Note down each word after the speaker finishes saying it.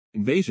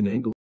invasion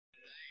angle.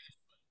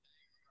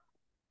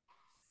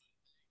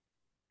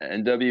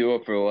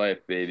 NWO for life,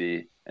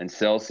 baby, and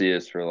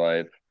Celsius for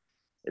life.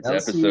 It's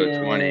episode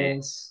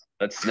 20. Celsius.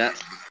 Let's snap.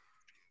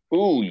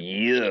 Ooh,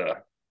 yeah.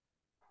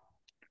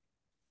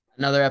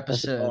 Another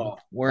episode. Oh,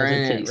 We're how's it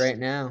in it taste? right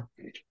now.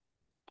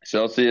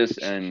 Celsius,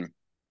 and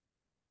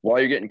while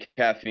you're getting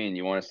caffeine,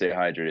 you want to stay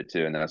hydrated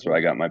too, and that's why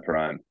I got my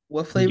Prime.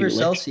 What flavor Your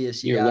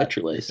Celsius you your got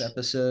electrolytes. this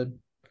episode?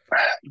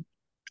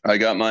 I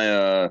got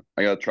I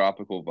got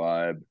Tropical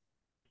Vibe,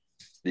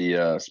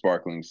 the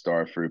sparkling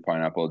star fruit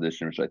pineapple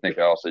edition, which I think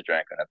I also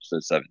drank on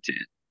episode 17.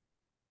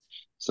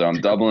 So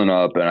I'm doubling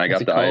up, and I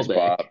That's got a the Ice callback.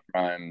 Pop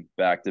Prime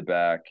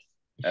back-to-back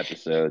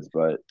episodes,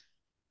 but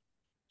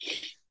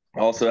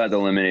also had the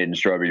lemonade and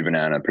strawberry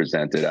banana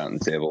presented out on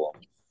the table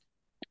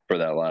for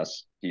that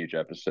last huge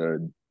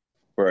episode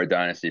for our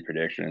Dynasty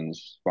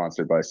predictions,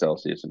 sponsored by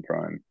Celsius and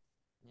Prime.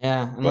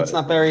 Yeah, and let's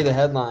But not bury the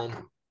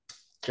headline.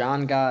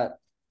 John got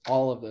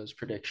all of those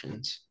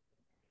predictions.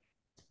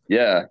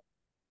 yeah,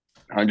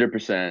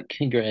 100%,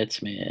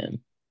 Congrats, man.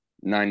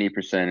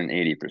 90%, and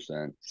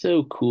 80%.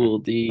 So cool,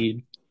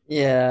 dude.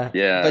 Yeah,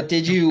 Yeah, but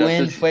did you that's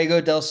win just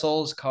Fuego del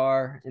Sol's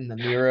car in the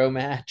Miro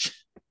match?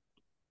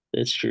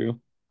 That's true.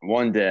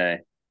 one day.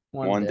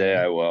 One day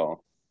I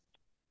will.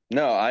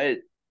 No, I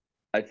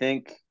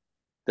think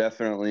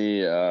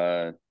definitely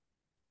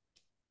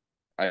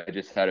I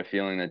just had a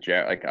feeling that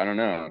like I don't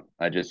know.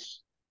 I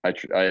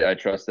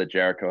trust that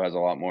Jericho has a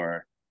lot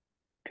more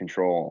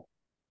control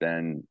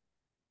than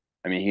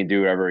I mean, he can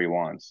do whatever he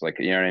wants. Like,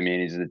 you know what I mean?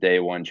 He's the day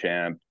one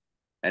champ.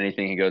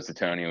 Anything he goes to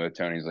Tony with,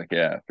 Tony's like,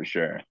 yeah, for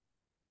sure.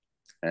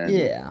 And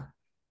Yeah.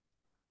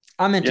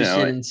 I'm you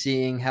interested know, in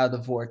seeing how the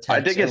I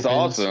vortex think it's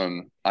opens.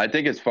 awesome. I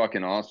think it's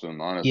fucking awesome,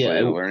 honestly.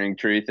 Yeah, The learning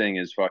tree thing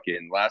is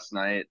fucking last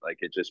night, like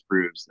it just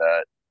proves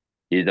that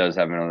he does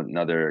have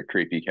another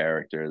creepy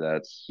character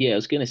that's yeah. I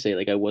was gonna say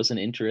like I wasn't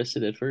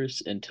interested at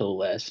first until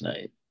last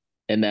night,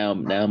 and now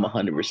I'm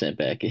 100%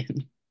 back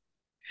in.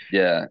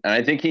 yeah. And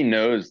I think he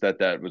knows that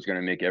that was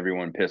gonna make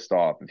everyone pissed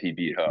off if he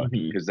beat Hook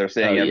hmm because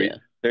Oh yeah,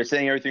 they're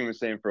saying everything we're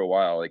saying for a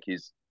while. Like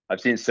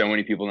I've seen so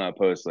many people now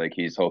post like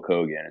he's Hulk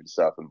Hogan and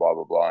stuff and blah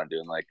blah blah and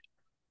doing like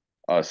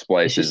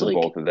it's just splices of like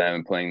both of them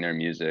and playing their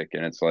music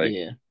and it's like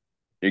yeah,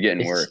 you're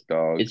getting it's work,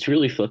 dog. it's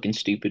really fucking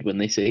stupid when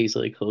they say he's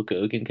like Hulk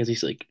Hogan because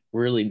he's like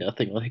really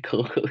nothing like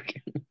Hulk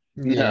Hogan.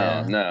 No,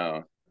 Yeah.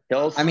 no.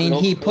 I mean,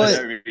 He'll split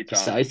every time.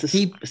 Besides the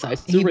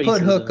he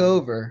put Hook racism,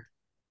 over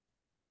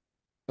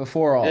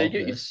before Yeah, all of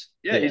this.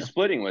 he's yeah.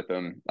 splitting with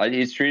him.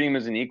 He's treating him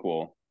as an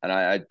equal, and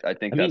I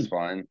think I that's mean,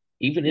 fine.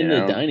 even You in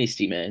the know,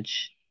 Dynasty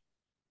match,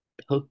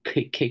 Hook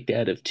kicked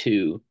out of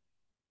two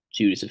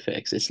Judas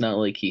effects. It's not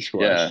like he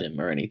squashed yeah. him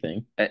or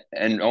anything.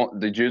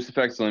 The Juice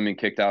Effect's only been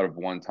kicked out of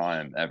one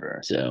time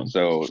ever. So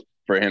So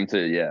for him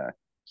to, yeah.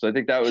 So I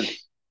think that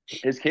was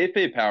his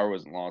kayfabe power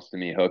wasn't lost to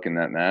me. Hook in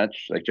that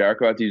match, like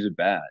Jericho had to use a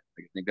bat.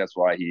 Like, I think that's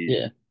why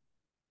yeah,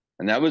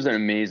 and that was an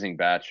amazing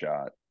bat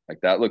shot.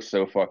 Like that looks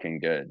so fucking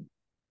good.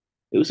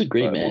 it was a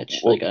great But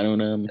match. Like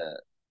yeah,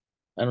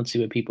 I don't see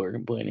what people are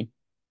complaining.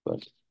 But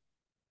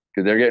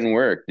because they're getting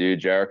work, dude.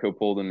 Jericho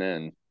pulled him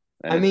in,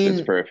 and I it's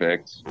mean,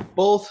 perfect.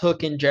 both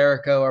Hook and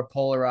Jericho are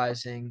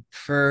polarizing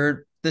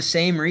for the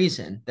same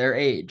reason, their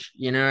age.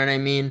 You know what I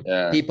mean?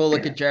 Yeah, People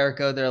look at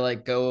Jericho, they're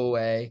like, go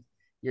away.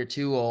 You're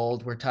too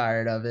old. We're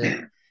tired of it.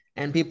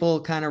 And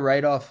people kind of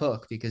write off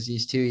Hook because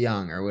he's too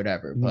young or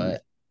whatever. mhm.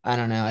 But I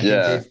don't know. I think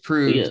yeah, they've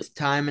But yeah, proved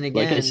time and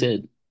like I again.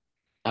 said,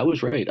 I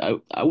was right.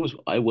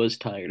 I was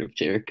tired of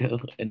Jericho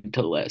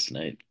until last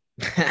night.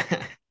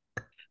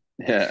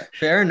 yeah,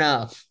 Fair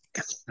enough.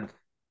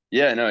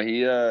 yeah. No,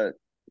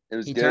 it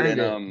was He good, turned and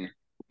it.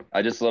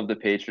 I just love the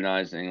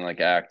patronizing like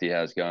act he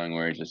has going,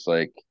 where he just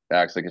like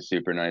acts like a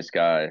super nice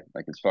guy.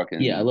 Like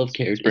Yeah, I love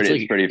character.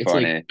 it's pretty It's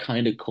like funny.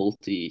 kind of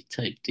culty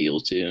type deal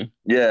too.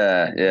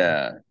 Yeah, Yeah.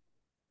 yeah.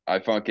 I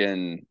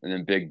fucking and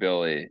then Big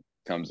Billy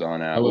comes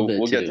on I out. love that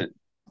We'll get too. to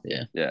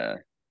Yeah. yeah.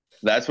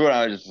 That's what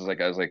I was just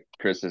like. I was like,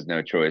 Chris has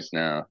no choice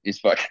now. He's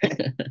fucking.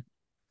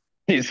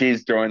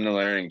 He's joined the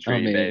learning Oh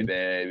tree, man,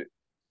 baby.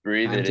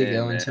 Breathe Time it to in,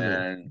 go into the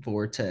man.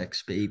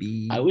 vortex,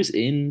 baby. I was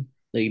in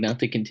like not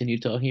to continue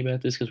talking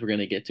about this because we're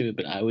gonna get to it,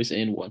 but I was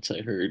in once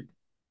I heard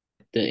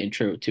the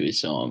intro to his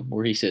song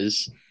where he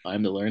says,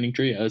 "I'm the learning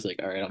tree." I was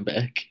like, "All right, I'm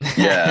back."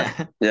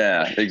 Yeah,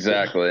 yeah, So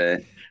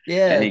exactly.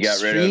 Yeah, And he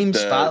got rid of Extreme the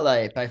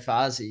Spotlight by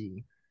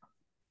Fozzy.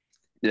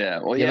 yeah.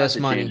 Well, he Give had us to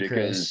change money, it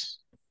Chris.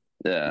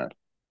 because yeah.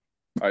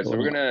 All right, so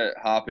we're well, gonna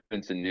hop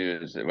into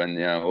news when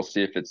we'll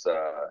see if it's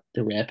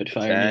the rapid a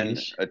fire 10,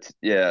 news.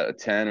 yeah, a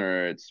 10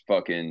 or it's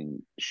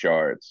fucking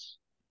shards.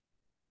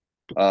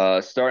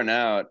 Starting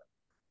out,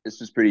 this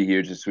was pretty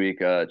huge this week.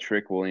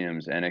 Trick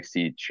Williams,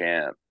 NXT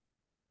champ.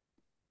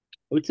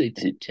 I would say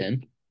He,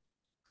 10.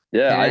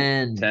 yeah, I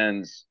 10.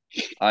 tens.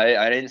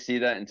 I didn't see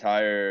that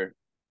entire.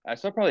 I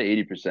saw probably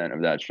 80%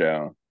 of that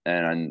show,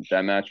 and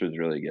that match was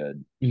really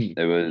good. Mhm.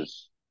 It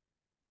was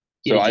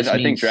Yeah, so it just I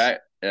think means drag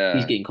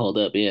he's yeah, getting called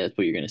up. Yeah, that's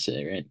what you're gonna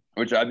say, right?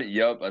 which I've been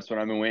yep, that's what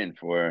I've been waiting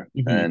for,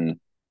 hmm and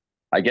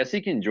I guess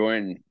he can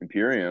join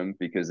Imperium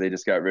because they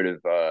just got rid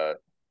of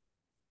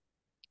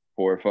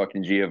for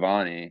fucking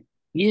Giovanni,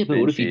 Yeah, but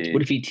what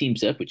Vinci. if he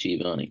teams up with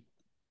Giovanni?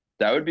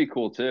 That would be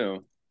cool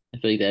too. I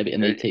feel like that,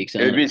 and then takes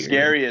It would on be Imperium.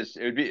 scary as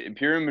it would be.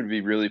 Imperium would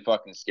be really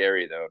fucking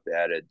scary though if they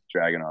added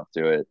Dragunov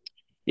to it.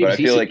 Yeah, But I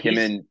because feel like him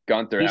and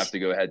Gunther have he's to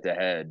go head to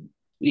head.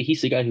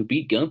 he's the guy who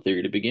beat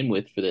Gunther to begin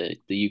with for the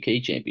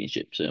UK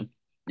Championship. So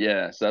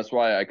Yeah, so that's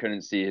why I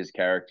couldn't see his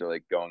character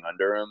like going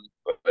under him.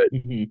 But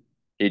hmm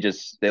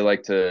they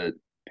like to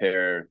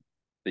pair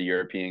the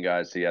European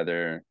guys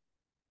together.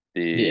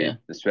 yeah,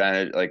 The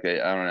Spanish like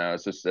they I don't know.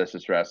 It's just that's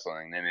just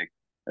wrestling.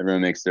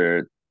 Everyone makes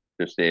their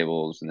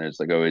stables and there's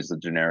like always the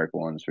generic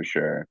ones for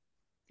sure.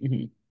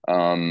 hmm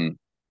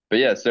But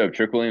yeah, so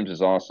Trick Williams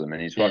is awesome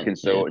and he's yeah, fucking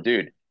yeah, so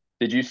dude.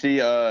 Did you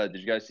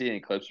guys see any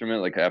clips from it?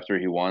 Like after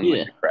he won,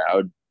 like yeah. the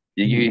crowd,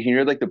 you hmm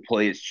hear like the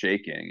place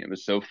shaking. It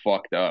was so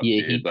fucked up,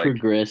 Yeah, he dude. Like,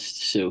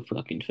 progressed so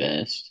fucking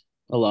fast.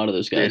 A lot of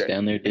those guys dude,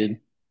 down there did.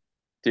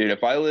 dude,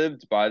 if I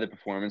lived by the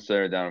Performance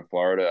Center down in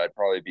Florida, I'd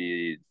probably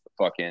be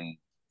fucking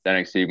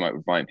NXT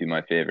might be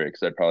my favorite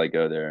because I'd probably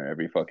go there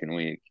every fucking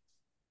week,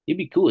 It'd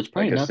be cool. It's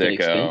like probably a not that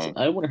expensive. sicko.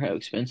 I wonder how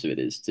expensive it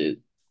is to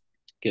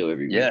go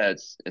every Yeah, week.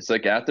 it's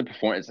like at the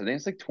performance. I think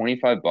it's like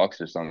 $25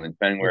 or something,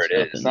 depending where That's it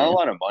is. It's nothing, not a man.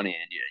 lot of money,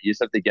 and you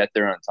just have to get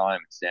there on time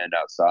and stand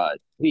outside.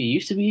 It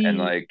used to And be,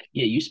 like,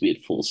 yeah, it used to be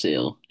at Full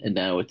Sail, and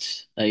now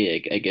it's, yeah,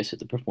 I guess at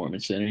the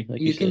Performance Center,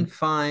 like you You can said.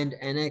 find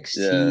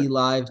yeah. NXT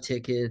live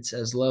tickets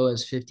as low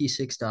as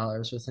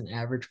 $56 with an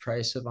average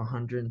price of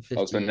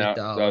Also now,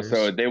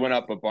 so $158. they went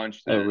up a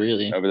bunch Oh, then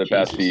really? over the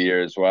past few Jesus.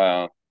 years.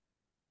 Wow,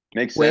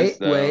 makes sense Wait,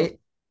 though. wait.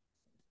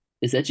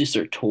 Is that just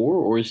their tour,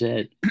 or is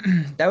that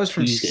That was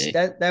from Tuesday?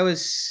 that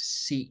was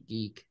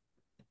SeatGeek.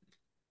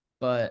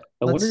 But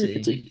I let's wonder if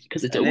it's see. like,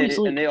 because it's And always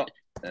they all,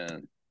 uh,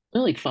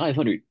 only like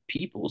 500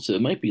 people, so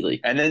it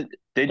and then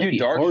they might do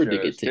be dark hard to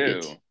get shows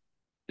tickets. too.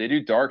 They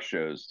do dark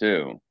shows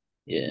too.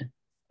 Yeah.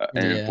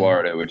 In Yeah.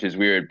 Florida, which is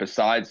weird.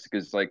 Besides,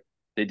 because like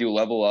they do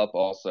Level Up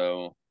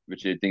also,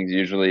 which I think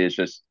usually is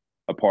just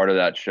a part of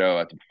that show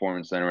at the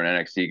Performance Center when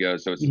NXT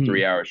goes. So it's a hmm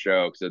 3 hour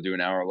show because they'll do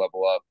an hour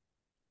Level Up.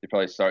 They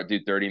probably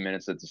do 30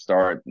 minutes at the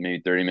start,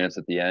 maybe 30 minutes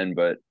at the end.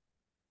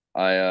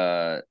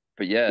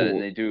 But yeah, and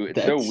Well, they do.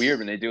 It's so weird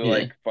when that's they do yeah.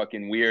 like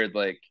fucking weird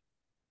like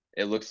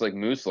it looks like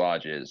moose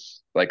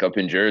lodges like up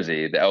in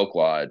Jersey, the Elk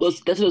Well,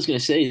 Lodge. that's what I was gonna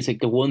say. It's like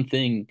the one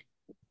thing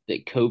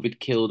that COVID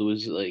killed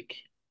was like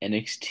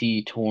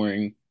NXT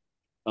touring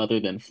other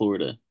than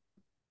Florida.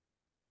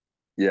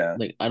 Yeah.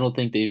 Like I don't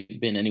think they've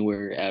been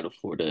anywhere out of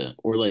Florida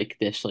or like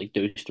this like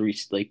those three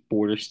like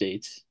border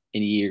states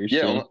in years.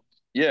 Yeah, So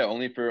yeah,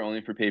 only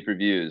for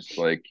pay-per-views,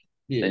 like,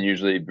 yeah, and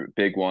usually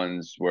big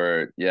ones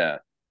where yeah,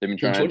 they've been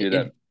in trying to twenty do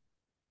that.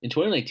 in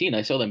 2019,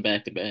 I saw them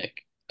back to back.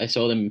 I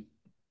saw them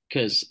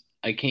because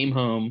I came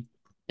home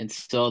and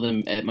saw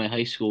them at my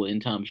high school in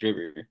Toms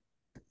River,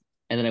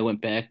 and then I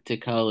went back to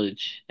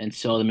college and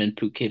saw them in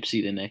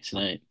Poughkeepsie the next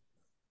night.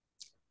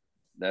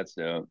 That's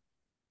dope.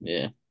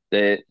 Yeah.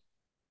 They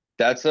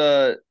that's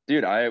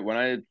dude, when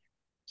I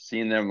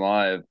seen them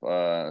live,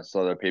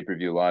 saw their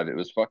pay-per-view live, it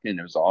was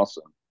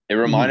awesome. It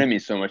reminded hmm me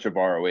so much of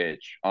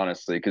ROH,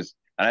 honestly, because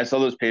and I saw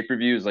those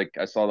pay-per-views, like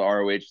I saw the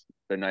ROH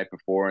the night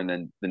before and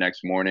then the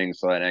next morning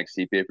saw that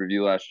NXT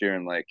pay-per-view last year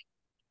and like it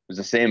was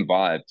the same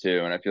vibe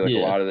too. And I feel like a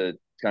Yeah. lot of the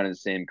kind of the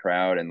same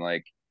crowd and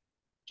like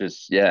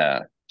just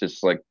yeah,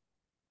 just like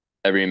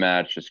every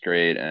match just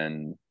great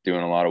and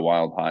doing a lot of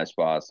wild high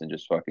spots and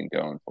just fucking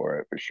going for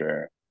it for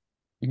sure.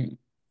 hmm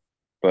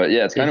But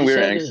yeah, it's They kind of just weird.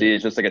 had NXT to,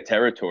 is just like a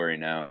territory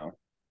now.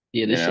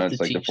 yeah, they You just know, have to it's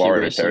like the teach the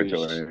Florida wrestlers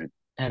territory.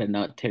 how to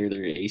not tear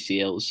their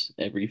ACLs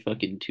every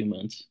fucking 2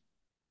 months.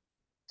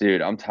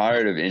 Dude, I'm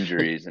tired of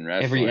Like injuries in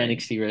every wrestling.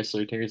 NXT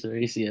wrestler tears their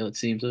ACL, it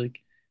seems like.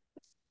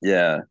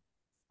 Yeah.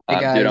 Hey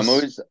Dude, I'm guys,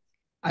 always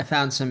I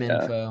found some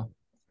yeah. info.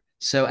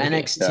 So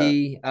Okay. Yeah.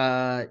 NXT,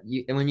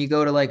 and when you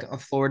go to like a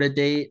Florida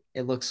date,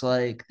 it looks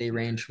like they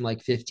range from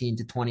like 15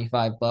 to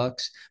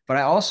 $25. But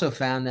I also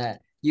found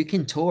that you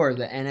can tour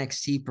the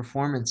NXT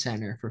Performance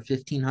Center for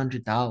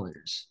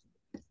 $1,500.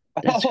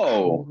 That's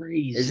Oh,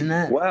 Isn't crazy.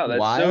 that wow,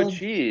 that's so wild?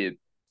 cheap.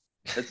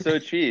 That's so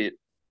cheap.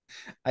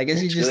 I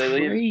guess you That's Do just they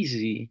leave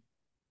crazy.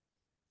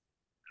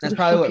 Who that's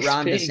the probably fuck what is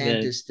Ron paying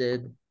that? DeSantis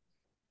did.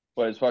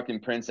 what is fucking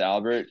Prince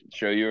Albert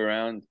show you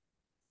around?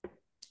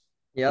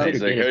 I And Yep. better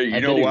he's like, get a hey, I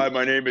you know better why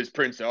my name is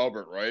Prince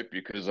Albert, right?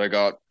 Because I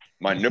got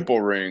my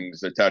nipple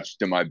rings attached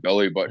to my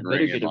belly I button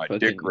better ring and get a my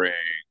dick fucking ring.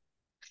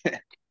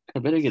 I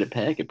better get a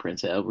pack of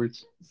Prince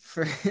Alberts.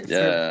 For for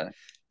Yeah.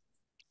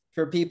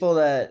 for people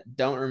that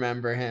don't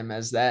remember him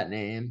as that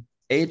name,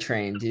 A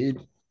Train,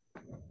 dude.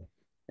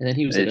 And then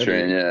he was that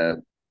A-Train, other yeah.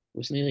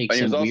 wasn't he like But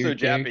he was some also weird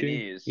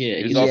character? Japanese. Yeah,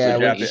 He he was was like also Yeah, a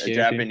Jap Japanese which a character.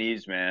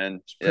 Japanese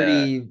man. is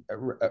Yeah. pretty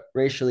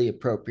racially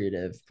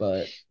appropriative,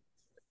 but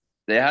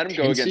They had him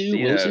go against Tensu,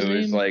 what was Cena, his who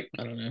is name? like,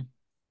 I don't know.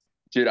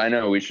 dude, I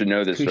know we should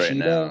know this right Kushida,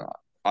 now.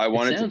 I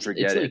It wanted to sounds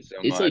forget it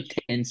so it's like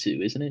much.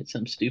 Tensu, isn't it?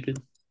 Some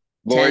stupid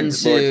Lord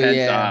Tensu,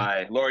 yeah,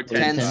 Tensai. Lord Lord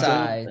Tensai.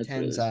 Tensai? Tensai, That's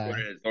what it That's is. what Tensai.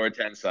 it is. Lord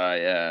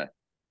Tensai, yeah.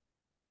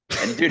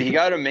 And dude, he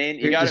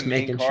You're got a just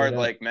main making shit card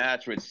up. like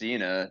match with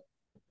Cena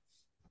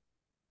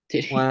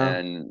Did he? Wow.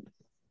 and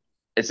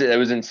It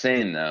was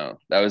insane though.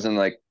 That was in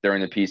like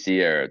during the PC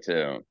era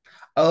too.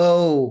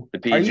 Oh, The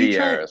are you PG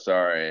trying? era,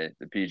 sorry.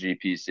 The PG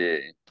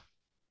PC.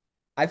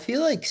 I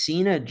feel like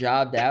Cena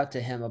jobbed out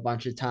to him a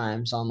bunch of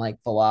times on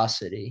like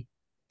Velocity.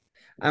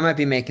 I might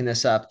be making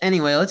this up.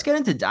 Anyway, let's get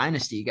into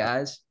Dynasty,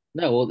 guys.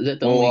 No, well, is that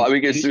the Well, only we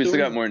news still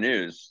got story? more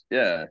news.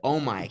 Yeah. Oh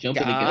my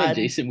Jumping the gun, God.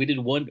 Jason. We did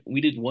one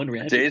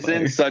rapid Jason's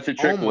fire. such a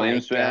Oh Trick my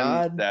Williams fan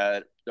God.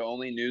 that the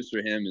only news for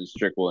him is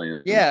Trick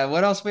Williams. Yeah,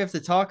 what else we have to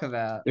talk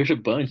about? There's a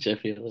bunch, I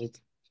feel like.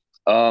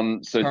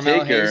 So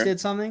Carmelo Hayes Taker, did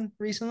something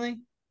recently?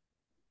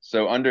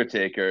 so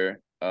Undertaker,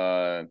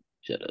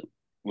 Shut up.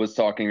 was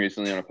talking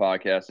recently on a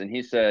podcast, and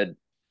he said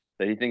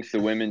that he thinks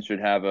the women should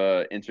have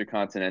a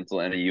intercontinental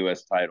and a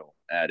U.S. title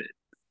added.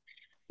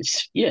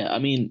 Yeah, I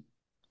mean,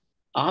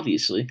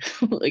 obviously.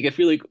 Like I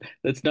feel like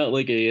that's not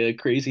like a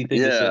crazy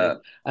thing to say. Yeah,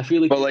 I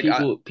feel but like like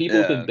people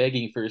have been yeah,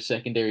 begging for a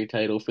secondary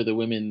title for the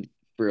women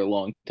for a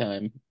long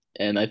time,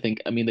 and I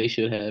mean they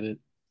should have it.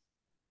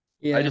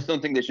 I Yeah. just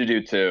don't think they should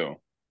do two.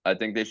 I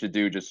think they should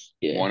do just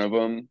Yeah, one of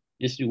them,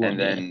 just do and one.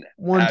 Yeah, then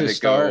One have to it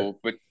start. go,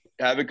 but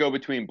have it go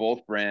between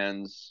both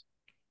brands,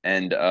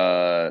 and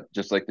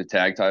just like the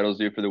tag titles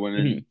do for the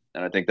women. hmm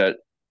And I think that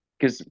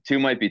because two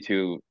might be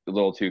a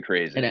little too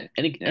and crazy,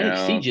 you NXT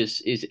know?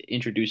 just is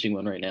introducing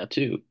one right now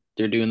too.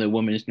 They're doing the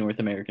women's North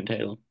American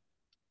title.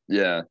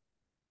 Yeah.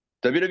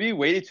 WWE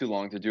waited too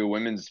long to do a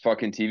women's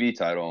fucking TV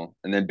title,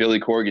 and then Billy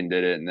Corgan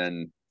did it, and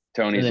then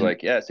And Tony's then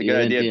like, "Yeah, it's a good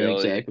yeah, idea, yeah, Billy,"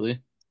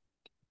 exactly.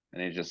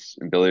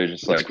 and Billy was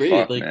just It's like, great.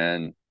 "Fuck, Like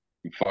man,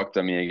 you fucked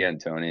on me again,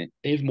 Tony."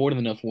 they have more than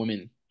enough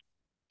women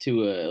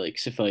to like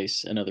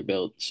suffice another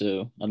belt,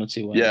 so I don't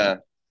see why not. Yeah,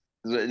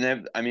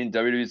 and I mean,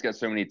 WWE's got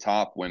so many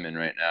top women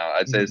right now.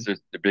 I'd say it's Mhm.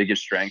 just the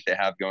biggest strength they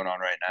have going on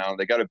right now.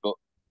 They got to build.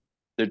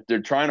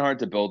 They're trying hard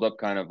to build up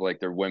kind of like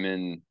their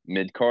women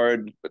mid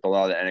card with a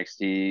lot of the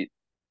NXT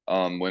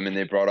women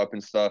they brought up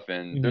and stuff,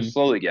 and they're hmm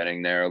slowly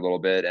getting there a little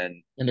bit.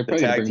 And And they're the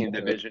probably gonna tag bring team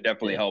more up. division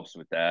definitely Yeah, helps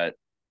with that.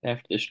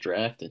 after this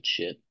draft and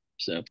shit.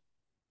 So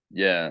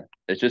Yeah,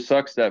 it just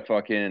sucks that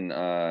fucking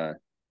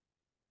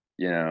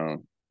you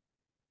know,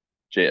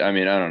 Jade. I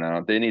mean, I don't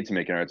know. They need to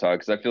make another talk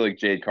because I feel like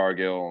Jade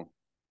Cargill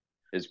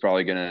is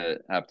probably gonna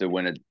have to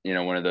win it. You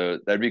know, one of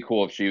the that'd be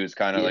cool if she was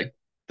kind of yeah, like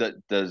that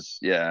does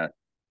yeah.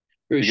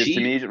 bro, Because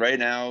to she, me right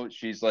now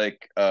she's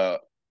like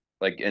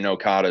in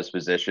Okada's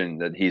position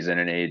that he's in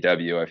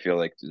AEW. I feel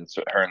like it's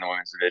her in the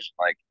women's division,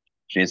 like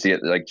she needs to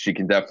get like she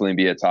can definitely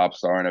be a top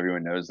star and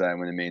everyone knows that and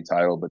win the main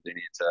title, but they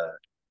need to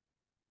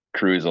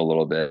cruise a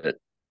little bit.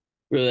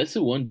 bro, that's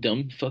the one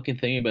dumb fucking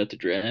thing about the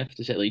draft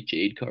is that like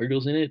Jade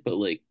Cargill's in it, but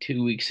like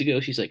 2 weeks ago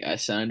she's like, I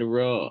signed a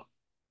Raw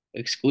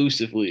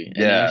exclusively,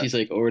 and now Yeah, she's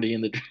like already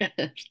in the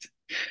draft.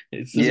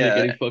 It doesn't make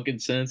any yeah, fucking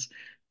sense.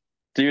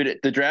 dude.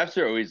 The drafts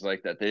are always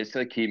like that. They just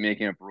like keep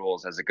making up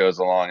rules as it goes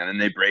along, and then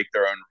they break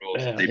their own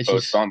rules that they It's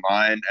post just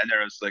online, and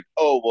they're just like,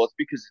 oh, well, it's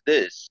because of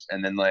this,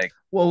 and then like,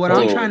 Well, what it's I'm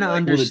like, trying oh, to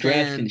like. well, the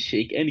draft can understand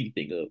shake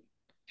anything up.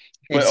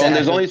 But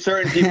there's exactly. only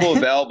certain people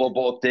available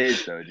both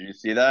days, though. Did you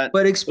see that?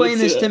 But explain Let's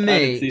this to I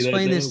didn't me. see that.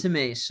 Explain this No, to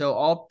me. So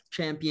all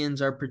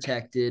champions are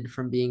protected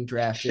from being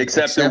drafted,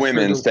 Except the except for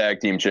women's the tag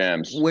team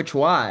champs. which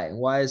why?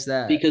 Why is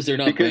that? because they're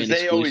not Because brand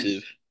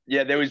exclusive.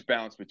 they always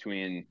bounce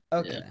between,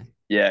 Yeah, Okay.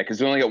 yeah,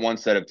 because we only got one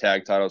set of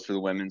tag titles for the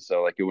women,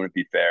 so like it wouldn't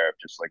be fair if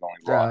just like only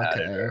Raw Oh, had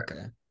okay. it, or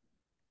Okay.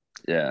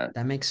 yeah.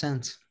 That makes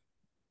sense.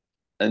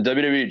 And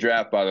WWE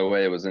draft, by the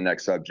way, was the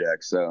next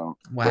subject, so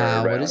we're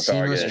Wow, right what a on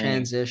seamless target. bang,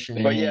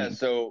 transition. But yeah, bang.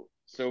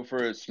 so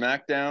for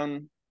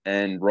SmackDown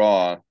and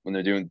Raw, when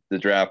they're doing the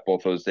draft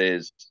both those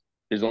days,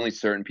 there's only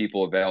certain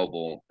people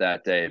available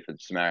that day for the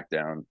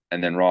SmackDown,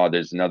 and then Raw,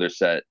 there's another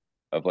set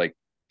of like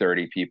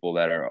 30 people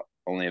that are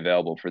only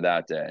available for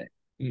that day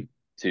Mm.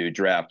 to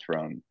draft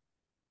from.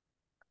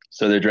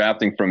 So they're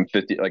drafting from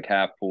 50 like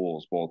half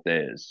pools both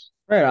days.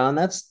 Right on.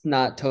 That's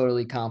not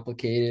totally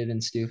complicated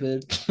and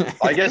stupid.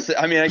 I guess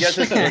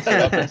it splits it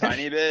up a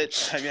tiny bit.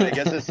 I mean, I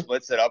guess it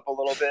splits it up a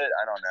little bit.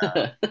 I don't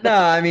know. No,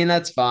 I mean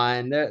that's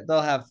fine.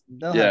 They'll have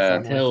Yeah.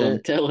 fun with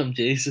it. Tell him,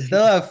 Jason.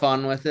 They'll have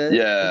fun with it. It's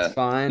Yeah.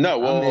 fine. No,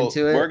 I'm well,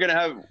 into it. we're gonna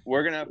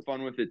have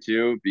fun with it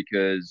too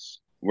because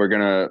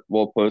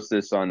we'll post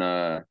this on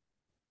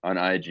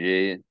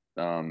IG.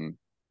 Um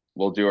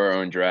we'll do our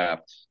own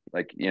draft,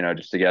 like,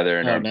 just together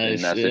in Oh, our in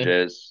nice. Yeah,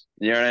 messages.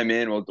 You know what I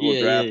mean? We'll yeah,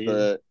 yeah, draft yeah.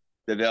 the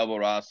available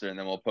roster and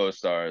then we'll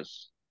post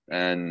ours.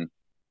 And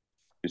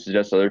we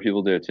suggest other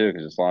people do it too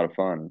because it's a lot of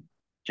fun.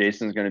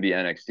 Jason's gonna be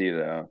NXT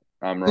though.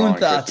 I'm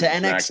wrong. Gunther Chris to is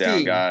a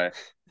SmackDown NXT. guy.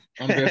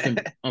 I'm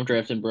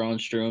drafting Braun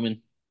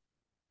Strowman.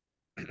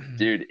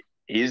 Dude,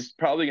 he's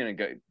probably gonna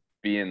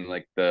be in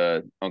like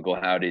the Uncle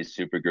Howdy's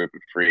super group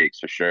of freaks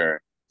for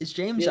sure. Is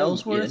James Yeah,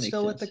 Ellsworth that makes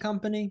still with the sense.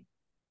 company?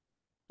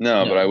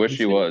 No, but I No, wish he's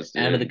he been was,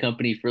 out of the dude.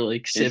 company for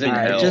like He's All in 7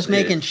 years. right, hell, just dude.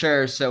 making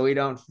sure so we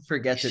don't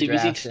forget He's to too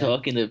busy draft him.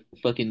 talking to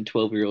fucking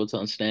 12-year-olds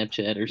on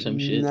Snapchat or some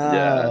shit.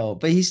 Yeah, No,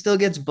 but he still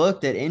gets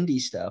booked at indie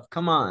stuff.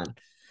 Come on.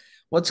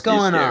 What's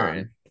he's going scary.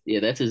 on? Yeah,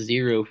 that's a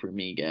 0 for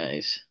me,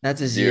 guys.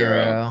 That's a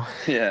 0. 0.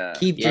 Yeah.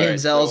 Keep All Yeah, right.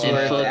 James So and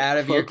Ellsworth out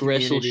of your fuck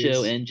Wrestle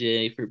Show communities.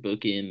 NJ for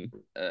booking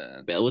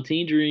uh,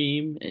 Velveteen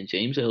Dream and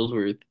James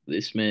Ellsworth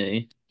this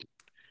May.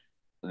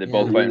 are they Yeah,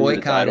 both fighting for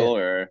the boycott title, it.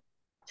 or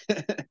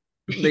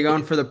They're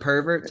going for the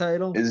pervert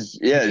title. I is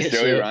guess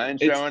Joey so. Ryan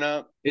showing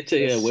up? It's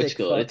The a what's sick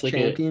called? fuck It's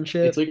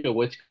championship. like a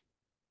what's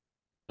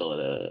called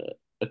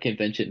a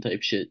convention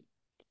type shit.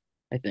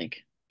 I think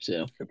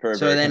so. The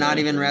So are pervert they not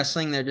even convention.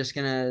 wrestling? They're just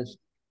gonna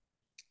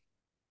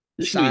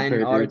Just gonna be sign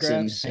perverts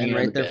and autographs hang and out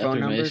in the write their phone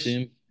bathroom, I numbers.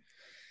 assume.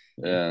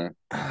 Yeah.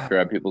 Yeah.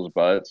 Grab people's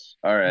butts.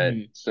 All right.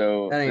 Mhm.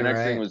 So That the ain't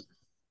next thing right. was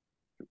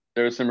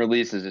there was some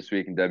releases this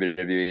week in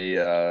WWE.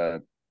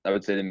 I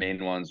would say the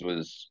main ones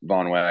was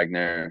Von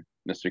Wagner,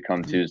 Mr.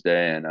 Come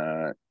Tuesday, and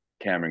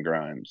Cameron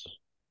Grimes.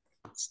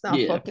 It's not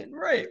Yeah, fucking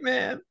right,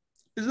 man.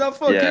 It's not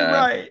fucking Yeah.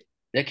 right.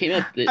 that came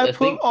out. I I put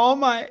think. all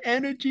my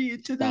energy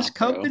into this Stop,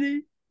 bro.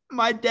 company.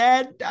 My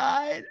dad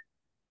died.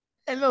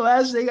 And the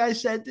last thing I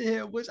said to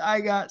him was,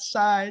 I got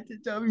signed to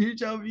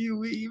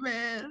WWE,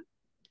 man.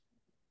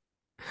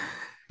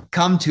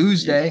 Come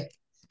Tuesday,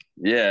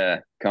 Yeah.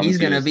 Come he's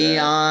going to be Tuesday.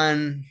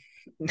 on.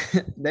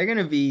 They're going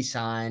to be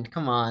signed.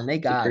 Come on. They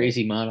It's a got it.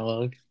 crazy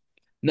monologue.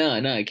 No,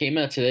 no, it came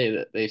out today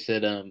that they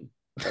said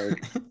or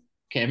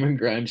Cameron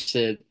Grimes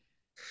said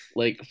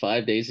like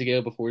 5 days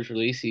ago before his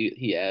release,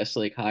 he asked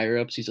like higher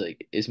ups, he's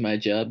like, "Is my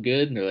job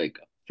good?" And they're like,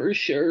 "For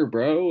sure,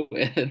 bro."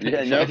 And Yeah,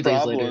 then no 5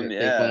 days problem. later, they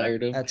Yeah.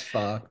 fired him. That's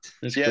fucked.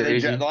 That's Yeah, the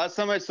crazy. last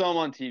time I saw him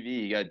on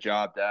TV, he got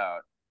jobbed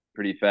out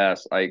pretty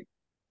fast. Like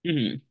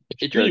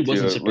It go really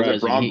wasn't to was it surprising.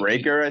 Braun He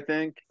Breaker, I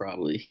think?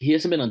 probably he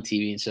hasn't been on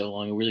TV in so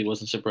long. It really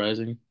wasn't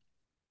surprising.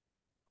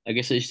 I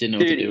guess they just didn't know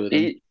what to Dude, do with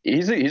him.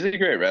 he's a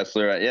great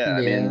wrestler. Yeah,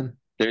 I mean, Yeah.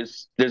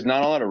 there's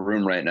not a lot of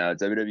room right now.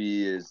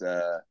 WWE is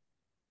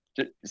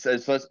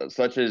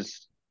such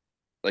as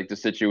like the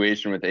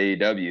situation with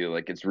AEW,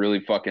 like it's really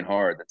fucking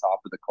hard. The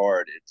top of the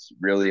card, it's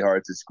really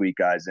hard to squeak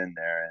guys in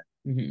there and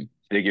hmm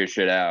figure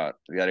shit out.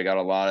 We got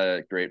a lot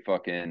of great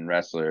fucking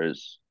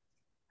wrestlers,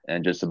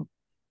 and just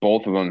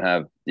both of them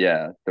have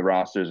the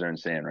rosters are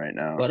insane right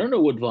But now. I don't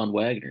know what Von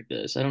Wagner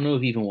does. I don't know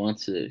if he even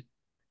wants to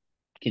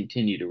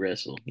continue to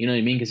wrestle. You know what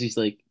I mean? Because he's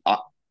like Uh,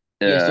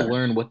 he has to yeah,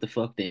 learn what the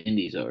fuck the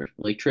indies are.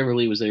 Like Trevor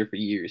Lee was there for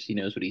years. He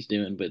knows what he's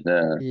doing, but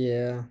yeah.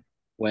 Yeah.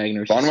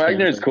 Wagner's Von just kind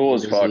Wagner of is like, cool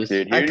what as is fuck, this?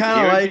 dude. I kind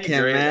He of would like be him,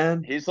 great.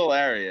 man. He's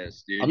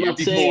hilarious, dude. I'm He would not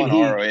be cool saying on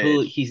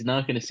ROH. he's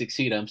not going to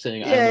succeed. I'm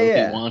saying I don't Yeah, know if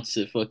he yeah. wants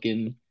to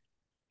fucking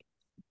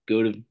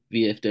go to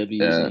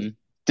VFWs Yeah. and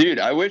Dude,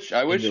 I wish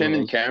single halls. him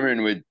and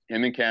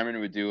Cameron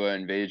would do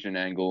an invasion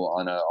angle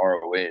on a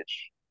ROH.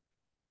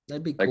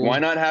 That'd be Like, why cool.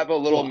 not have a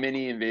little Well,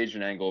 mini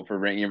invasion angle for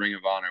Ring of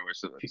Honor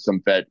with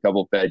some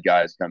couple fed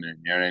guys come in?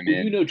 You know what I well,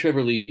 you mean? know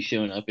Trevor Lee's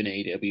showing up in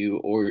AEW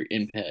or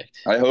Impact,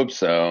 I hope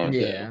so. so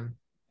Yeah.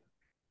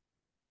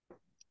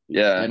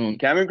 I Yeah, don't.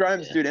 Cameron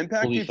Grimes, Yeah, dude. we'll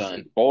Impact be keeps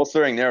fine.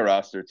 bolstering their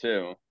roster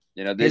too.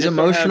 You know, they His just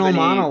don't have emotional any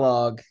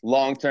monologue.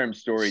 long-term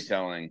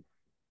storytelling.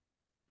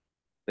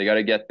 They got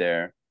to get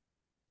there,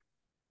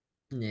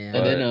 And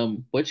Yeah. then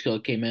but what's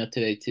called came out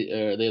today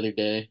the other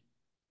day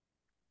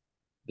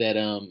that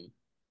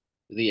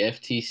the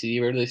FTC,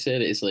 where they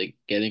said is like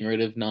getting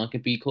rid of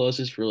non-compete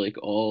clauses for like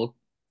all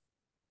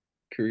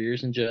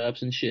careers and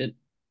jobs and shit.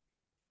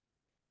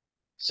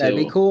 That'd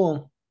be So,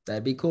 cool.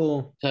 That'd be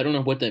cool. so I don't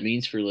know what that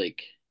means for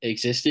like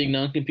existing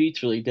non-competes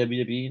for like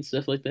WWE and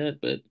stuff like that,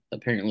 but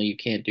apparently you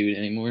can't do it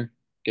anymore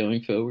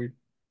going forward.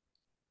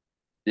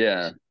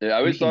 yeah, I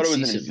We always can thought it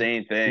was see an some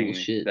insane cool thing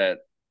shit. that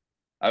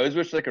I always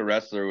wish like a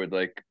wrestler would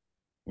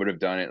have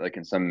done it like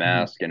in some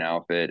Mhm. mask and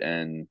outfit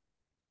and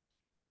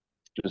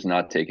just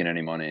not taking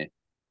any money.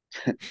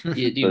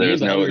 Yeah, So dude, there me and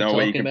was Bob were no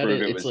way you talking can about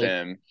prove it. it was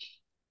him.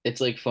 It's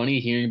like funny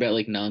hearing about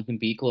like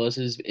non-compete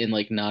clauses in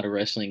like not a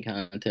wrestling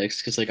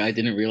context because like I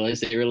didn't realize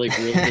they were like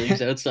real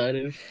things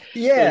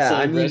Yeah,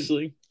 outside I of mean,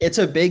 wrestling. it's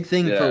a big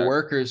thing for Yeah,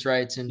 workers'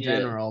 rights in Yeah,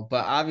 general,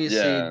 but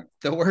yeah, obviously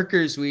the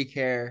workers we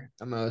care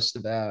the most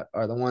about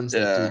are the ones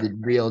that do yeah. the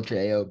real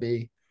job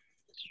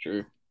it's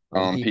true.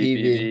 or the PPV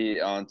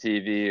PPV on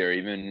TV or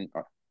even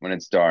when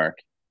it's dark.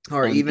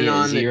 or On even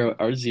on the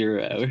our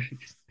 0 hour.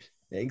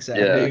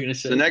 What were Yeah. you exactly. gonna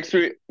So say? next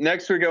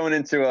we're going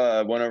into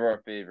one of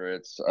our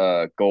favorites,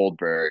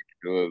 Goldberg,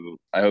 who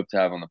I hope to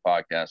have on the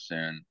podcast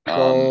soon.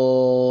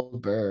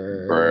 Goldberg.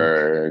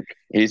 Berg.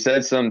 He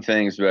said some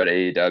things about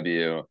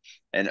AEW,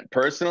 and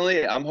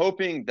personally, I'm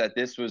hoping that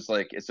this was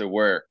like it's a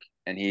work,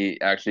 and he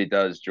actually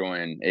does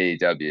join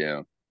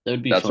AEW. That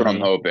would be That's what I'm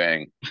funny.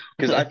 hoping,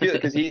 because I feel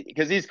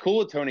because he's cool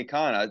with Tony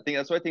Khan. I think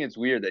that's why I think it's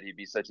weird that he'd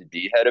be such a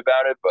d head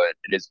about it, but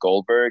it is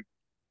Goldberg.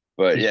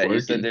 But He's yeah, he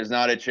said working. there's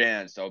not a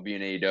chance I'll be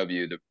in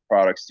AEW. The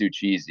product's too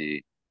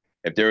cheesy.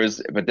 If there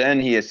was, but then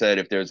he has said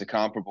if there's a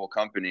comparable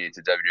company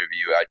to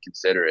WWE, I'd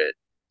consider it.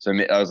 So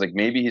I was like,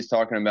 maybe he's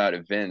talking about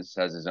if Vince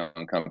has his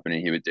own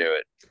company, he would do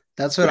it.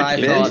 That's what Which I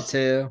Could be. thought Vince,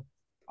 too.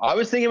 I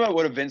was thinking about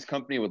what a Vince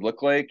company would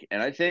look like,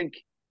 and I think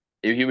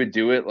if he would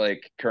do it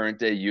like current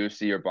day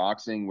UFC or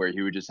boxing, where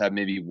he would just have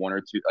maybe one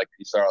or two, like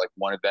he started like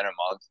one event a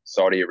month,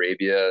 Saudi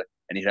Arabia,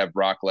 and he'd have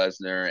Brock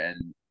Lesnar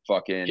and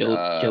fucking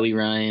Joey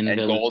Ryan, and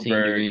Velveteen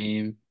Goldberg.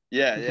 Dream,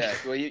 Yeah, yeah.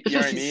 Well, you know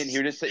what I mean? He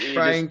would just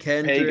Brian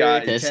pay Kendrick,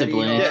 guys. Tessa Teddy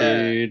Hart.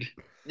 Yeah, Blanchard.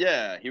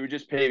 yeah. He would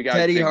just pay guys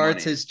Teddy big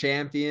Hart's money. his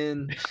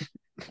champion.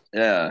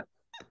 Yeah.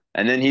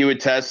 And then he would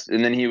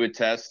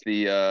test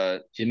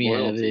the Jimmy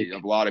loyalty of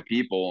Havoc. a lot of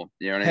people.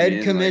 You know what I Head mean?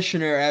 Like,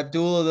 commissioner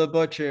Abdullah the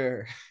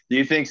Butcher. do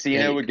you think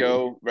Cena That'd be would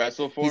cool. go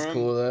wrestle He's for him?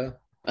 cool though.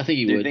 I think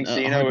he Do you would. think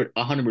Cena would?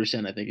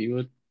 100%. I think he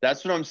would.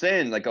 That's what I'm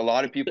saying. Like a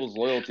lot of people's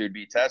loyalty would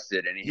be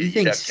tested, and You you'd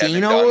think have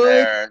Kevin Cena Dunn would?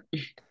 there.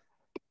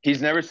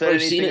 He's never said Bro,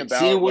 anything Cena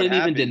about what wouldn't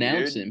even happened,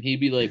 denounce dude. him. He'd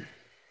be like,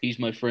 "He's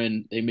my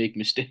friend. They make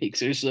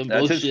mistakes or some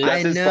That's his. bullshit."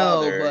 I That's his know,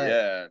 father. but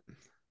Yeah.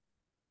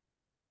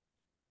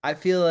 I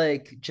feel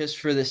like just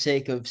for the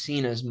sake of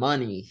Cena's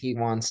money, he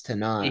wants to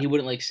And not. he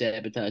wouldn't like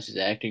sabotage his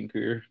acting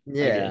career, I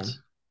Yeah. guess.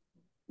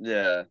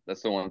 Yeah,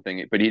 that's the one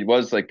thing. But he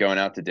was like going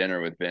out to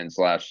dinner with Vince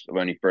last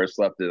when he first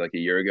left it like a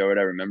year ago or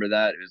whatever. Remember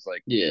that? It was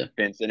like Yeah.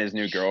 Vince and his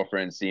new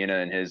girlfriend, Cena,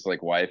 and his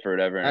like wife or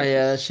whatever. And Oh it was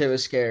yeah, that just shit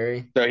was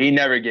scary. so he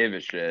never gave a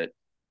shit.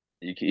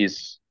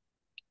 He's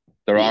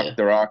The Rock. Yeah.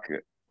 The Rock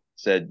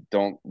said,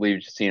 "Don't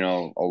leave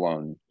Cena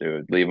alone,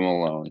 dude. Leave him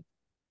alone." And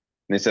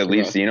they said, The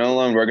 "Leave Rock. Cena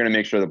alone. We're gonna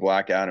make sure the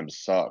Black Adam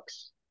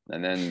sucks."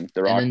 And then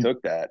The And Rock then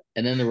took that.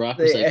 The Rock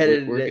was They like,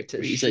 edited it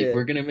to he's like,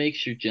 we're shit. gonna make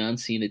sure John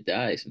Cena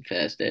dies in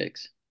Fast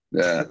X.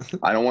 Yeah,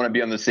 I don't want to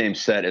be on the same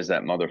set as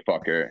that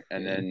motherfucker.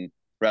 And Yeah. then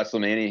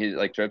WrestleMania, he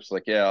like Trips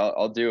like, yeah,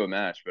 I'll do a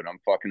match, but I'm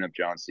fucking up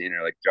John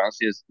Cena. Like John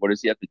Cena's, what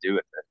does he have to do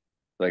with it?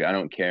 Like I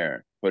don't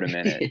care. Put him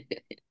in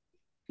it,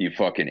 you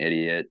fucking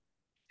idiot.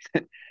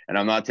 And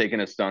I'm not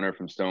taking a stunner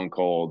from Stone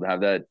Cold.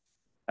 Have that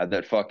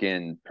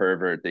fucking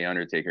pervert, The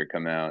Undertaker,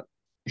 come out.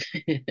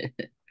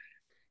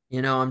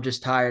 I'm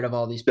just tired of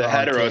all these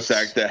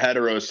politics. The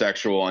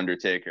heterosexual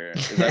Undertaker.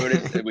 Is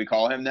that what we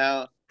call him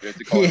now? We have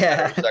to call him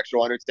Yeah.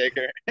 heterosexual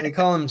Undertaker. They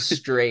call him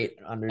straight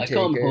I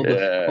call him Undertaker.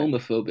 Yeah.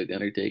 homophobic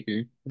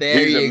Undertaker. There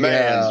He's a you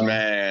man's go.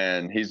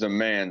 man. He's a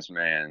man's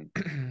man.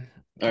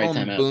 All right, Call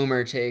time him out.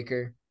 Boomer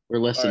Taker. We're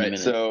less All than a right,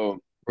 minute. so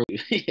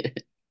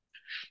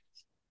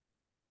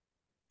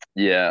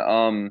yeah.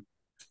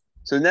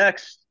 So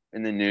next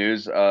in the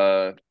news,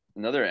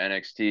 another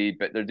NXT,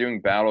 but they're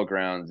doing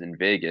Battlegrounds in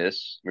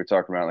Vegas. We're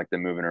talking about like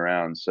them moving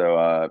around.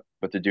 So,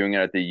 but they're doing it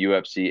at the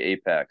UFC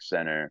Apex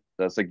Center.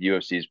 That's like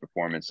UFC's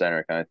Performance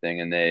Center kind of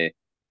thing. And they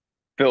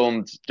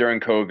filmed during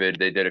COVID.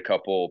 They did a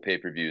couple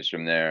pay-per-views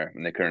from there,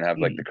 and they couldn't have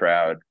like the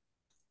crowd.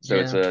 So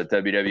it's Yeah. a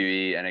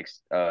WWE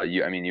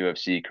NXT, I mean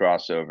UFC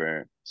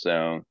crossover.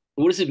 So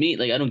What does it mean?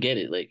 Like, I don't get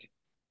it. Like,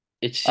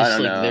 it's I just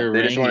don't like know. their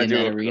They just ring want in to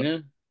that do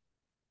arena.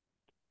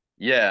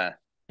 yeah,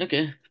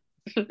 Okay.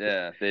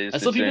 yeah. They I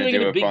just saw people decided to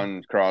making do a a big.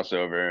 fun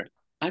crossover.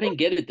 I didn't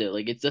get it though.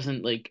 Like, it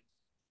doesn't like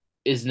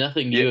is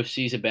nothing Yeah,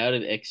 UFC's about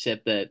it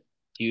except that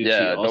UFC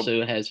yeah.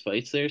 also has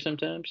fights there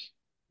sometimes.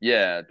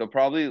 They'll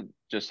probably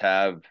just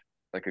have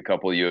like a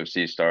couple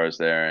UFC stars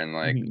there and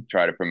like Hmm.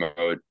 try to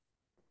promote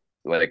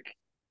like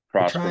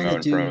They're cross trying to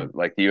promote and promote do,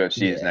 like the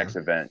UFC's yeah. next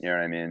event. You know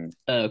what I mean?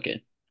 Oh,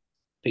 okay.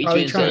 Paige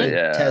Probably Van trying So Zandt. to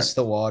yeah, test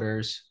the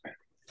waters.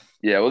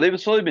 yeah. Well, they've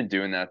slowly been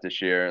doing that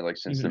this year, like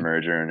since the Hmm.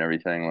 merger and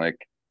everything, like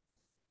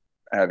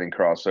having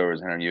crossovers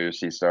and having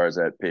UFC stars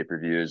at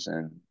pay-per-views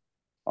and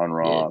on Yeah.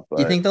 Raw.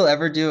 Do you But think they'll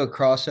ever do a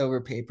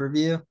crossover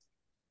pay-per-view?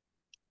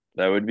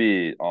 that would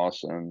be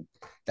awesome.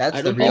 That's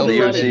I the don't All think real a the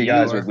lot of UFC forbidden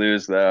guys you. would door.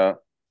 lose though.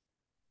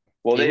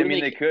 Well, It I would mean,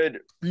 they make could.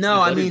 No,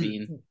 the I Butterbean.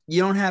 mean,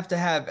 you don't have to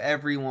have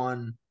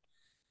everyone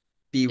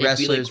be It'd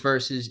be like wrestlers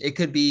versus it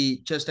could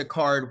be just a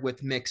card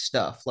with mixed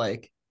stuff.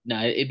 Like,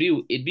 nah. It'd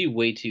be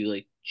way too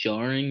like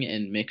jarring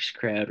and mixed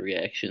crowd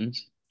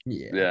reactions.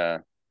 yeah. Yeah.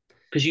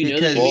 Because there's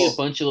gonna be a Because Well,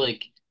 bunch of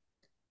like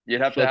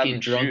you'd have to have fucking them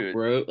drunk shoot.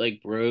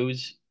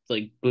 bros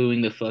like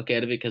booing the fuck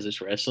out of it because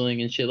it's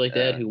wrestling and shit like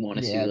that Yeah. who want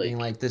to see yeah, being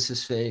like like this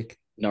is fake.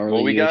 gnarly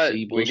Well, UFC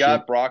we bullshit.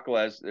 got Brock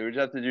Lesnar. We just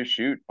have to do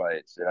shoot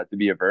fights. It have to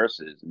be a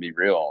versus and be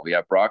real. We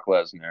got Brock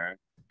Lesnar,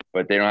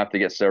 but they don't have to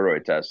get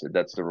steroid tested.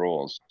 That's the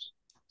rules.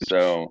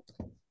 So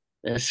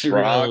That's the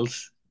Brock,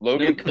 rules. No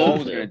Logan Paul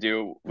coke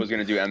though. was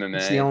gonna do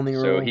It's the MMA. only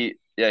So rule.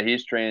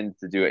 he's trained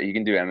to do it. He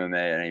can do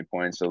MMA at any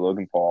point. So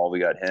Logan Paul, we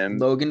got him,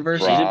 Logan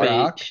versus Brock,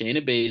 Brock,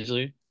 Shayna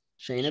Baszler.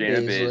 Shayna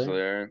Shayna Baszler.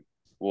 Baszler.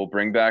 We'll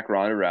bring back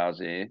Ronda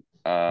Rousey.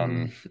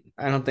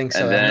 I don't think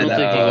so And I after don't then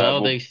think I that.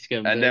 don't think she's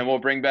coming and then back. we'll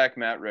bring back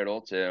Matt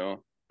Riddle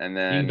too. And You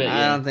can bet, then I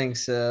yeah. don't think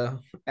so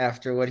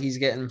after what he's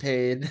getting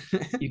paid.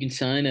 You can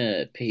sign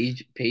a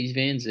Paige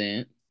Van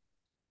Zant.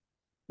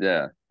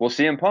 yeah, we'll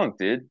see him Punk,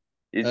 dude.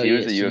 Oh He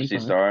was yeah, a CM UFC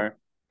Punk. star.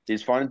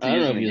 He's fun to I don't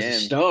use know in if the he was a game.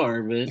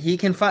 star, but He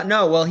can find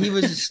no, well, he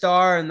was a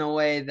star in the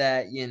way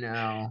that,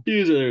 he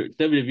was a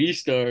WWE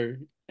star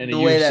and a the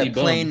way UFC that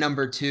plane bum.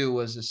 number two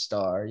was a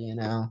star.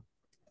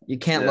 You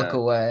can't look Yeah,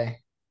 away.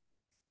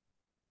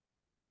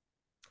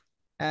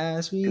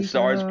 As we because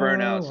stars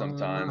burn out go on,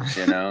 sometimes,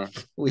 you know,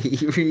 we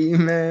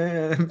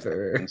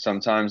remember. and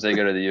sometimes they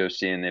go to the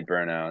UFC and they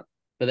burn out.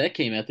 But that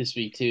came out this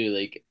week too.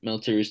 Like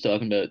Meltzer was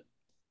talking about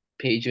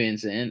Paige Van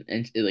Zandt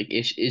and like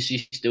is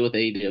she still with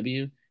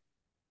AEW?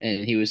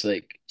 And he was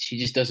like, she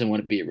just doesn't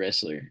want to be a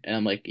wrestler. And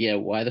I'm like, yeah,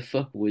 why the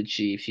fuck would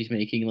she if she's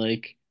making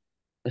like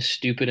a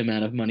stupid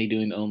amount of money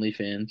doing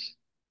OnlyFans.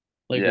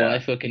 Like, why Yeah.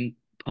 fucking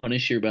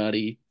punish your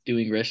body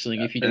doing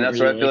wrestling if you And don't that's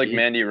what really I feel like like it?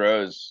 Mandy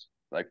Rose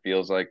like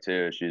feels like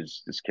too.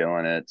 She's just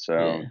killing it. So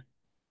Yeah,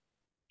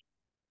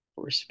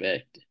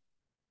 respect.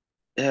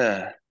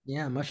 yeah.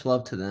 Yeah, much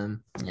love to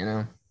them.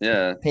 Yeah.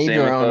 Paved Same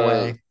their with own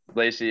way.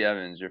 Lacey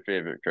Evans, your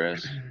favorite,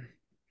 Chris.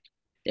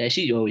 Yeah,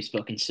 she always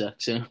fucking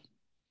sucks. So she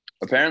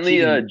Apparently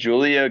can.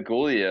 Julia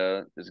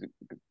Gulia is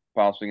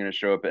possibly gonna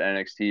show up at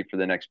NXT for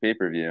the next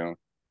pay-per-view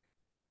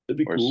That'd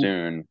be or cool.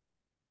 soon.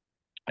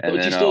 I And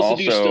thought she then still has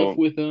to do stuff also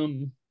with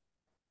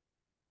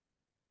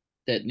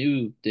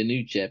the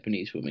new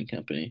Japanese woman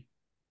company.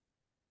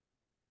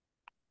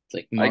 It's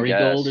like I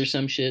Marigold or guess.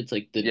 some shit. It's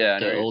like Yeah, I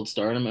know the old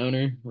Stardom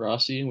owner,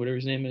 Rossi, whatever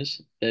his name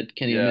is, that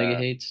Kenny Omega yeah.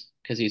 hates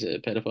because he's a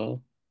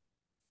pedophile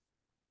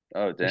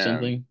Oh or damn.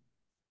 something.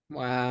 We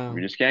Wow.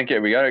 just can't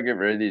get we gotta get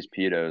rid of these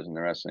pedos in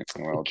the wrestling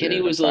Well, world, dude.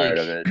 I'm tired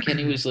of it.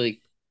 Kenny was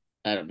like,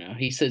 I don't know.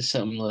 He said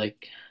something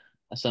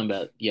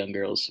about young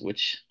girls,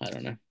 which I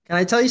don't know. Can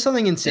I tell you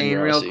something And insane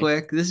real Rossi.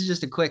 quick? This is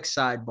just a quick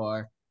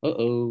sidebar.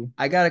 Uh-oh.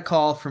 I got a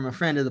call from a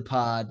friend of the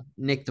pod,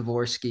 Nick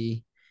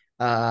Dvorsky.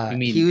 You He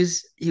mean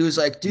was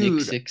like, Nick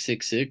dude,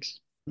 666?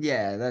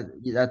 yeah,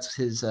 that's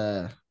his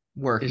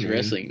work His name.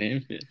 wrestling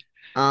name.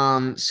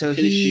 Yeah. So His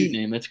shoot he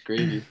name. That's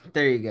crazy.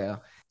 there you go.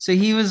 So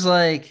he was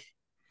like,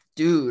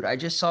 dude, I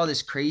just saw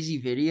this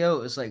crazy video.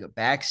 It was like a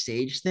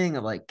backstage thing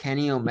of like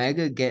Kenny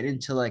Omega getting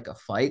into like a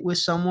fight with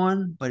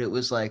someone, but it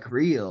was like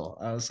real.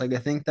 I was like, I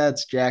think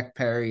that's Jack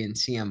Perry and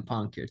CM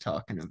Punk you're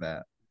talking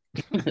about.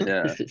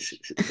 Yeah.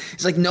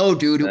 It's like, no,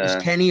 dude, it was Yeah.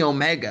 Kenny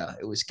Omega.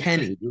 It was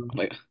Kenny, dude. Oh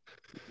my God.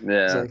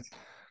 It's Yeah. like,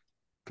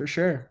 for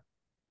sure.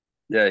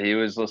 Yeah, he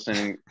was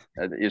listening.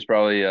 He was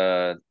probably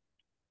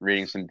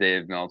reading some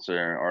Dave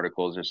Meltzer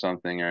articles or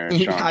something, or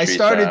Sean I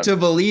started Treetap. to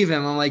believe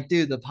him. I'm like,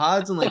 dude, the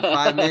pod's in like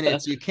 5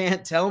 minutes. You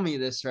can't tell me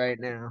this right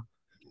now.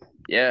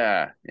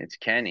 Yeah, it's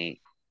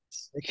Kenny.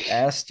 Sick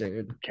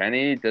bastard.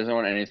 Kenny doesn't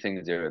want anything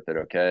to do with it,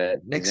 okay?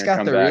 He's Nick's gonna got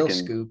come the back real and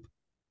scoop.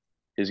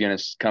 he's gonna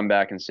come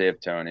back and save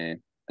Tony.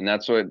 And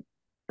that's what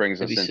brings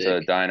That'd be us into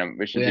sick. Dynamite.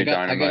 We should Wait, do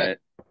Dynamite.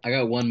 I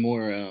got one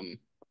more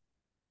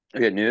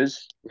Good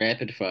news?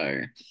 rapid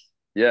fire.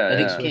 Yeah, I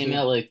think it yeah. came Swizzy.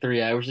 out like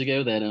 3 hours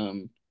ago that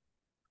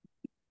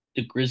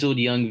the grizzled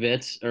young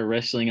vets are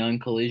wrestling on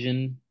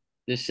Collision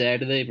this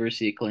Saturday versus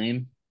the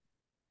Acclaim.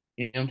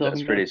 You know what I'm That's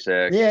talking pretty about?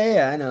 sick.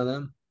 Yeah, I know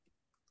them.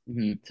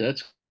 So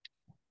that's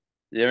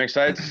Yeah, I'm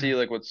excited to see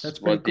like That's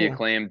pretty what the cool.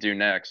 Acclaim do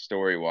next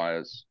story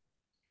wise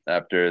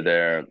after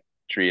their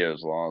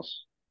trios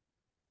loss.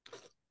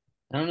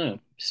 I don't know.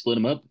 Split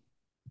them up.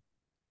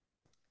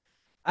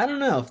 I don't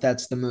know if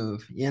that's the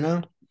move.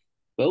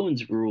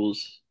 Bowens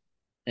rules,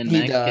 and He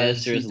Max does.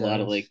 Caster He has a lot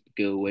of does. like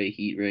go away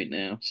heat right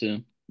now. So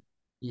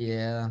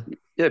Yeah.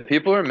 Yeah,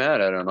 people are mad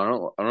at him. I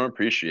don't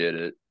appreciate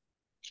it.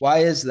 Why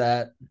is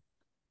that?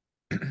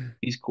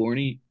 he's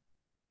corny.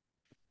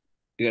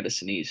 You got to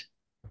sneeze.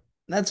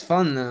 That's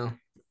fun though.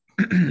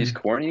 He's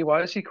corny.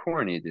 Why is he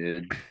corny,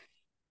 dude?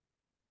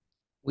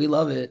 We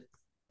love it.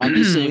 I'm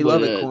just We saying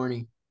what love it,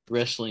 corny.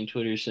 wrestling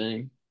Twitter's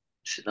saying.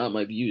 It's not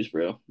my views,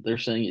 bro. They're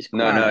saying he's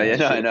No, corny no, as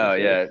yeah, Right. no, I shit. know, So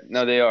yeah.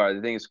 No, they are.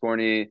 The thing is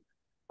corny.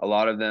 A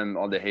lot of them,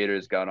 all the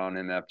haters got on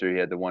him after he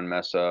had the one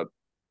mess up.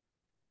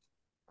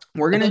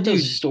 We're I gonna thought that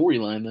was do a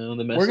storyline though,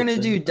 the we're mess up gonna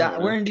thing. do I don't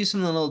we're know. gonna do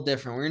something a little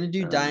different. We're gonna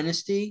do Uh,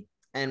 Dynasty,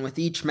 and with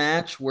each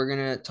match, we're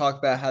gonna talk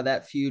about how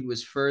that feud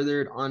was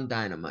furthered on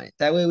Dynamite.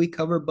 That way we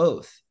cover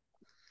both.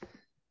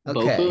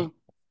 Okay. Bofa?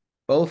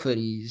 Both of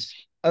these.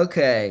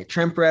 Okay.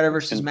 Trent Beretta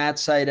versus Trent Matt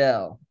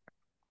Seidel.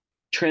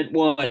 Trent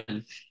won.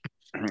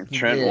 He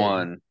Trent did.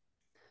 won.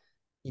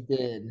 He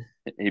did.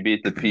 He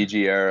beat the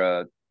PG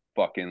era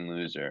fucking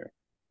loser.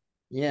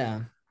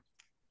 Yeah.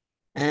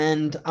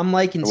 And I'm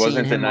liking It seeing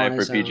wasn't the him on night for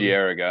his PG own.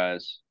 era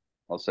guys.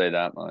 I'll say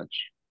that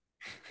much.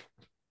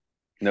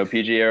 No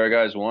PG era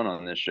guys won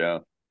on this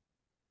show,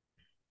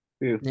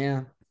 Yeah.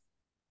 Yeah,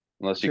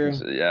 unless you can.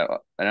 true. Yeah,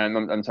 and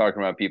I'm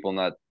talking about people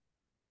not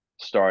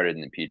started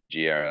in the PG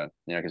era.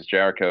 Because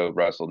Jericho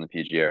wrestled in the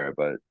PG era,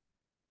 but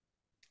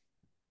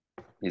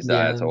he's the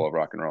Yeah. Ayatollah of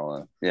rock and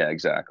roll. Yeah,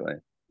 exactly.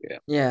 Yeah.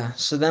 Yeah.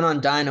 So then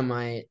on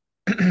Dynamite,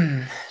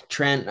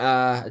 Trent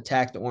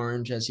attacked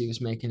Orange as he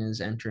was making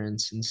his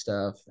entrance and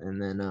stuff.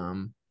 And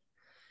then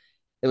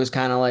it was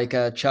kind of like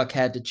a Chuck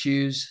had to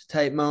choose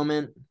type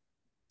moment.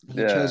 He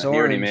chose Yeah, he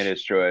already made Orange.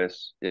 his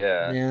choice.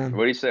 Yeah. Yeah.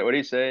 What do you say? What do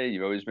you say?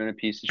 You've always been a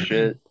piece of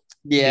shit.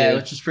 Yeah, Yeah.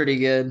 which is pretty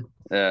good.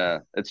 Yeah,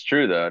 it's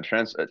true though.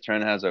 Trent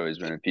has always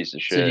been a piece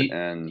of So shit.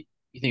 And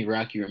you think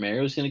Rocky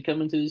Romero is gonna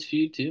come into this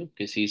feud too?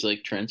 Because he's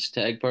like Trent's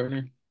tag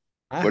partner.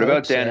 I what hope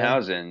about so.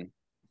 Danhausen?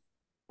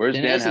 Where's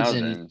Danhausen's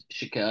in Danhausen?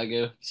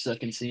 Chicago,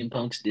 sucking CM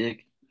Punk's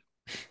dick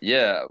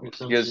Yeah, or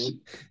some because shit.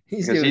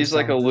 He's because doing he's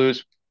like a something.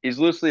 loose. He's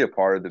loosely a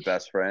part of the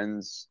Best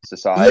Friends He's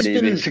Society,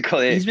 been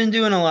basically. he's been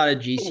doing a lot of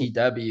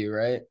GCW,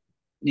 right?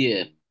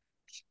 Yeah.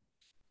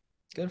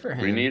 Good for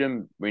We need him.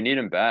 him. We need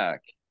him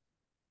back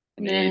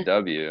in Nah.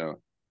 AEW.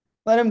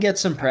 Let him get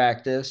some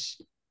practice.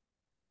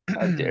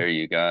 How dare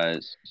you guys?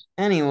 It's just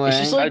Anyway,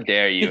 How like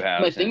dare you,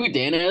 my thing with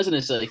Housen? Danhausen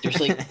is like there's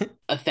like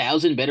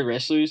 1,000 better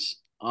wrestlers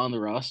on the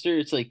roster.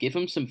 It's like give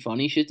him some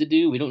funny shit to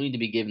do. We don't need to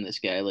be giving this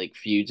guy like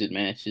feuds and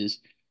matches.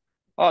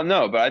 Oh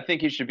no, but I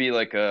think he should be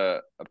like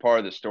a part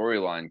of the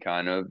storyline,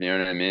 kind of. You know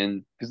what I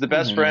mean? Because the I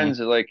best don't know. friends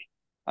are like,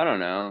 I don't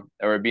know,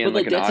 or being But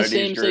like like an that's the oddities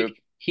same as group.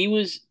 like he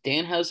was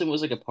Danhausen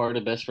was like a part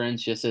of Best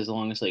Friends just as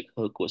long as like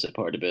Hook was a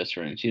part of Best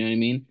Friends. You know what I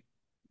mean?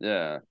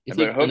 Yeah, It's but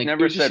like Hook they're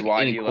never just said like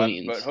why an he left.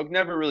 But acquaintance. Hook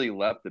never really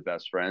left the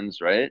best friends,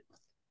 right?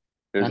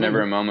 I There's don't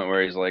never a know. moment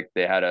where he's like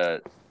they had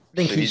a. I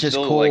think So he's he's just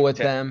still cool like, with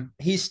them.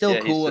 He's still yeah,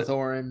 cool with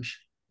Orange.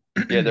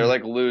 yeah, they're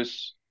like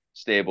loose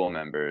stable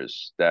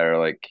members that are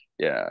like,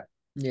 yeah,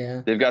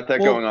 Yeah. they've got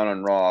that going Well,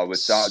 on Raw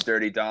with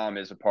Dirty Dom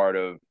is a part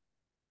of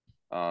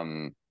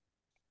um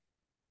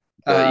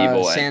the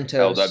evil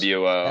Santos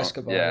LWO,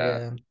 Escobar, yeah.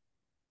 yeah.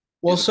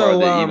 Well, He's a part of so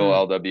the evil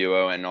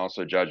LWO and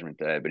also Judgment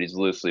Day, but he's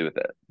loosely with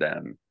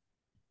them.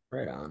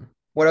 right on.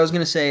 What I was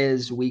gonna say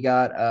is we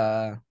got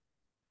a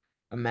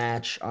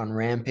match on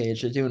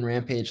Rampage. They're doing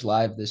Rampage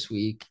live this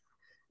week,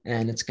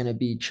 and it's gonna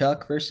be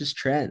Chuck versus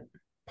Trent,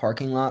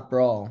 parking lot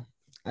brawl.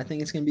 I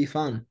think it's gonna be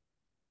fun.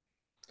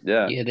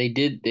 Yeah, Yeah, they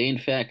did. They in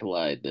fact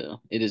lied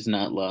though. It is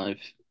not live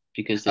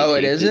because they Oh,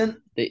 it taped it. isn't?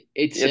 It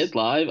yes. said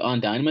live on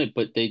Dynamite,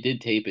 but they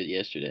did tape it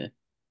yesterday.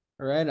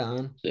 Right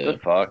on. The So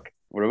fuck?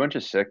 We're a bunch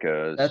of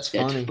sickos. That's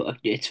funny.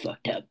 It's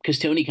fucked up. Because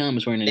Tony Khan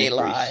was wearing a They neck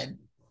brace lied.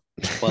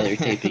 while they were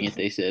taping it.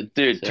 They said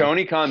Dude, so.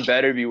 Tony Khan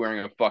better be wearing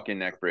a fucking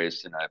neck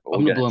brace tonight, but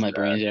I'm we'll gonna get blow into my that.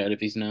 brains out if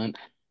he's not.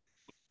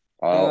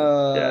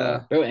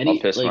 Yeah, Bro, I'll any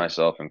piss like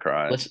myself and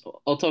cry. let's.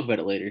 I'll talk about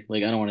it later.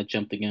 Like I don't want to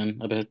jump the gun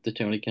about the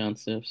Tony Khan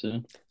stuff.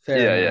 So Fair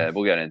Yeah, yeah, enough.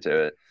 we'll get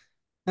into it.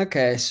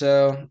 Okay,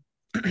 so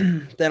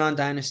then on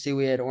Dynasty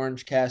we had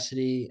Orange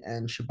Cassidy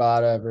and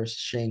Shibata versus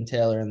Shane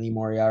Taylor and Lee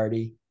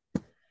Moriarty.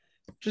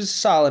 Just a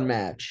solid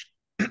match.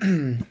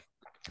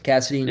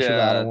 Cassidy and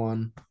Shibata Yeah,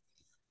 won.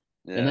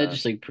 and that yeah,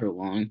 just like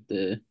prolonged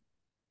the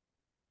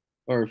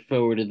or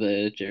forwarded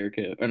the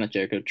Jericho or not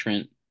Jericho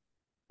Trent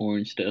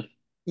Orange stuff.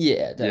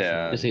 Yeah,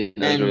 yeah. Just definitely. to It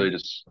was like really And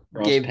just,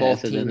 cross gave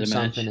paths both at the end of teams the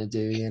something match. to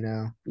do.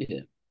 Yeah.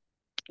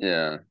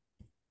 yeah.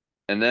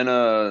 And then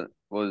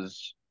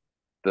was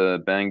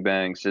the Bang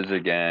Bang Scissor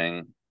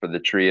Gang for the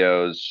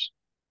trios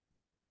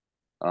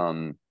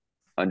um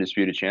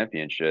undisputed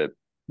championship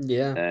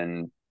Yeah.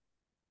 and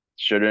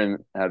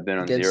shouldn't have been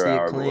on Against Zero the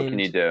Hour, but what can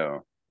you acclaimed. do?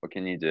 What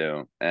can you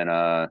do? And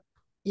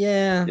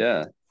Yeah.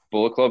 yeah,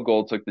 Bullet Club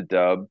Gold took the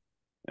dub,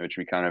 which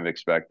we kind of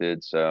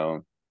expected.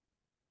 So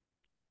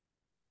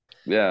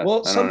yeah,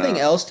 Well, I don't something know.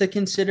 else to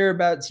consider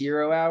about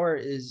Zero Hour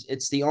is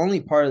it's the only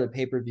part of the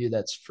pay-per-view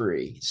that's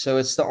free. So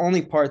it's the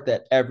only part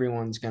that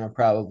everyone's going to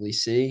probably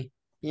see.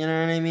 You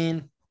know what I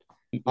mean?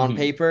 On hmm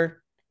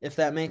paper, if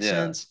that makes Yeah,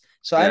 sense.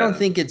 So I don't yeah,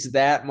 think it's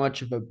that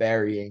much of a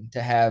burying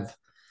to have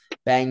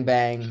Bang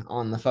Bang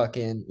on the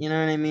fucking, you know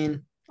what I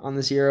mean? On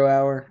the Zero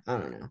Hour. I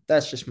don't know.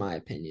 That's just my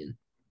opinion.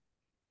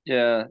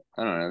 yeah.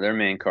 I don't know. They're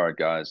main card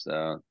guys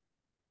though.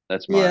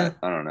 That's my. Yeah.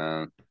 I don't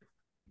know.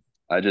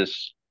 I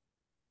just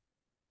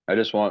I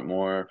just want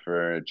more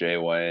for Jay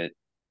White,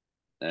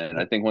 and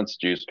I think once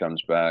Juice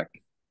comes back,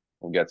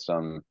 we'll get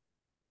some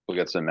we'll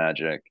get some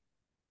magic.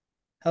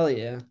 Hell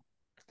yeah.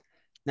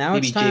 Now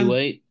it's Maybe Jay time.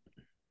 White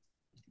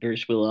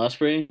versus Will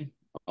Ospreay,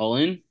 all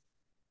in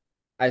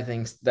I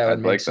think that would I'd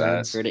make like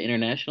that. for sense. the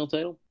international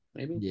title.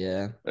 Maybe.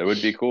 Yeah. It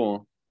would be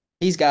cool.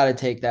 He's got to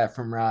take that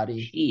from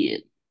Roddy.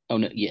 Shit. Oh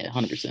no, yeah,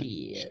 100%.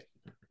 Shit.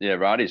 Yeah,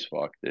 Roddy's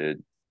fucked,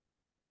 dude.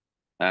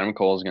 Adam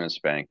Cole's gonna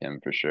spank him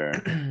for sure.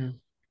 um,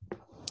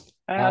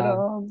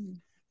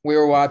 Adam. we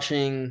were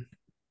watching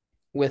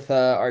with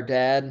our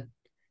dad,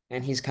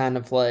 and he's kind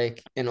of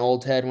like an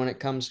old head when it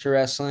comes to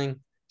wrestling.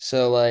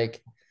 So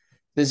like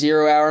the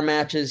 0 hour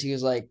matches, he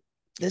was like,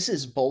 "This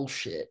is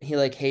bullshit." He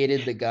like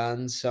hated the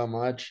guns so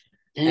much,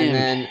 and Damn.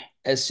 then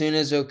as soon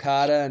as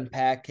Okada and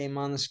Pac came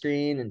on the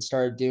screen and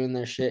started doing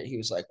their shit, he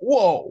was like,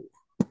 "Whoa!"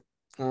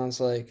 And I was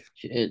like,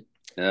 Shit.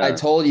 "I Yeah,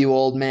 told you,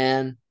 old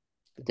man.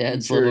 The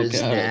Dad's future love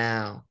is Okada.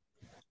 now."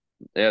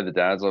 yeah. The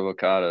dad's love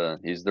Okada.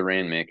 He's the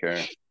rainmaker.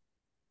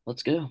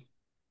 Let's go.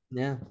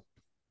 Yeah,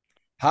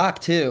 Pac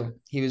too.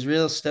 He was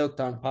real stoked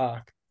on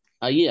Pac.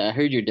 Yeah, I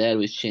heard your dad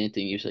was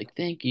chanting. He was like,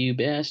 "Thank you,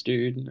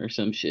 bastard," or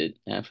some shit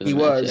after the He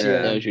match. was, That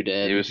yeah. Yeah, was your he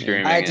dad. was Yeah. I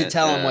screaming had to it.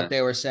 tell him what Yeah.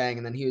 they were saying,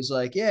 and then he was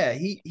like, "Yeah,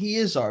 he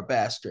is our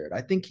bastard.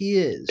 I think he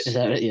Is is."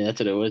 that it? Yeah, that's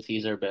what it was.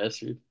 He's our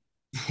bastard.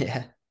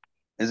 Yeah.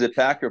 Is it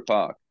Pac or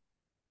Pac?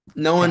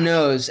 No one Pac.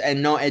 knows,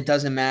 and no, it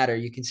doesn't matter.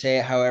 You can say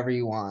it however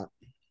you want.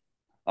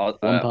 I'll,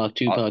 One Pac,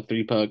 two I'll, Pac,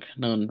 three Pac,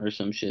 none, or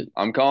some shit.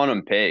 I'm calling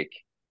him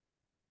Pake.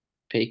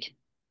 Pake.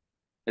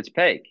 It's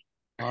Pake.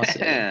 I'll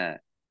say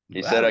it.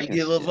 He I said I don't can.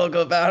 give a fuck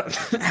about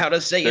how to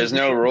say There's his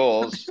no name.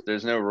 rules.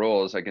 There's no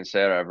rules. I can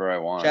say whatever I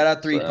Shout want.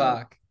 out Three So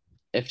Pac.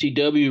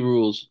 FTW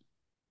rules.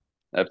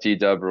 FT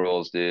Dub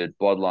rules, dude.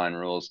 Bloodline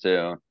rules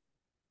too.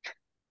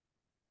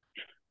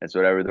 It's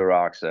whatever The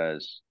Rock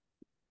says.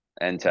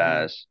 And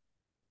Yeah. Taz.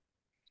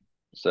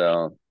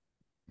 So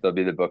they'll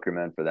be the Booker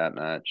men for that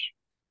match.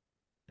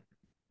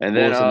 And What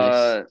then was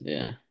the next?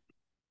 Yeah.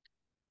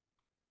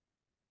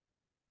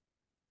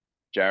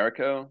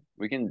 Jericho.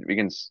 We can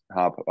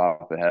hop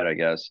ahead, I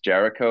guess.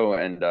 Jericho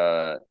and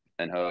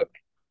Hook.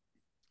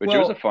 which it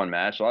was a Well, fun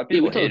match. A lot of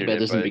Yeah, we people talked hated about it,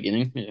 this in the but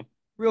beginning. Yeah,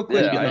 real it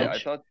was a quick, yeah, good I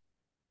match. thought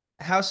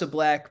House of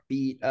Black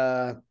beat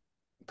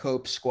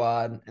Cope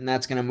Squad, and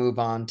that's gonna move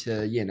on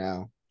to,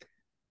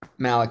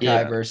 Malachi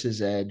Yeah, yeah,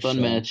 versus Edge. fun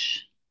So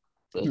match,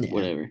 but yeah,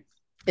 whatever.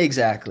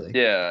 exactly.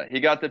 yeah, he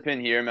got the pin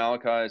here,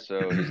 Malachi,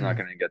 so he's not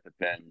gonna get the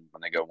pin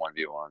when they go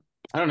 1v1.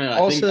 I don't know. I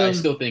Also,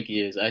 still think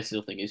he is. I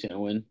still think he's gonna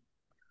win.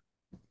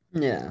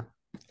 yeah.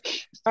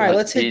 All right, But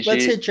let's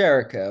hit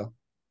Jericho.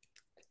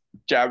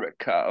 You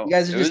Jericho.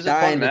 guys are It just was a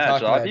fun dying to match.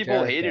 talk A lot of about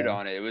people hated Jericho.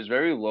 on it. It was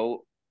very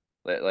low.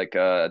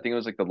 I think it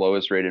was like the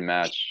lowest rated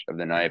match of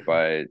the night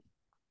by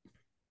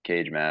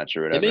cage match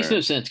or It makes no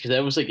whatever. sense because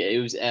that was like it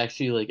was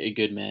actually like a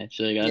good match.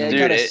 Like I Yeah, I don't.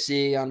 got Dude, a it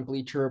C on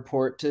Bleacher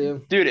Report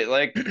too. dude,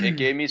 it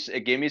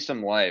gave me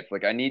some life.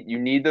 Like you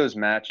need those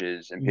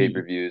matches and Mhm.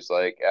 pay-per-views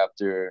like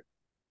after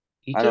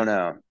He I don't took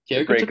know.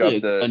 To Jericho break took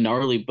up a the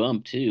gnarly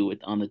bump too with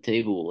on the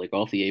table, like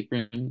off the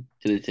apron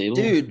to the table.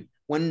 Dude,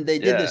 when they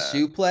did the yeah.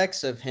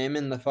 suplex of him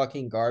in the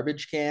fucking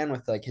garbage can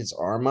with like his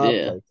arm up,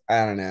 Yeah, like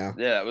I don't know.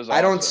 Yeah, it was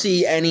I don't awesome.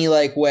 see any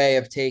like way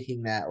of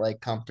taking that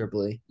like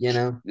comfortably, you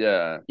know?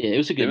 Yeah. yeah, it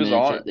was a It good was match.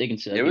 all They can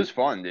it suck was it.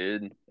 fun,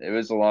 dude. It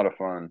was a lot of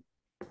fun.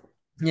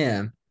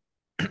 Yeah.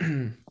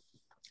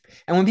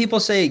 And when people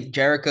say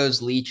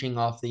Jericho's leeching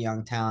off the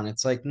young talent,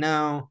 it's like,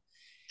 no,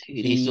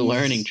 Dude, he's the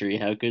learning he's tree.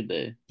 How could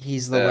they?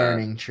 he's the Yeah.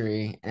 learning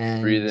tree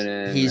Breathe and it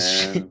in,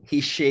 he's man.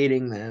 he's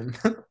shading them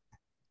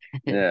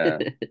Yeah.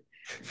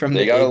 from They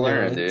the gotta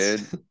learn, ignorance.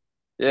 dude.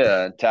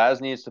 Yeah.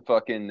 Taz needs to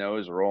fucking know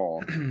his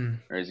role,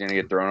 or he's gonna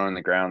get thrown on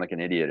the ground like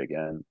an idiot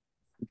again.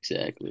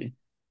 Exactly.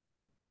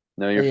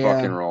 Know But your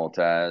fucking yeah, role,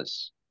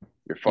 Taz.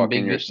 You're And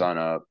fucking your son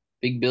up.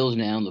 Big Bill's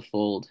now in the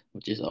fold,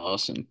 which is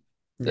awesome.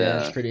 yeah,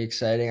 it's Yeah. pretty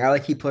exciting. I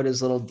like he put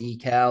his little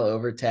decal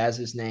over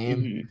Taz's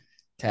name. Hmm.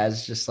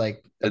 Taz just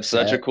like It's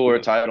such a upset. cooler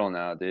title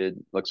now,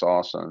 dude. Looks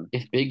awesome.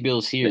 If Big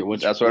Bill's here,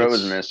 That's what I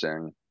was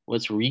missing.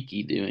 what's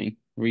Riki doing?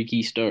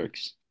 Riki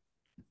Starks.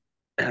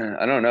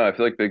 I don't know. I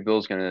feel like Big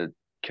Bill's gonna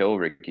kill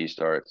Ricky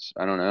Starks.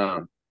 I don't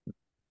know.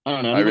 I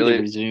don't know. I I need them to really.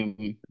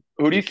 resume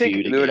Who do the you think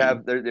feud they would again.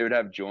 have? They would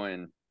have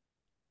join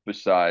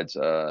besides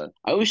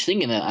I was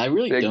thinking that. I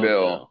really Big don't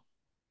Bill? know.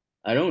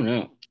 I don't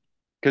know.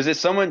 Because it's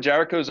someone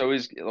Jericho's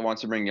always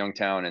wants to bring young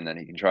talent in that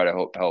he can try to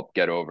help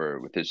get over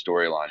with his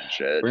storyline and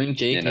shit. Bring You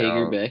Jake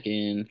Hager know, back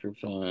in for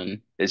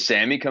fun. is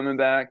Sammy coming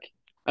back?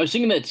 I was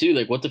thinking that too.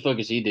 Like, what the fuck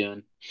is he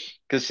doing?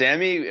 Because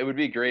Sammy, it would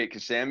be great.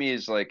 Because Sammy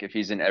is like if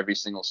he's in every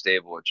single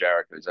stable that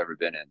Jericho's ever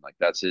been in, like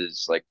that's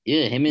his like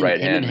Yeah,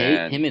 right hand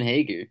man. him and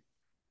Hager.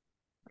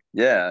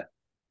 Yeah.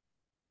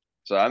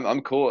 So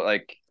I'm cool.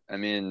 Like I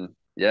mean,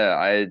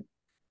 yeah,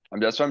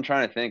 that's what I'm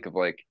trying to think of.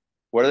 Like,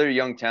 what other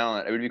young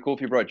talent? It would be cool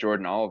if you brought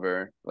Jordan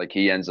Oliver. Like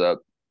he ends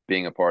up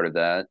being a part of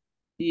that.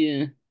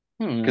 Yeah,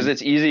 I don't Because know.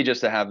 it's easy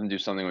just to have them do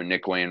something with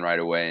Nick Wayne right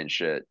away and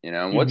shit, you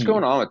know. And what's Hmm.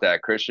 going on with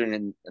that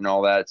Christian and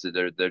all that? So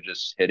they're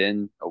just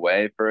hidden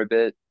away for a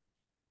bit.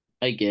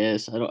 I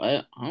guess I don't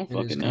It is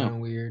fucking kind know. of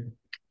weird.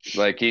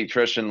 Like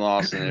Christian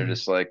lost, and they're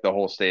just like the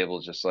whole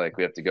stable's just like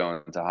we have to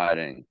go into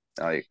hiding.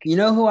 Like You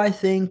know who I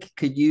think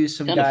could use It's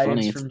some kind of guidance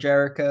funny. It's from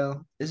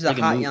Jericho? This is a like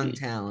a hot young movie.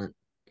 talent.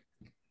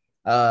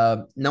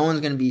 No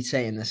one's gonna be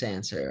saying this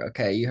answer.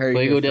 Okay, you heard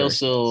it here Fuego del first.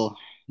 Sol.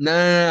 No,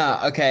 no,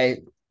 no.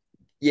 Okay,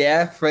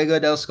 yeah, Fuego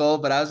del Skull,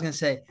 but I was gonna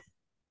say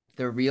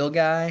the real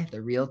guy,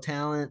 the real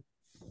talent,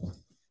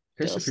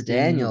 Christopher Dustin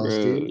Daniels,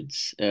 dude.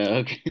 Rhodes.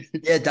 Okay.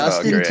 Yeah, oh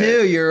Dustin great,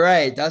 too. You're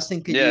right.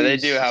 Dustin could yeah, they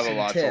do use have a some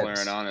lot to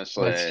learn, tips.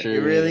 That's honestly. He true,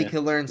 really yeah.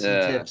 could learn some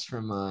Yeah, tips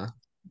from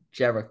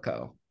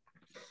Jericho.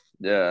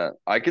 yeah,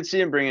 I could see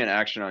him bringing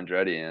Action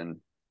Andretti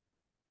in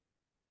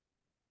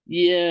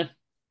Yeah.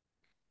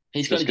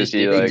 He's kind just of because just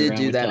he They dipping like did around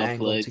do with that top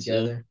angle flight,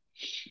 so together.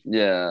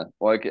 yeah,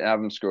 like have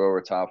him screw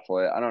over Top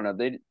Flight. I don't know.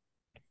 They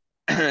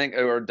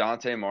or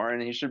Dante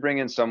Martin. He should bring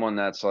in someone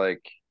that's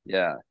like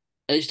yeah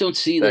I just don't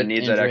see that like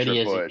needs that extra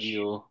Andretti as a push.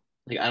 heel.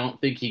 Like I don't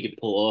think he could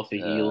pull off a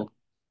Yeah. heel.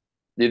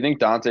 Do you think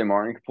Dante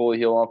Martin could pull a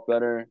heel off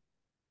better?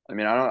 I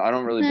mean, I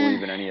don't really Nah.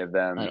 believe in any of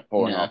I them don't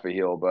pulling no. off a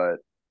heel, but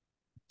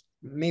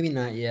Maybe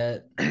not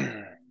yet.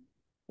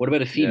 What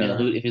about a female? yeah,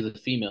 Who if he's a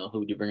female, who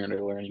would you bring under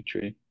the learning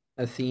tree?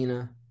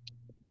 Athena.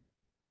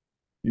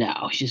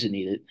 No, she doesn't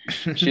need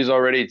it. she's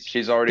already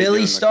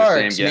Billy doing like the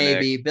same Starks, gimmick.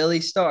 maybe.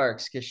 Billy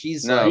Starks, because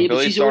she's No, Yeah, like, but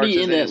Billy she's Starks already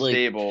is in in that his like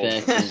stable,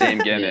 the faction.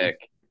 same Yeah. gimmick.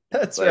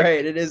 that's Like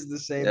right. It is the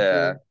same yeah,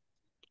 thing.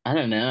 I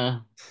don't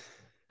know.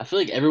 I feel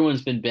like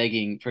everyone's been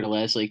begging for the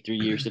last like 3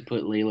 years to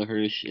put Layla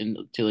Hirsch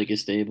into like a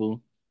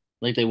stable.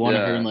 Like they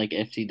wanted her in yeah, like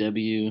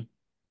FTW,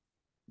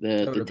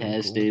 That would the have been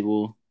Taz cool.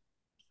 stable,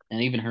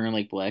 and even her in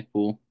like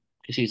Blackpool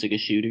because she's like a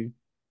shooter.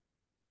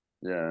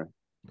 yeah,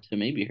 So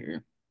maybe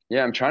her.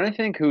 yeah. I'm trying to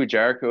think who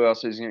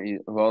else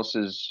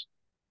is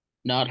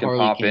Not can Harley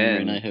pop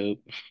Cameron, I in. hope.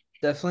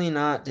 Definitely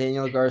not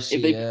Daniel If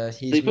Garcia. they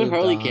He's put moved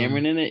Harley on.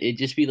 Cameron in it, it'd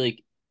just be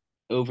like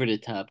over the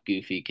top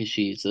goofy because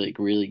she's like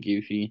really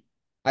goofy.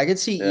 I could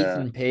see Yeah,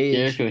 Ethan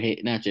Page.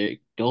 Not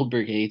Jericho.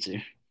 Goldberg hates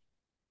her.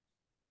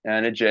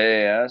 and a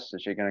JAS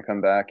is she gonna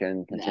come back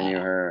and continue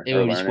Nah, her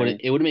learning?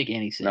 it wouldn't make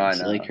any No, I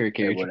sense. Like know her it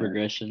character wouldn't.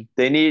 progression.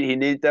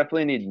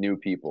 Definitely need new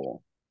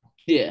people.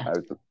 Yeah, I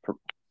would,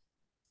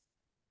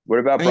 What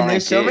about I mean, Brian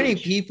there's so many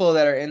Cage? people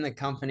that are in the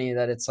company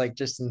that it's like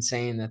just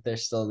insane that they're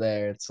still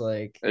there. It's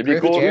like It'd be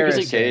Griff cool if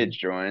like Garrison. Cage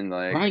joined.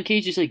 Like, Brian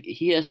Cage is like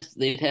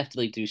they'd have to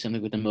like do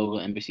something with the mobile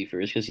embassy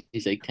first because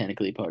he's like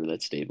technically part of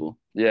that stable.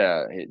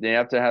 yeah, they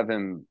have to have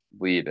him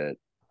leave it.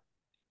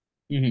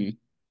 Hmm.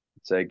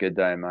 Say good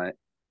Dynamite.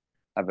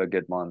 Have a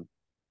good one.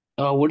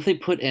 Oh, what if they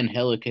put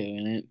Angelico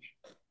in it?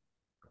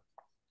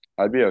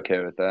 I'd be okay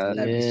with that.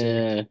 That'd be sick.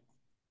 Yeah.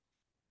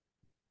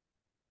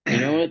 You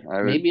know what?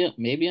 I would.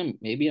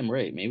 Maybe I'm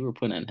right. Maybe we're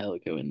putting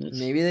Angelico in this.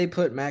 Maybe they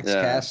put Max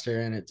Yeah,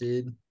 Caster in it,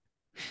 dude.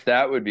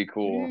 that would be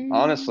cool.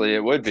 Honestly,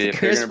 it would be if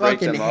they're Chris gonna break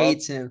fucking them up.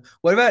 hates him.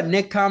 What about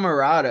Nick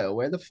Camarado?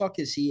 Where the fuck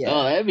is he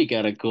Oh, at? that'd be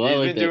kind of cool. I He's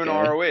like been that doing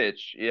guy. ROH.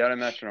 He had a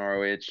match in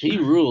ROH He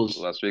rules.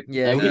 last week.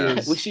 Yeah, I he wish, Yeah, I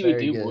is wish he would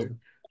very do more. good.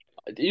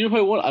 You know what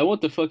I want? I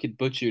want the fucking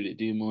Butcher to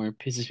do more.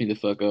 Pisses me the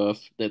fuck off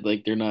that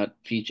like they're not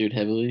featured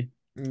heavily.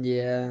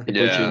 Yeah, The I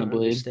Butcher and yeah, the don't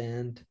Blade.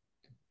 understand.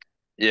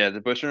 yeah.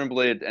 The Butcher and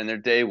Blade, and their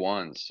day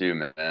ones too,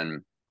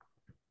 man.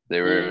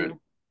 They were Uh,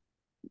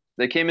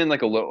 they came in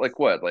like a little like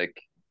what like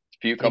a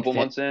few like couple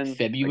months in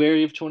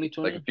February of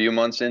like a 2020. few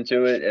months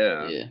into it.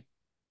 Yeah. Yeah.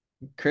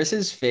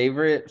 Chris's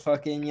favorite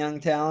fucking young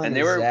talent And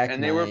is Zach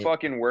they were Knight.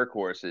 fucking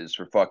workhorses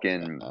for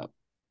fucking Uh,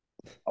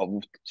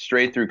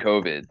 straight through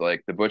COVID.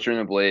 Like the Butcher and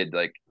the Blade,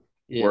 like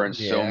yeah. were in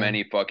so Yeah.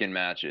 many fucking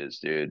matches,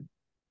 dude.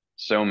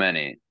 So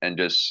many, and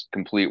just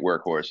complete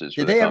workhorses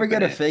for Did the they ever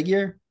get a company.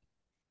 figure?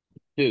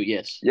 Who?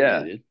 Yes. Yeah, Yeah,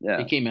 they did.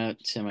 yeah, It came out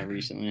semi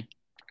recently.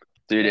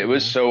 dude. It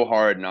was Okay. so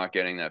hard not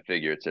getting that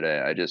figure today.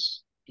 I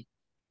just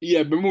Yeah,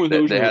 remember when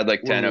those they had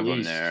like were 10 of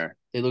them released? there.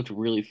 They looked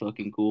really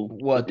fucking cool.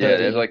 What Yeah,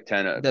 they have like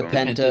 10 of the The them.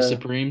 Penta Penta?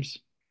 Supremes.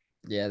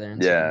 Yeah, they're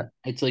Yeah, insane.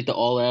 It's like the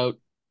all out.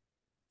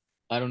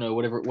 I don't know,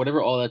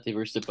 whatever all out they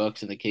versus the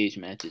Bucks in the cage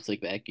match. It's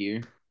like that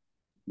gear.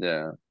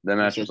 yeah. That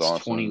I guess match was that's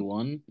awesome.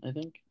 21, I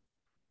think.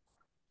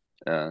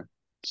 Yeah.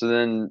 So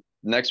then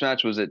next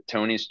match was at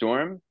Tony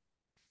Storm,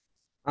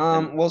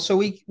 and Well, so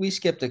we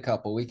skipped a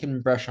couple. We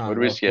can brush what on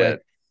do we real quick.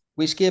 skip?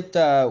 We skipped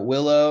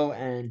Willow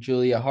and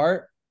Julia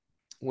Hart.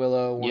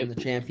 Willow won Yep, the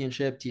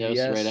championship, that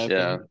was the right TBS.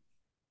 Yeah, outcome.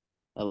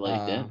 I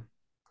like Uh, that.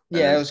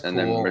 yeah, it was and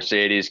then cool.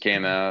 Mercedes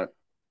came out,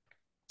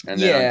 and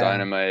then on Yeah,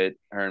 Dynamite,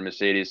 her and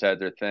Mercedes had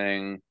their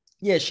thing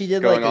yeah, she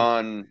did going like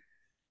on.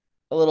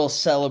 a little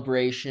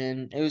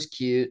celebration. It was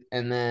cute,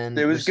 and then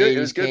It was good. It Mercedes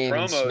was good came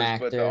and promos, smacked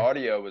but the her.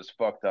 audio was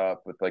fucked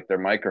up with like their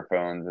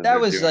microphones as That they're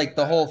was doing like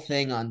the the whole match.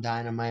 thing on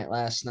Dynamite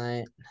last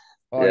night.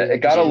 Yeah, Audio it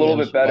got just a Yeah, little that wouldn't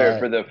bit was better cut.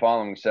 for the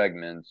following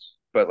segments,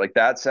 but like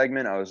that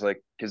segment, I was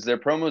like, because their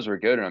promos were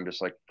good, and I'm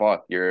just like,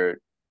 fuck, you're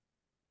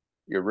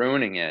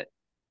ruining it,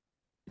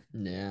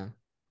 Yeah.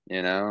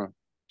 you know?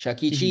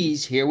 Chuck E.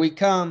 Cheese, here we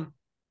come.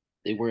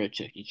 they were at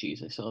Chuck E.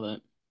 Cheese. I saw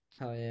that.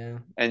 Oh yeah.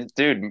 And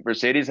dude,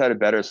 Mercedes had a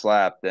better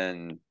slap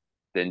than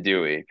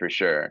Dewey for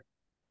sure.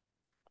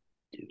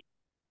 Dude,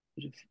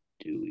 what if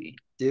Dewey?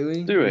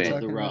 Dewey? What are you Dewey Oh,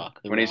 The talking about?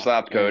 Rock. The when he Rock.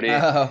 slapped Oh, Cody.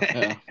 Oh.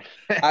 oh.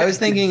 I was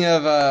thinking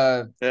of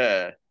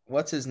Yeah.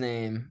 what's his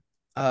name?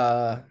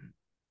 Uh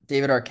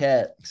David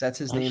Arquette, because that's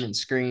his I name was, in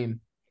Scream.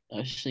 I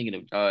was just thinking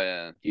of Oh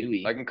yeah. I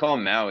Dewey. can call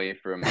him Maui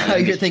from Oh,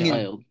 you're Dewey's thinking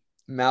child.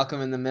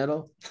 Malcolm in the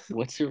Middle?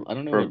 What's her? I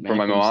don't know what for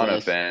my Malcolm's Moana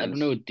last. I don't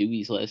know fans. what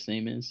Dewey's last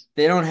name is.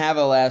 They don't have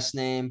a last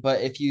name,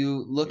 but if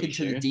you Are look you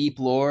into the sure? deep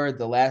lore,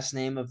 the last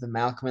name of the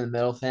Malcolm in the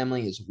Middle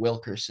family is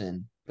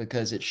Wilkerson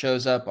because it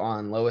shows up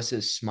on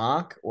Lois's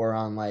smock or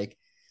on like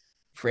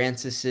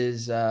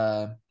Francis's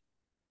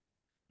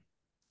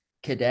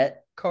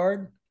cadet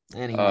card. Uh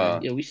Anyway,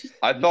 Yeah, I we should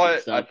I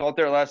stop. thought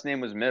their last name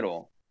was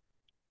Middle.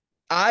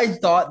 I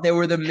thought they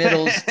were the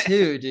middles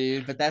too,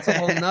 dude, but that's a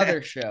whole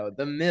nother show.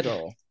 The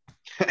middle.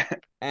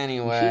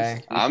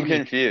 Anyway, We I'm should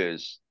make.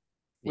 confused.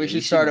 we Yeah, we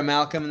should start a should.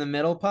 Malcolm in the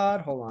Middle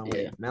pod. Hold on, Yeah.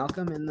 wait.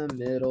 Malcolm in the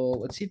Middle.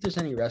 Let's see if there's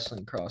any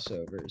wrestling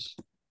crossovers.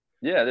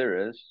 Yeah,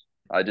 there is.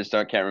 I just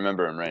don't can't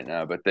remember him right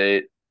now. But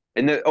they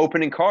in the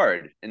opening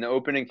card, in the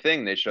opening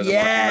thing, they show them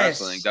watching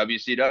wrestling. Yes.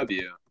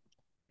 WCW.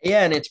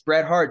 Yeah, and it's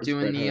Bret Hart It's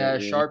doing Bret the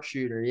Hart. Yeah.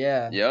 sharpshooter.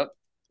 Yeah. Yep.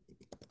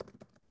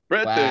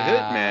 Bret the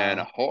Hitman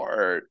Wow.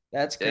 Hart.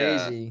 That's Yeah.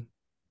 crazy.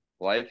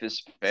 Life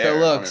is So fair,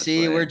 look,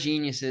 see, we're honestly.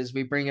 geniuses.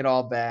 We bring it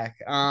all back.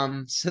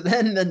 So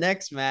then the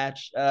next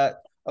match, oh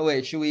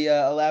wait, should we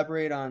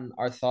elaborate on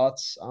our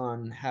thoughts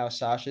on how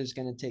Sasha's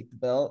gonna take the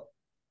belt?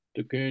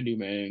 The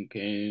Candyman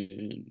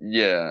can.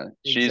 Yeah,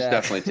 she's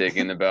definitely Exactly.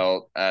 taking the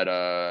belt at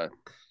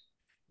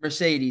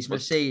Mercedes,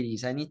 what's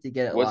Mercedes. I need to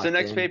get it what's the locked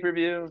next in.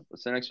 pay-per-view?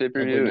 What's the next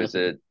Double or pay-per-view? Is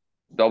nothing. it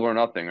Double or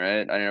Nothing,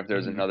 right? I don't know if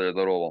there's Hmm. another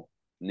little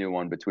new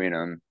one between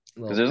them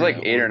because Little there's like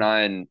prank No. eight or one.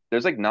 nine.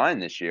 There's like nine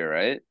this year,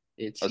 right?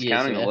 I It's was yeah.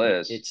 counting So the after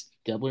list. it's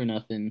Double or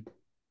Nothing,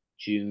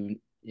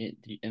 June, and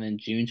then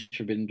June's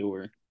Forbidden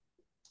Door,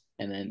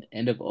 and then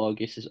end of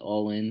August is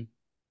All In,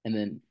 and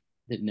then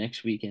the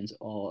next weekend's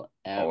All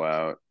All Out,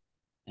 out.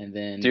 and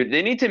then Dude,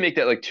 they need to make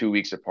that like 2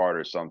 weeks apart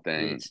or yeah,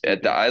 something. it's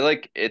stupid. I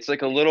like it's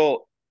like a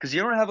little because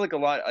you don't have like a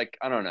lot like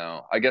I don't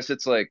know. I guess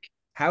it's like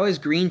How is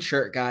Green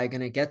Shirt Guy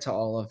gonna get to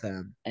all of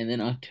them? And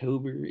then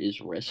October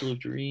is Wrestle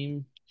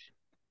Dream,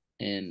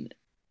 and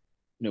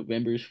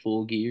November's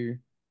Full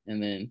Gear,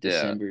 and then yeah.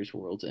 December's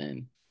World's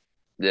End.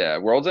 Yeah,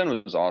 World's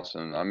End was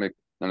awesome.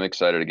 I'm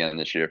excited again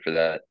this year for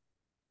that.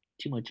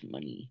 Too much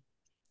money.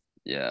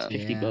 It's Yeah.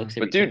 50 Yeah. bucks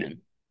But every dude,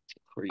 time. It's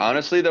crazy.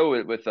 honestly though,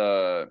 with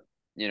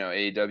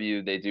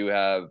AEW, they do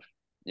have,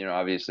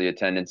 obviously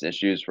attendance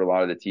issues for a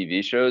lot of the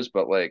TV shows,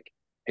 but like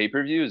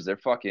pay-per-views,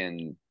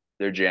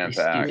 they're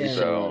jam-packed. They Yeah.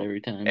 sell out So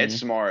every time, it's yeah.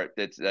 smart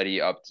that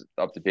he upped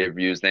the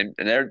pay-per-views. They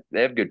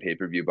have good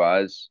pay-per-view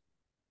buys.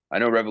 I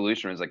know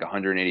Revolution was like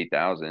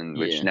 180,000,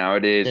 which Yeah.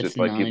 nowadays with That's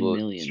like 9 people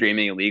million.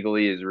 streaming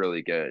illegally is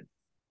really good.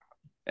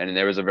 And it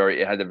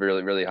had a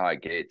really, really high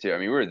gate too. I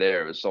mean, we were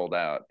there, it was sold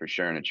out for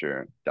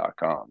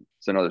Furniture.com.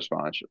 It's another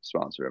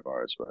sponsor of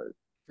ours,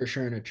 For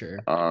furniture.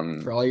 For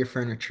um, all your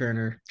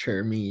furniture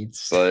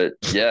needs. but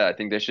yeah, I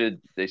think they should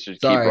keep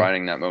Sorry.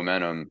 riding that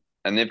momentum.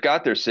 And they've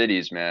got their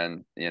cities,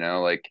 man,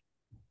 like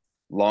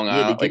Long Yeah,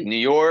 Island, like New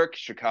York,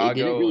 they didn't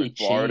Chicago, really and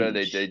Florida,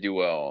 they change. do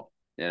well.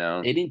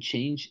 They didn't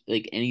change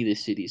like any of the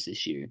cities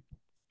this year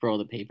for all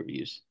the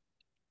pay-per-views.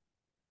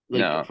 Like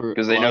No, for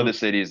because a they lot know the of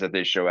cities that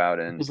they show out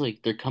in. because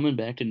like they're coming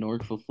back to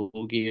North for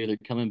Full Gear, they're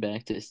coming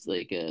back to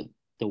like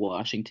the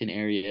Washington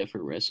area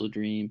for Wrestle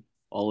Dream,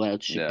 All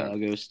Out Yeah.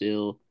 Chicago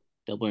still,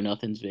 Double or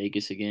Nothing's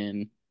Vegas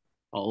again,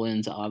 All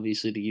In's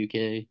obviously the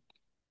UK.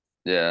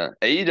 Yeah.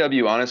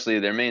 AEW, honestly,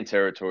 their main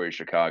territory is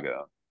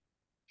Chicago,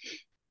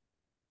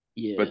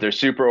 but Yeah. they're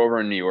super over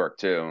in New York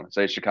too.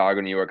 Say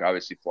Chicago, New York,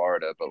 obviously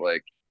Florida, but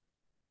like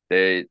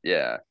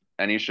yeah,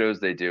 any shows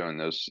they do in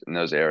those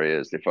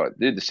areas,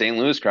 dude, the St.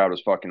 Louis crowd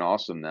was fucking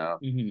awesome though.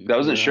 I They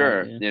wasn't were high,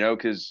 sure, yeah.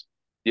 because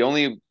the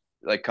only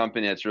like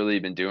company that's really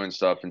been doing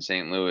stuff in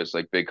St. Louis,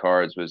 like big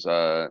cards, was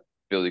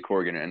Billy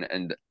Corgan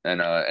and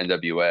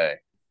NWA.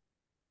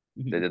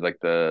 They Mhm. did like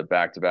the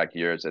back-to-back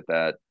years at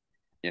that,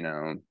 you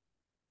know,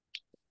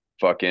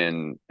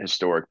 fucking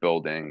historic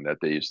building that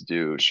they used to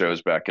do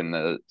shows back in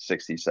the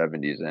 60s,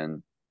 70s,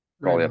 and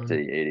Right probably up to on.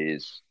 the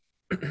 80s.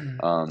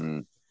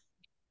 Um,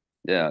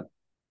 yeah,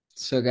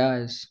 So,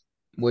 guys,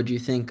 what'd you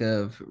think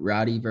of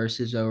Roddy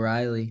versus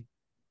O'Reilly?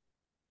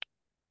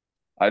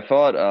 I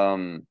thought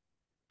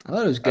I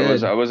thought it was I good.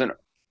 wasn't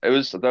I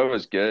thought it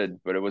was good,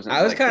 but it wasn't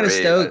I was like kind of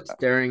great. stoked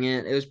during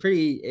it. It was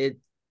pretty, it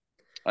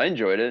I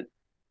enjoyed it.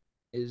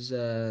 is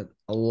a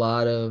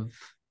lot of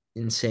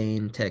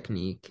insane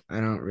technique. I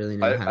don't really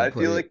know how to I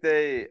put feel it.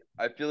 like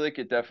I feel like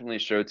it definitely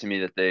showed to me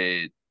that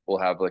they will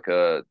have like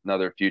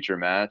another future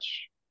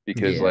match,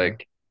 because Yeah.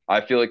 like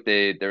I feel like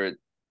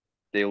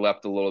they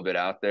left a little bit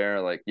out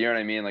there, like, you know what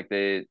I mean, like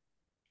they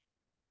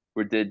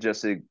did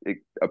just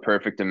a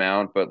perfect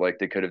amount, but like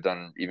they could have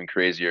done even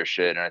crazier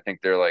shit. And I think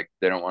they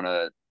don't want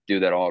to do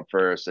that all at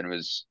first. And it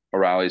was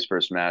O'Reilly's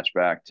first match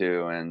back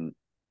too. And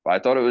I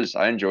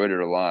enjoyed it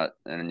a lot.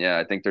 And yeah,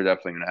 I think they're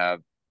definitely gonna have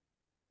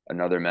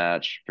another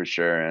match for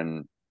sure.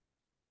 And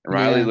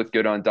Riley Yeah. looked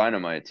good on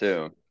Dynamite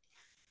too.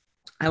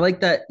 I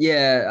like that.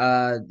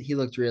 Yeah, he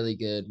looked really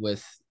good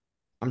with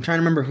I'm trying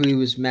to remember who he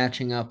was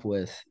matching up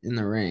with in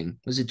the ring.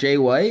 Was it Jay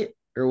White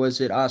or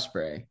was it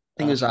Osprey? I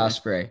think it was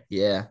Osprey. Osprey.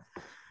 Yeah.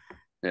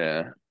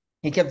 Yeah,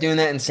 He kept doing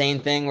that insane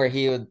thing where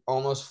he would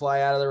almost fly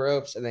out of the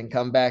ropes and then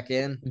come back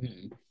in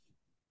Mhm.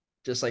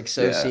 just like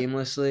so yeah,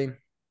 seamlessly.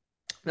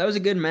 That was a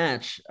good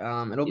match.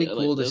 It'll be Yeah,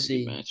 cool to that was a good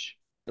see. match.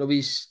 It'll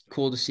be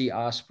cool to see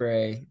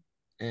Osprey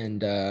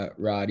and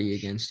Roddy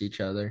against each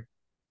other.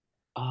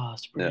 yeah.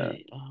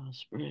 Osprey,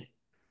 Osprey.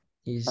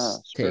 He's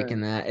Spray.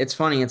 taking that. It's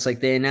funny. It's like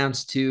they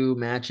announced two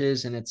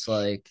matches, and it's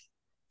like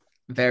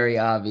very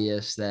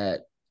obvious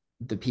that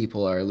the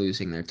people are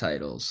losing their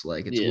titles.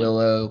 Like it's Yeah.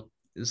 Willow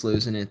is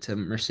losing it to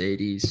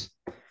Mercedes,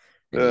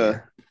 and Uh,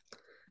 yeah.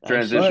 I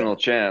have some transitional But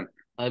champ.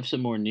 I have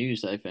some more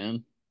news I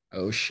found.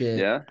 oh shit,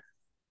 Yeah.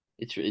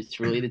 It's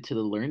related to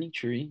the Learning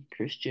Tree,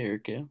 Chris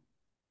Jericho.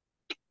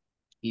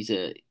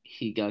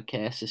 He got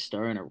cast to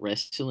star in a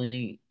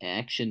wrestling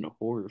action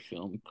horror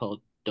film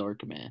called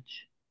Dark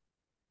Match.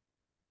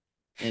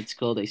 And it's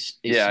called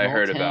Yeah, I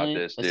heard about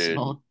this, a dude.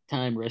 small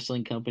time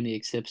wrestling company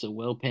accepts a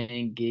well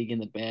paying gig in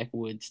the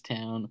backwoods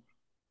town,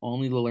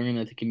 only to learn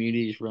that the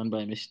community is run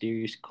by a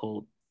mysterious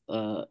cult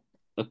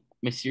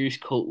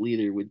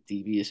leader with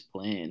devious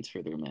plans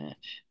for their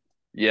match.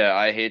 Yeah,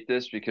 I hate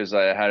this because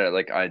I had a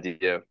like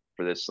idea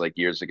for this like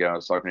years ago. I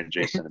was talking to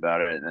Jason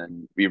about it, and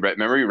then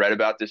remember we read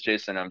about this,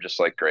 Jason. I'm just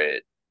like,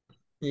 great,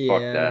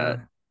 fuck that.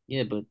 yeah,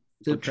 Yeah, but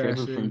Trevor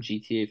from depressing.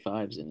 GTA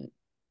 5's in it.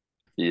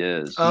 He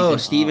is. Oh,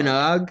 Stephen Stephen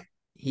Ogg. Ogg,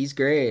 he's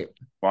great.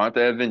 Why don't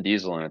they have Vin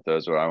Diesel in it though?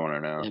 Is what I want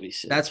to know. That'd be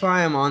sick. That's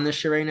why I'm on this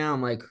shit right now.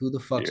 I'm like, who the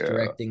fuck's Yeah,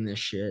 directing this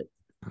shit?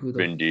 Who the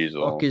Vin fuck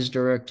Diesel. is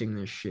directing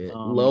this shit?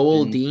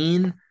 Lowell Vin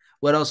Dean?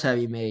 What else have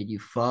you made, you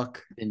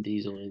fuck? Vin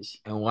Diesel is.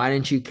 And why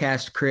didn't you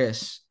cast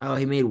Chris? Oh,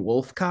 he made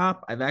Wolf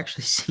Cop. I've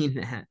actually seen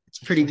that. It's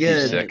pretty What's He's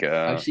good. sick.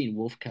 that? I've seen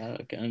Wolf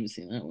Cock. I haven't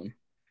seen that one.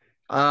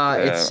 It's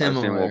Yeah, I've seen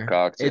Wolf similar.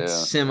 Cock It's too. Yeah.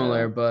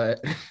 similar,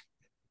 but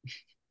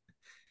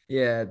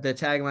yeah, the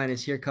tagline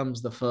is "Here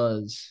comes the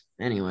fuzz."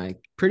 Anyway,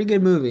 pretty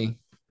good movie.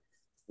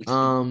 It's a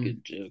Um,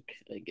 good joke,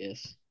 I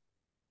guess.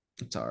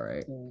 it's all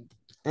right.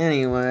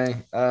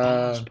 Anyway,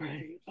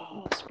 Osprey,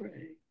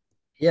 Osprey.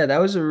 Yeah, that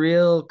was a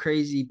real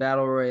crazy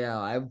battle royale.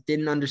 I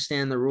didn't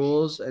understand the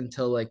rules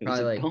until like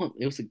probably like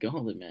It was a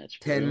gauntlet match,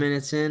 10 bro.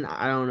 minutes in.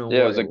 I don't know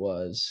Yeah, what it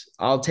was.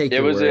 I'll take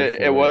your word it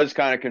for it. was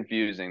kind of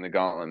confusing, the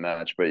gauntlet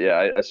match, but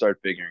yeah, I started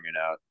figuring it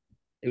out.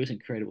 It was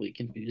incredibly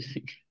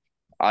confusing.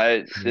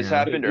 This Yeah.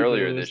 happened Couldn't know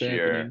earlier what was this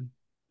year happening.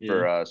 Yeah.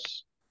 for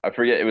us. I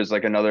forget, it was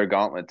like another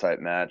gauntlet type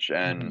match,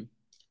 and Hmm.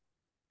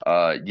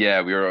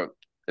 yeah,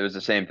 it was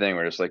the same thing.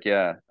 We're just like,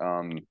 yeah,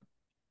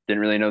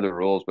 didn't really know the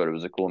rules, but it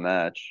was a cool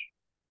match.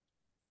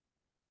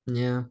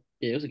 Yeah.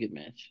 Yeah, it was a good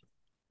match.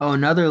 Oh,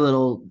 another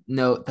little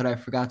note that I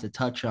forgot to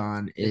touch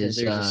on Is that is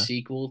there's a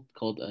sequel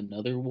called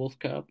Another Wolf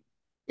Cop?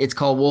 it's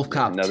called Wolf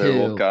Cop Another 2.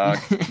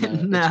 Wolfcock. No,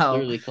 it's No,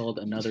 clearly called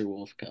Another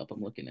Wolf Cop.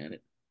 I'm looking at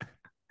it.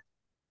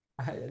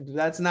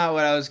 that's not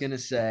what I was gonna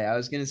say. I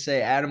was gonna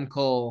say Adam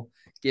Cole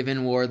giving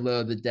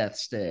Wardlow the death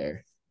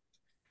stare.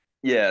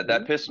 Yeah,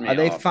 that What? pissed Are me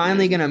they off,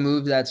 finally dude. gonna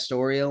move that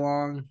story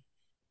along?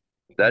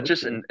 I That hope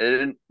just so.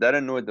 that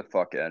annoyed the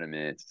fuck out of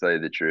me, to tell you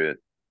the truth,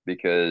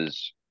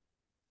 because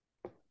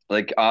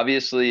like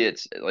obviously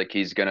it's like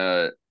he's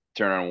gonna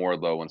turn on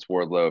Wardlow once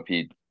Wardlow, if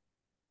he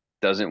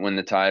doesn't win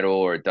the title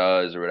or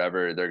does or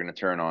whatever, they're gonna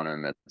turn on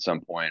him at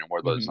some point, and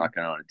Wardlow's Hmm. not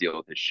gonna want to deal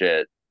with his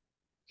shit.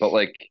 But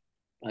like,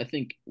 I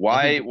think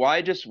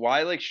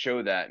why like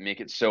show that,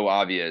 make it so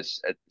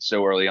obvious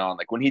so early on?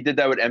 Like when he did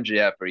that with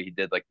MJF, where he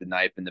did like the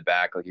knife in the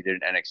back, like he did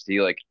in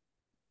NXT, like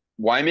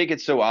why make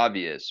it so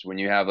obvious when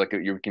you have like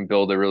you can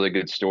build a really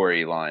good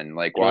storyline?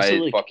 Like it also why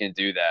like fucking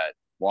do that?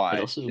 it Why?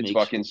 also It's makes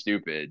fucking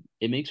stupid.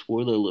 it makes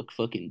Wardlow look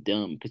fucking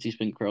dumb because he's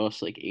been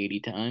crossed like 80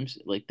 times.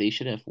 Like they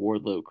should have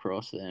Wardlow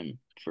cross them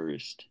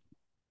first.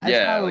 That's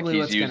Yeah, like probably he's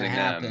what's gonna using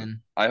them.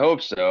 happen. I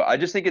hope so. I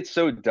just think it's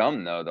so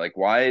dumb though. Like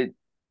why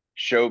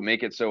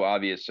make it so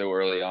obvious so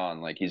early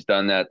on? Like he's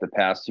done that the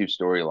past two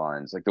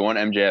storylines. Like the one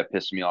MJF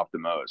pissed me off the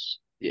most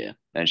Yeah.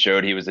 and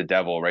showed he was a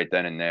devil right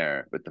then and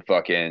there. But the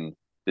fucking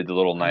did the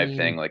little I knife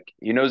thing. mean, Like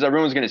he knows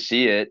everyone's gonna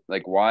see it.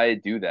 Like why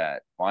do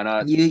that? Why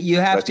not you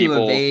have let to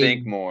people think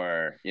evade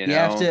more, you you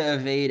have to know?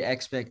 evade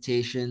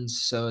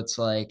expectations. So it's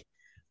like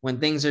when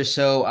things are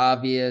so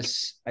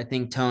obvious, I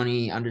think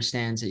Tony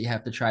understands that you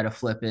have to try to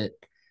flip it,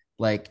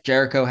 like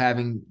Jericho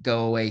having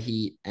go away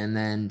heat and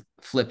then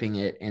flipping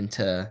it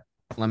into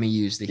let me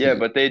use the Yeah, heat.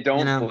 but they You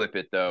don't know? flip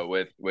it though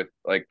with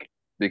like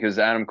because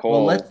Adam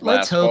Well, Cole let's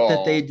last hope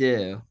that they fall,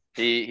 do.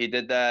 he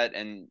did that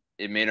and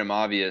it made him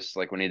obvious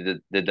like when he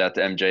did that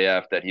to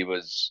MJF that he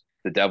was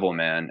the devil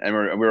man. And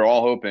we're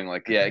all hoping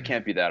like, yeah, it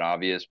can't be that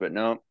obvious, but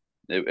no,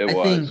 it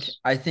was.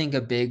 I think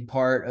a big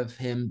part of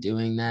him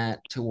doing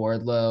that to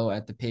Wardlow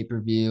at the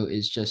pay-per-view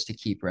is just to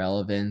keep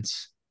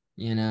relevance,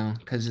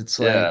 because it's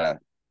like Yeah.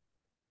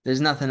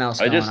 there's nothing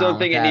else I going just don't on with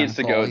think it Adam needs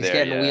to Cole. go He's there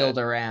getting yet. wheeled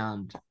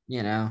around.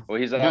 Well,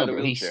 he's out of No, the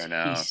bro, wheelchair he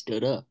now.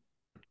 stood up.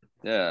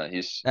 Yeah,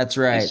 That's he's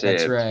right.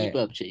 That's saved. Keep right.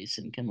 up,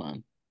 Jason. Come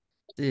on.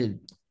 Dude,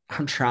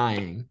 I'm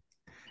trying.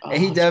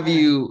 Oh, it's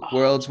fine. AEW Oh, it's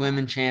World's fine.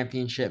 Women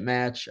Championship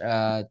match.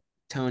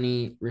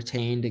 Tony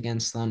retained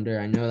against Thunder.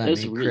 I know that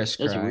made Chris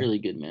That's a cry. really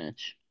good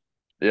match.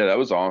 Yeah, that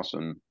was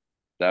awesome.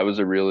 That was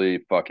a really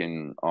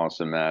fucking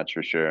awesome match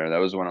for sure. That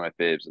was one of my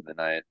faves of the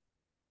night.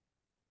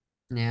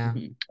 Yeah.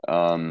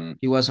 Hmm.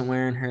 She wasn't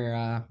wearing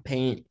her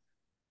paint.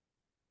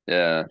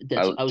 Yeah,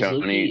 That's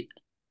Tony,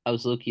 I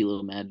was low key a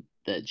little mad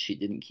that she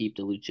didn't keep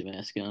the lucha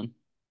mask on.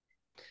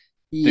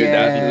 dude, Like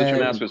that it Lucha Yeah,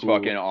 would have Mask been was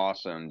fucking cool.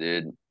 awesome,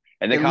 dude.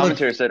 And the it looked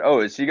commentator said,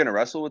 "Oh, is he gonna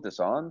wrestle with this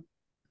on?"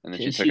 And then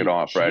she took it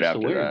off right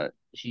after that.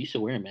 she used to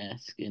wear a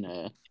mask in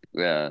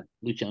Yeah,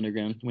 Lucha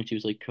Underground when she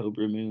was like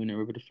Cobra Moon or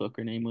whatever the fuck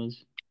her name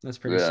was. that's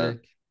pretty yeah,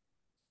 sick.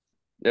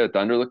 yeah.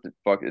 Thunder looked at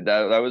fuck.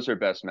 That was her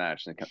best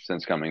match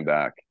since coming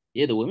back.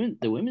 Yeah, the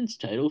women's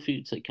title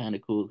feud's like kind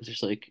of cool because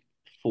there's like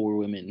four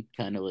women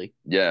kind of like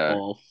Yeah,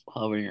 all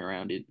hovering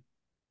around it.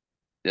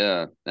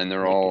 yeah, and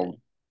Like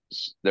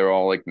they're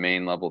all like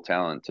main level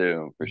talent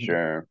too, for mhm.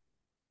 sure.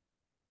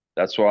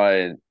 That's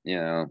why,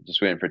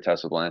 just waiting for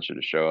Tessa Blanchard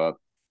to show up.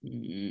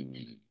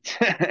 Mm,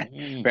 I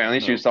Apparently,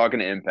 don't she was know. talking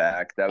to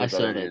Impact. That I was saw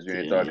other news that we too.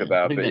 didn't talk Yeah, I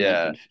about. think But that might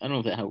have yeah, been. I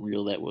don't know how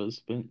real that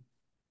was, but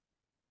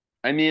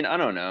I mean, I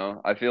don't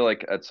know. I feel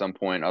like at some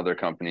point other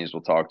companies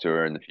will talk to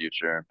her in the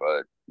future.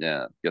 But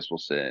yeah, guess we'll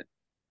see.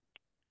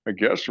 I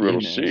guess yeah, who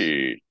we'll knows?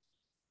 see.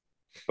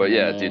 But And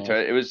then yeah, dude,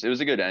 it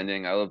was a good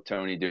ending. I love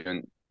Tony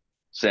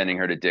sending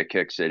her to Dick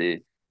Kick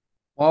City.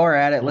 While we're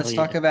at it, oh let's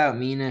talk yeah, about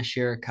Mina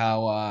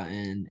Shirakawa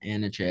and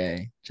Anna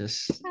Jay.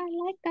 Just I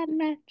like that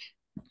match.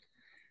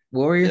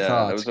 what were your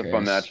Yeah, that thoughts, was a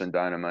fun match Chris? on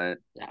Dynamite.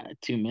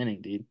 Too many,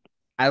 dude.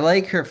 I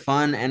like her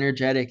fun,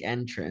 energetic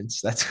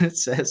entrance. That's what it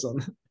says on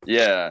the.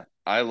 Yeah,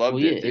 I Well, loved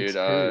yeah, it, it's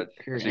dude.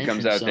 her She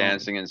comes entrance out song.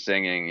 dancing and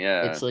singing.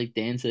 Yeah, It's like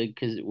Danzig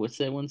because what's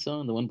that one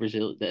song? The one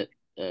Brazil that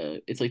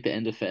it's like the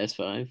end of Fast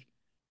Five.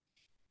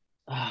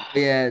 Ah,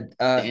 Yeah,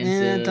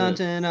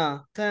 Danzig.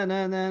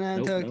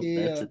 Nope, nope,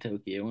 that's the Tokyo.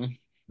 Tokyo one.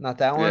 Not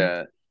that one.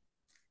 yeah,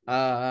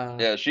 Uh,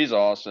 yeah. She's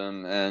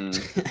awesome, and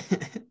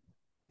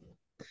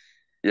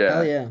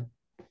hell yeah, yeah.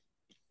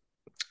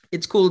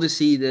 It's cool to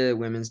see the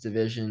women's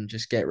division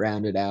just get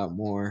rounded out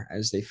more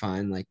as they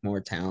find like more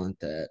talent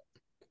that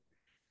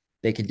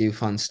they could do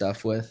fun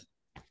stuff with.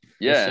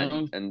 This Yeah,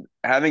 song. and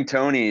having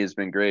Tony has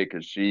been great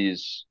because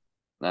she's,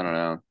 I don't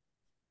know.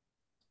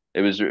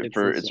 It was It's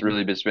for this it's song.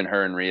 really just been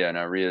her and Rhea.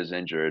 Now Rhea's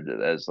injured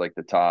as like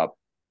the top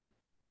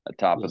of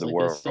Feels the like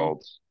this song.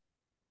 world.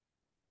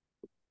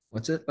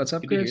 What's it? What's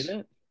up, Could you hear Chris?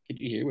 that? Could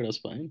you hear what I was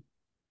playing?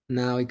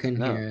 No, we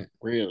couldn't hear No, it.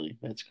 Really?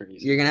 That's You're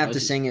crazy. gonna I have was to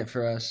just. sing it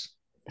for us.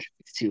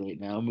 It's too late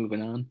now.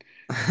 Moving on.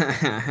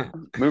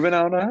 moving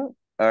on now.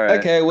 All right.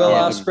 Okay, Will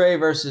Um. Ospreay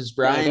versus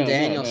No, Bryan no,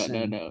 no, no,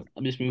 no, Danielson. no.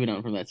 I'm just moving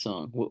on from that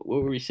song. What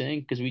were we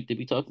saying? Because we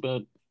talk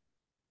about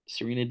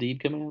Serena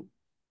Deeb coming out?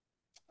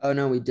 Oh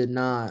no, we did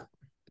not.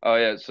 Oh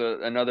yeah,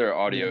 so another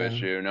audio Yeah.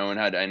 issue. No one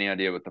had any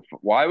idea what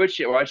why would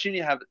she why she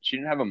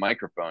didn't have a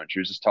microphone. She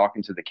was just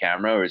talking to the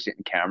camera or was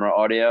getting camera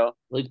audio.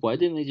 Like, why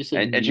didn't they just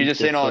like And she's mute just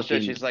the saying all this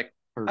shit. fucking She's like,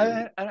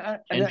 her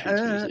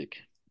entrance music?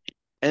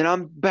 and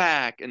I'm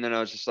back. And then I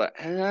was just like,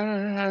 and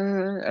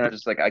I was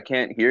just like, I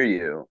can't hear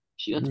you.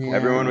 She got the corny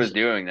Everyone Yeah. was music.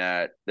 doing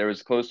that. There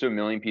was close to 1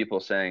 million people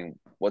saying,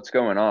 "What's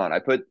going on?" I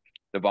put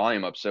the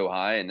volume up so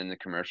high, and then the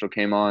commercial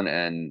came on,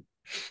 and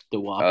The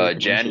Whopper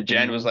commercial came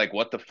Jen was on. like,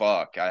 "What the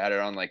fuck?" I had it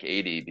on like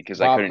 80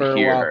 because I couldn't Whopper,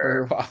 hear Whopper,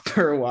 her.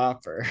 Whopper,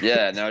 Whopper.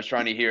 Yeah, and I was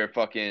trying to hear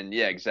fucking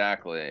yeah,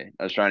 exactly.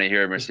 I was trying to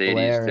hear Just Mercedes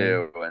blaring.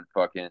 too, and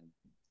fucking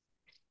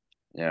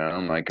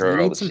I'm like, You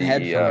girl, need the some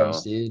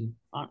headphones, CEO. dude.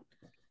 I,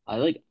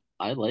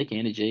 I like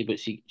Anna Jay, but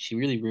she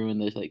really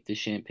ruined the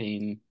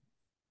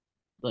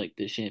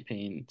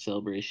champagne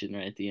celebration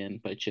right at the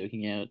end by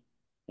choking out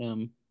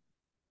um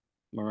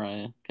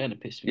Mariah. Kind of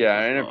pissed me the Yeah,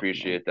 I fuck didn't off,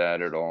 man. appreciate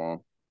that at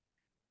all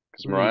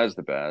because Really Mariah's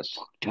the best.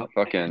 fucked up,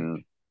 man.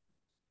 Fucking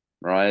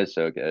Mariah's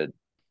so good.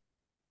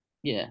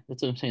 Yeah,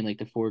 that's what I'm saying. Like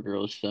the four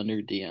girls,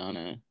 Thunder,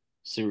 Deanna,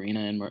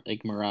 Serena, and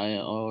like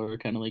Mariah, all are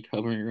kind of like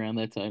hovering around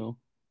that title.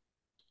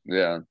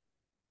 Yeah,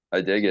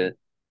 I dig So it.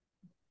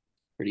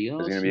 pretty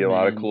There's gonna be awesome, a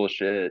lot of man. cool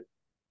shit.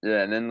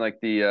 Yeah, and then like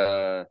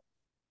the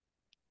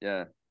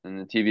yeah, and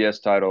the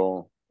TBS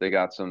title, they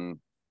got some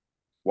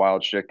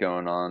wild shit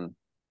going on.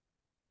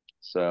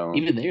 So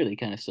Even there, they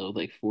kind of still have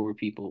like four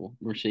people: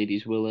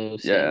 Mercedes, Willow,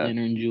 yeah,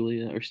 Statlander, and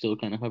Julia are still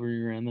kind of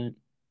hovering around that.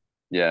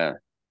 yeah,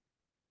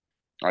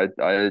 I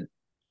I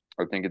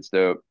I think it's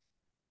dope.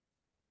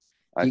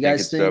 Do I you think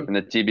guys it's dope, think? and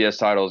the TBS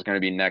title is gonna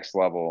be next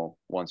level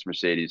once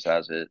Mercedes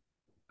has it.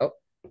 Oh,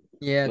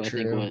 yeah, So I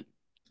think true. what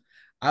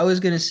I was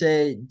gonna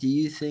say, do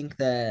you think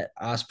that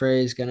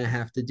Osprey is gonna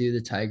have to do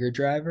the Tiger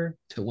Driver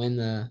to win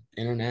the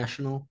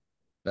international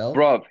belt?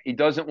 Bruv, he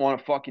doesn't want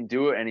to fucking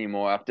do it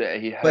anymore after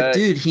he But hurt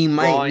dude, he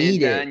might Bryan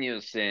need it.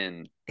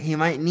 Danielson. He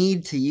might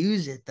need to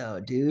use it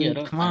though, yeah,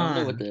 dude. Come on.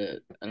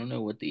 I don't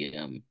know what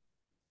the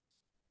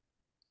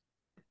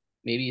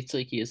maybe it's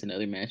like he has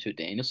another match with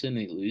Danielson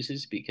and he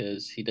loses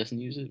because he doesn't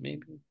use it,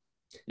 maybe.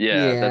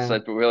 Yeah, that's Yeah,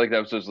 like we like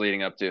that's what's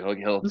leading up to.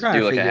 He'll I'm trying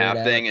do to like a figure it half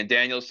out. thing, and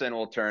Danielson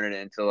will turn it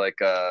into like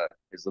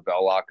his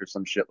label lock or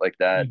some shit like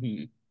that.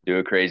 Mm-hmm. Do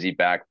a crazy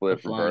A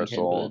backflip flying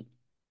reversal. headbutt.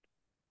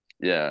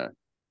 Yeah,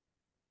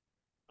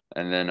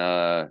 and then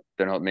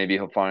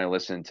he'll finally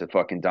listen to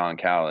fucking Don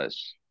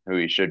Callis, who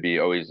he should be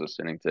always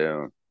listening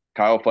to.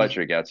 Kyle He's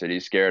Fletcher gets it.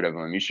 He's scared of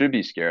him. You should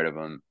be scared of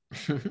him.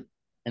 And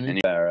And then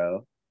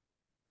Farrow.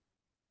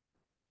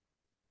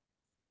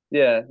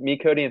 Yeah, me,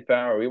 Cody, and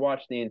Farrow. We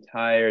watched the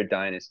entire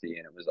Dynasty,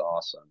 and it was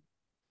awesome.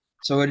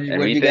 So And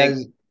what did we you think,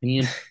 guys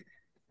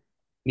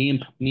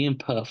me and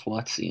Puff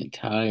watched the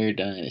entire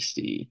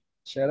Dynasty.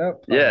 shut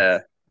up, Puff? yeah,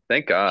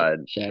 thank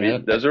God. Shout We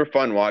out. those were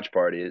fun watch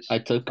I parties.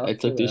 took I Puff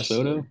the took this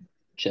photo. wrestler.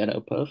 Shout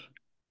out Puff.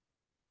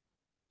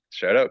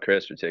 Shout out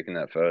Chris for taking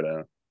that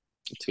photo.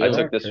 Let's I Shout go.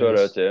 took out this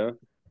photo Chris. too.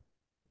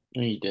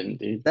 No, you didn't,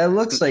 dude. That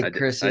looks I like did. I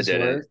Chris's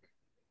didn't. work.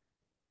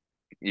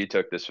 You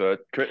took this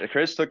photo.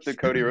 Chris took the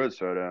Cody Rhodes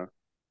photo,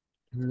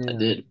 I Yeah.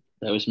 did.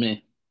 That was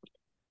me.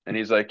 and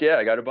he's like, "Yeah,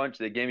 I got a bunch.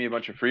 They gave me a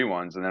bunch of free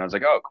ones." And then I was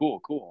like, "Oh, cool,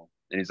 cool."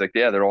 And he's like,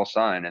 "Yeah, they're all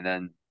signed." And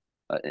then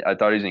I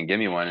thought he was gonna give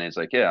me one, and he's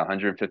like, "Yeah,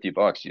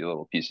 $150, you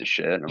little piece of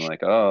shit." And I'm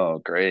like,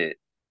 "Oh, great."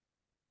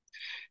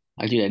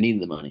 I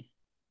needed the money.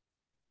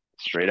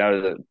 Straight out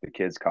of the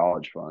kid's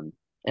college fund.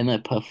 And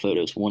that Puff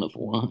photo is one of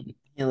one.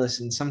 Hey,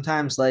 listen,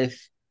 sometimes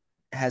life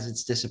has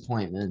its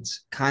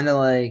disappointments. Kind of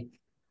like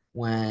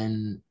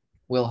when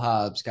Will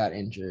Hobbs got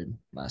injured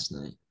last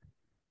night.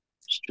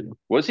 It's true.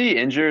 Was he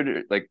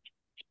injured? Like,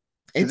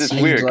 It because it's I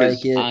seemed weird.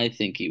 like Because it. I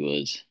think he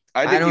was.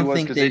 I I think he don't was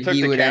think because they that took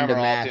he the would end a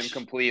camera off him match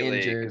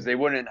completely because injured. they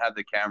wouldn't have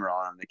the camera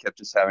on him. They kept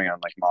just having on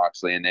like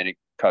Moxley, and they didn't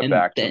cut And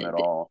back to him at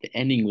all. the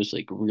ending was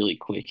like really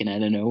quick and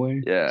out of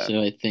nowhere. Yeah,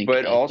 So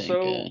but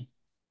also,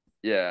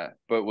 yeah,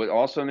 but what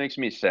also makes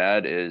me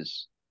sad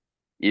is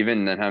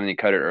even then having to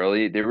cut it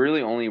early, they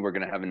really only were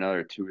gonna have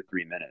another 2 or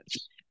 3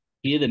 minutes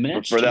yeah, the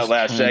but match for that just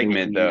last kind of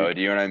segment, though. weird.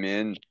 Do you know what I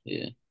mean?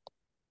 Yeah.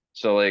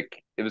 So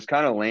like, it was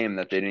kind of lame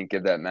that they didn't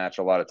give that match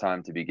a lot of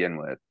time to begin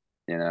with.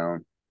 You know.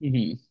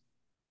 Hmm.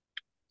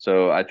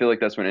 So I feel like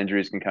that's when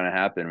injuries can kind of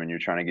happen when you're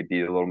trying to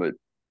be a little bit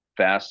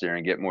faster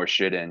and get more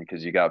shit in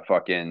because you got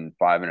fucking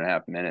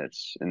 5.5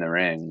 minutes in the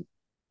ring.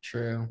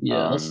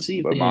 Yeah. Let's see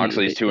if But they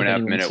Moxley's two if and a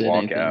half anyone minute said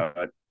anything.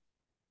 walkout.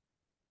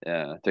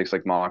 Yeah, it takes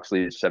like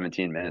Moxley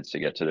 17 minutes to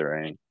get to the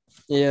ring.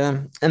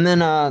 Yeah. And then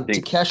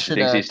He thinks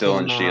Takeshita he's still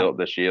in came out.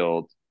 the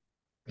Shield.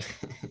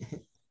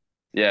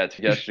 Yeah,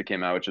 Takeshita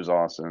came out, which was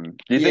awesome.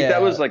 Do you think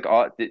that was Yeah, like,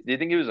 do you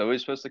think he was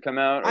always supposed to come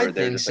out, I or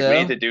they're think just like, we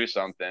need to so. do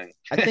something?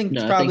 I think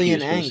it's No, I think probably he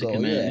an was supposed to angle.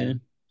 come out. Yeah. Yeah.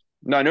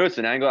 No, I knew it's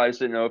an angle. I just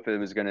didn't know if it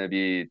was gonna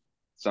be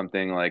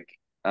something like,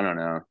 I don't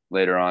know,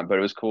 later on, but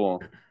it was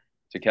cool.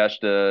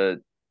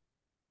 Takeshita,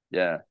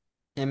 yeah,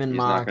 Him and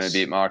he's not gonna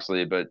beat Mox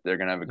Moxley, but they're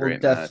gonna have a will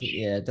great definitely, match.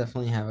 yeah,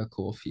 definitely have a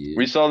cool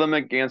We feud. saw them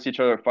against each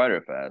other at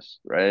Fyter Fest,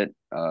 right?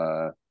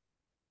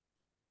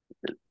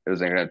 It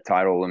was like a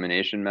title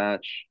elimination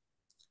match.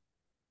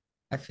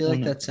 I feel Oh like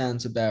no. that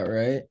sounds about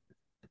right.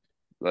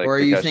 Or Like are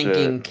you Takeshita,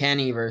 thinking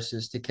Kenny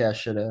versus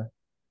Takeshita?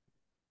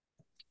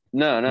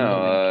 no, Might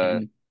have been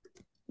Ken.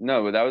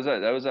 no, but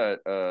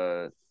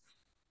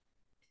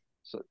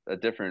a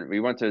different. We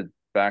went to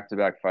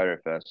back-to-back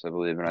Fyter Fest, I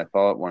believe, and I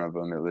thought one of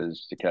them it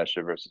was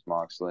Takeshita versus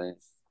Moxley.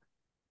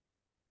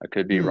 I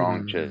could be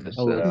wrong, just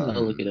I'll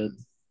look it up.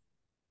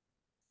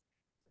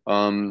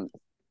 um,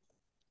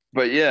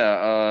 but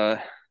yeah,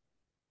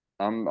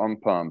 I'm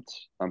pumped.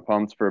 I'm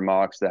pumped for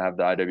Mox to have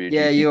the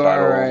Yeah, IWGP you are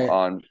title right.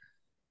 on.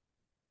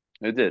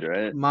 It did,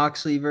 right?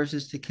 Moxley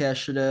versus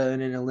Takeshita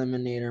in an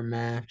eliminator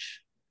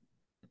match.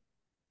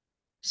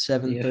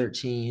 Yeah,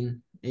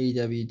 7/13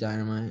 AEW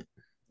Dynamite.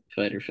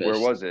 Fighter Where Fest.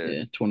 was it?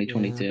 Yeah,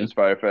 Yeah. It 2022. was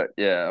Fyter Fest.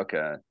 Yeah,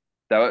 okay.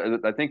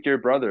 I think your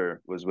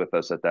brother was with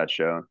us at that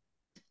show.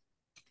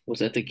 Was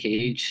that the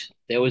cage?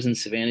 That was in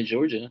Savannah,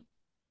 Georgia.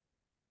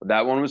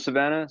 That one was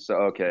Savannah. So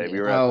okay, we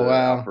Yeah. were at Oh the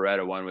wow.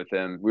 Alpharetta one with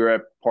him. We were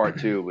at part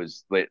two.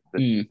 Was late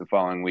Mm, the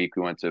following week.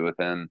 We went to with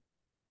him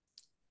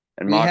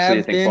and We Moxley. I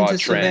have think been to fought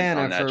Trent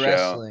on Savannah for that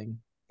show.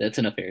 wrestling. that's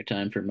enough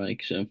airtime for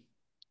Mike. So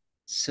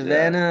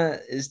Yeah, Savannah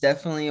is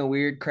definitely a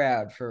weird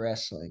crowd for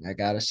wrestling. I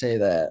gotta say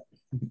that.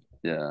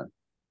 yeah.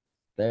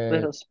 They're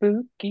Little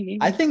spooky.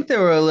 I think they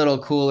were a little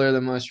cooler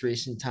the most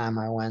recent time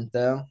I went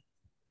though.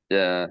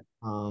 Yeah,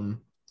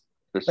 Um,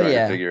 they're but starting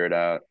to yeah, figure it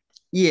out.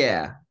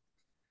 yeah.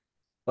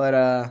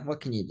 But what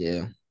can you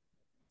do?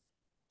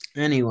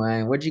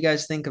 Anyway, what do you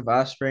guys think of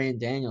Osprey and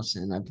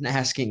Danielson? I've been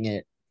asking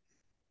it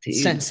dude,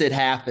 since it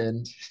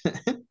happened.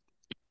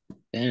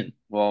 man,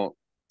 Well,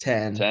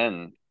 10.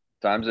 10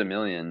 times a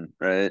million,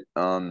 right?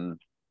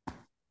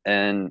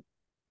 And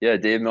yeah,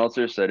 Dave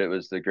Meltzer said it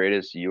was the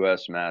greatest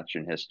U.S. match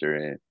in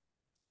history.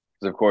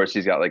 Because of course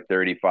he's got like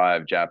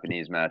 35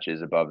 Japanese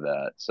matches above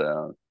that.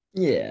 So,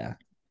 Yeah.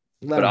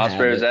 Let but him have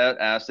Osprey was it.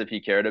 asked if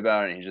he cared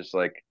about it, and he's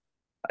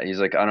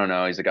like, I don't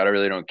know. He's like, I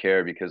really don't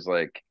care because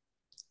like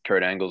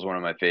Kurt Angle's one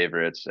of my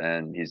favorites,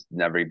 and he's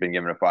never been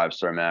given a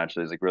 5-star match.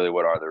 So he's like, really,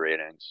 what are the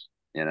ratings?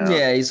 You know?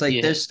 Yeah, he's like,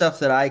 yeah, there's stuff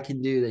that I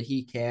can do that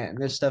he can't,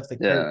 and there's stuff that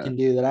Kurt Yeah, can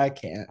do that I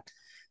can't.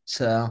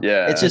 So it's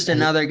yeah, just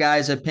another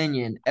guy's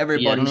opinion.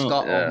 yeah. I don't Everybody's know.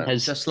 got them, yeah,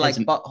 just Has like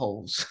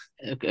buttholes.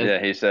 okay,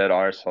 yeah. He said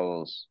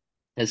arseholes.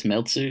 has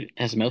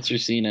Meltzer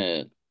seen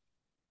a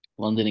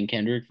London and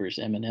Kendrick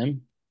versus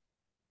Eminem?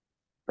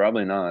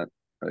 Probably not.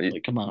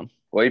 Like, come on.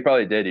 Well, he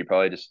probably did. He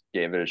probably just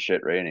gave it a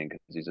shit rating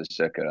because he's a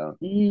sicko.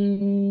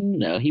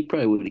 No, he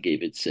probably would have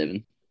gave it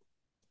 7,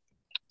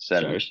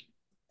 stars.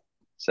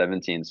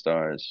 17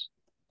 stars.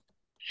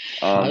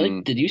 I like.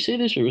 Um, Did you say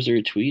this, or was there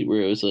a tweet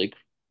where it was like,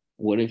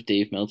 "What if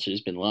Dave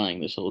Meltzer's been lying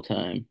this whole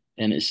time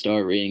and his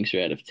star ratings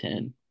are out of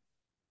 10?"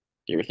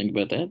 You ever think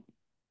about that?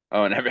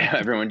 oh, and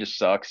everyone just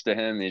sucks to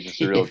him. He's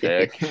just a real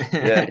dick.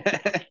 Yeah.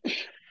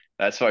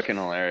 That's fucking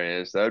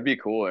hilarious. That would be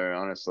cooler,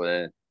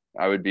 honestly.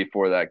 I would be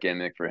for that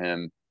gimmick for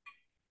him.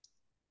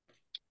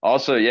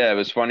 Also, yeah, it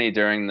was funny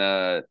during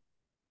the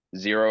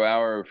 0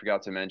 hour. We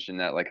forgot to mention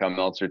that, like how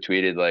Meltzer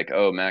tweeted, like,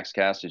 "Oh, Max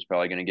Caster's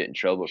probably gonna get in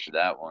trouble for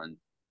that one."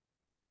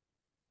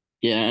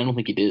 Yeah, I don't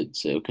think he did.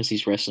 So, because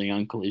he's wrestling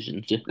on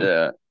Collision.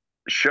 Yeah.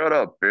 Shut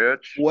up,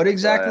 bitch. What That's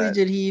exactly why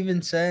did he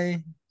even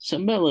say?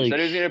 Something about he like said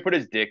he was gonna put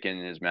his dick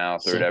in his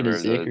mouth or sucking whatever.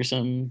 his dick or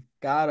something,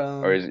 Got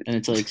Or him. he's, and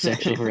it's like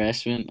sexual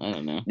harassment. I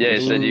don't know. yeah, Or he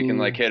said you can Ooh.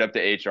 like hit up the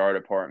HR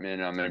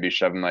department. I'm gonna be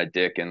shoving my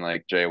dick in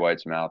like Jay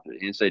White's mouth. He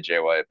didn't say Jay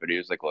White, but he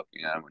was like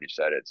looking at him when he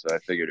said it, so I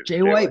figured it was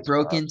Jay Jay White White's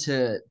broke mouth.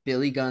 into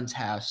Billy Gunn's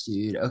house,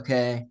 dude.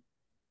 Okay.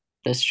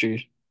 That's true.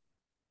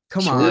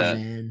 Come on, Swerve, Yeah,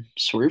 man.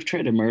 Swerve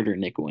tried to murder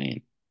Nick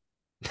Wayne.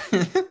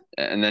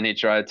 and then he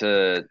tried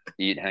to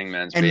eat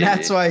Hangman's And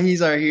that's baby. why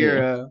he's our Yeah,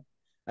 hero.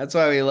 That's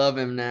why we love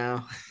him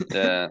now.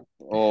 Yeah,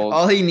 well,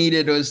 All he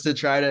needed was to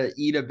try to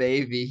eat a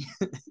baby.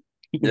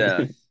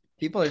 yeah,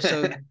 People are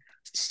so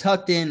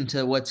tucked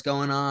into what's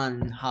going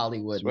on in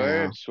Hollywood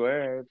swerve, now,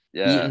 swerve.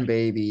 Yeah, eating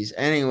babies.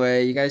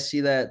 Anyway, you guys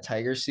see that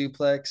tiger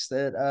suplex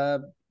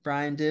that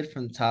Brian did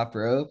from the top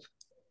rope?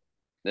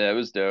 yeah, it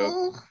was dope.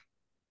 Oh.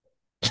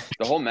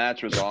 The whole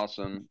match was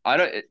awesome. I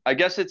don't. I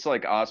guess it's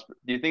like Osprey.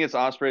 Do you think it's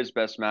Osprey's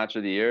best match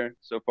of the year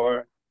so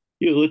far?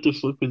 yeah. What the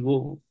fuck is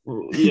wrong?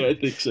 Yeah, I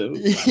think so.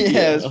 Yeah,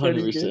 Yeah, it's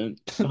pretty good.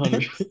 100%,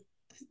 100%.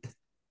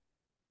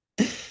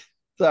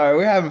 Sorry,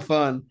 we're having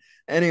fun.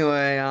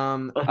 Anyway,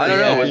 I but don't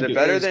yeah, know.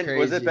 it is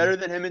Was it crazy. better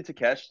than him and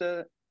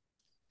Takeshita?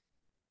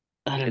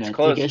 I don't It's know. The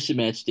close Gesture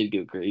match did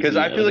go because crazy.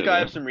 I I feel don't like I know.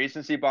 have some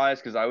recency bias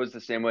because I was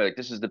the same way. Like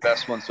this is the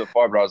best one so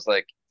far, but I was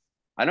like,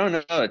 I don't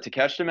know. The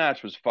Takeshita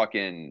match was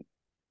fucking.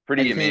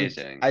 pretty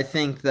amazing. I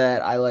think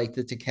that I like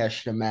the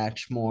Takeshita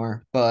match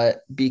more,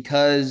 but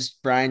because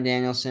Bryan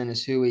Danielson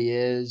is who he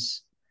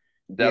is,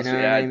 you That's know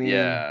what I mean?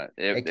 yeah.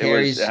 It It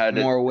carries had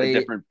more a weight.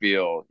 different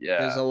feel.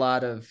 There's Yeah, a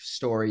lot of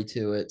story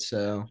to it.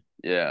 So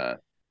yeah.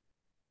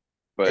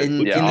 But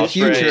But yeah, in the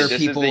Osprey. future, This is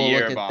people the will year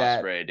look of at that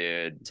Osprey,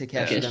 dude.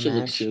 Yeah, Takeshita Takeshita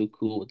looks match. so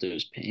cool with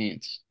those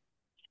pants.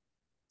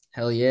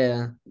 Hell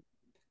yeah.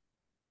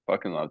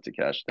 fucking love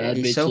Takeshita. Bad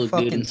He's bitch so look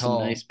good fucking in some tall.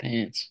 nice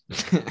pants.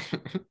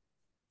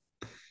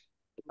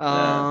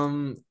 Yeah,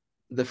 um,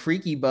 the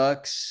Freaky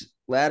Bucks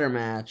ladder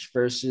match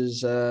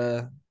versus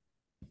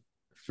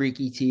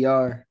Freaky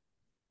TR.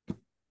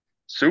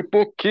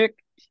 super kick.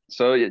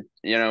 So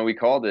we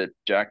called it.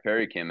 Jack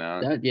Perry came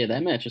out.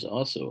 That match is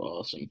also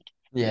awesome.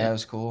 Yeah, it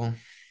was cool.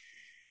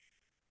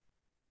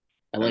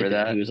 I like Remember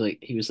that. that?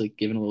 He was like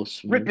giving a little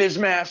Rip smirk. his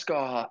mask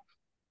off.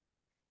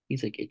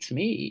 He's like, it's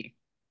me.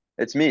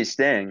 It's me,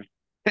 Sting.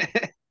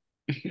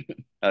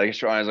 Like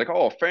Sean is like,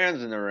 oh,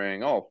 fans in the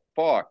ring. Oh,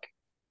 fuck.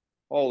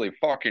 Holy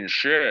fucking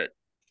shit.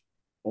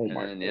 Oh And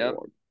my then, yep,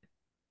 God.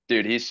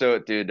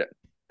 dude, dude,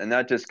 and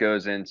that just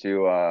goes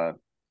into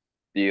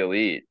the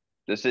elite.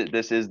 This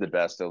is the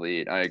best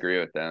elite. I agree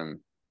with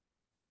them.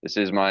 This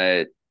is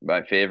my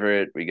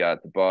favorite. We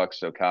got the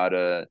Bucks,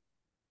 Okada,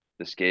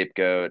 the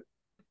Scapegoat.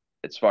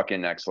 It's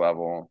fucking next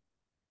level.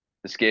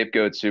 The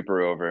Scapegoat's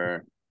super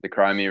over. The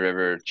Cry Me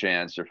River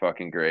chants are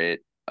fucking great.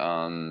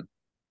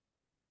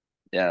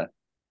 Yeah,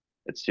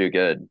 it's too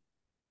good.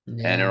 And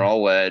it Yeah.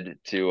 all led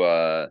to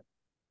a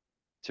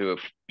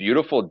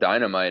beautiful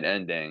Dynamite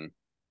ending.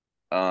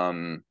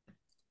 Um,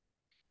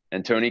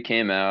 and Tony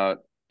came out,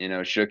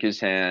 shook his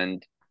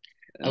hand,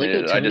 I and like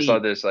how then I just saw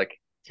this like,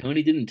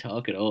 Tony didn't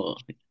talk at all.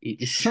 He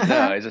just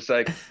no, he's just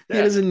like, He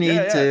yeah, doesn't yeah, need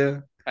yeah,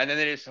 to. and then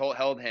they just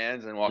held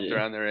hands and walked yeah.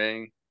 around the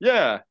ring.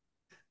 Yeah,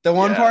 The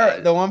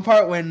yeah, one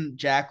part when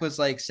Jack was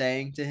like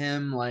saying to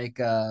him, like,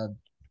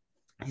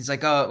 he's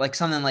like, oh, like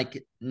something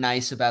like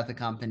nice about the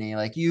company.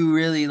 Like, you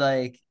really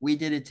like, we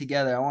did it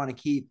together. I want to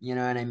keep, you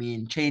know what I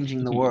mean,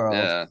 changing the world.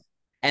 yeah.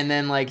 And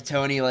then like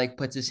Tony like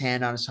puts his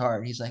hand on his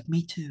heart. He's like,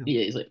 me too.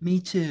 Yeah, he's like, Me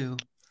too.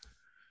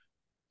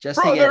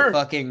 Just to get Brother.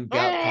 fucking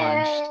gut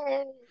punched.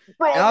 Oh, And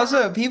brother.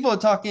 also, people are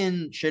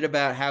talking shit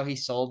about how he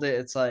sold it.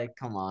 It's like,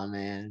 come on,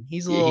 man.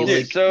 yeah, Dude, he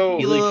He's a so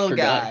like little he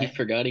guy.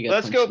 forgot he got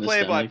let's punched go in the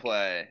play by stomach.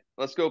 play.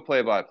 Let's go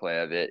play by play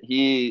of it.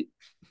 He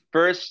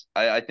first,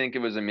 I think it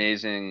was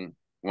amazing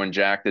when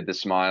Jack did the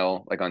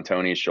smile like on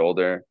Tony's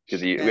shoulder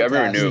because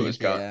everyone knew it was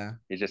Fantastic. coming. Yeah.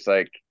 He's just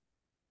like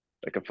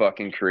a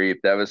fucking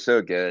creep. That was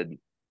so good.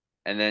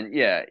 And then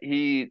yeah,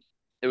 it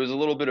was a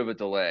little bit of a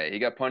delay. He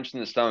got punched in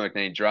the stomach,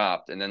 then he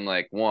dropped, and then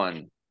like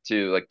 1,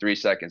 2, like 3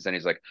 seconds, then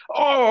he's like,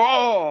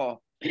 oh.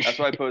 That's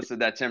why I posted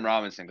that Tim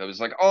Robinson clip. It was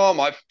like, oh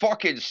my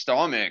fucking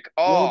stomach.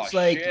 Well, Oh it's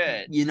like,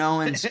 shit. you know,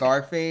 in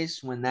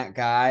Scarface, when that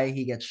guy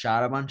he gets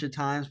shot a bunch of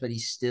times, but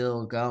he's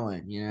still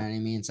going. You know what I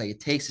mean? It's like it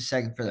takes a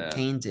second for the Yeah.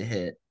 pain to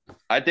hit.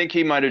 I think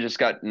he might have just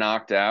got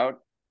knocked out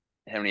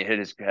and when he hit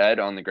his head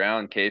on the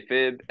ground,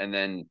 kayfabe, and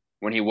then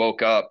when he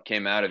woke up,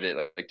 came out of it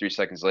like 3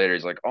 seconds later,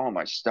 he's like, "Oh,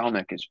 my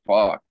stomach is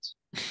fucked."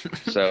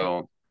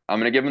 So I'm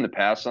gonna give him the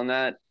pass on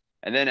that.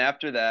 And then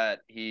after that,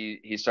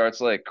 he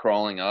starts like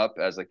crawling up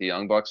as like the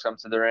Young Bucks come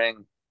to the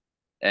ring,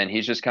 and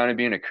he's just kind of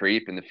being a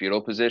creep in the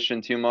fetal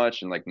position too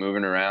much and like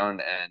moving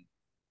around. And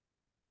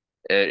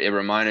it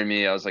reminded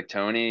me, I was like,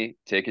 Tony,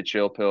 take a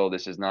chill pill.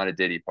 This is not a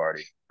Diddy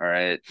party. All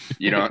right.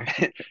 You don't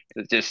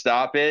just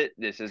stop it.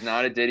 This is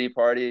not a Diddy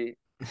party.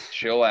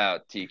 Chill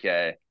out,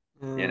 TK.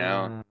 You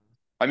know? Uh,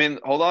 I mean,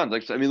 hold on.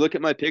 Like, I mean, look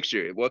at my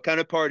picture. What kind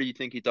of party do you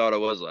think he thought it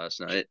was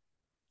last night?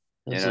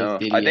 That's like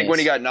I Diddy think when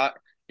he ass. got knocked,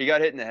 he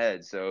got hit in the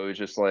head. So it was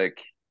just like,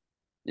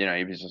 he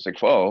was just like,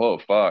 whoa, whoa,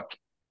 fuck.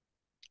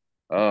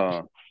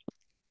 Oh,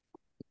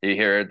 he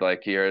heard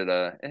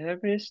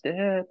every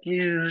step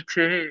you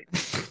take.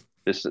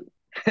 Just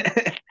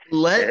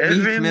let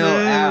Meek every Mill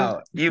move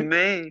out. you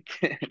make.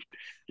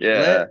 Yeah.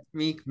 Let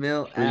Meek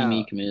Mill Free out.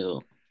 Meek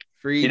Mill.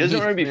 Free He doesn't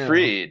want to Meek be Mill.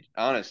 freed,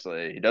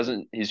 honestly. He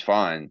doesn't he's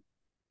fine.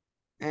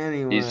 He's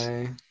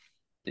Anyway,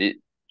 he,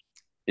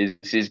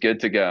 he's good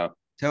to go.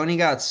 Tony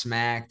got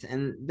smacked,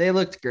 and they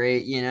looked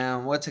great. You know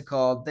what's it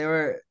called?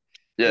 They're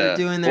Yeah.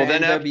 doing their Well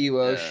then after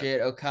NWO yeah.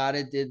 shit.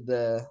 Okada did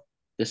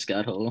The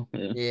Scott Hall.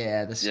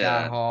 Yeah. the Scott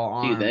Yeah.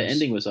 Hall Dude, that arms.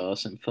 ending was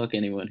awesome. Fuck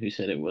anyone who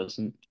said it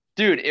wasn't.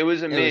 Dude, it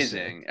was It was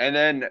sick. amazing. And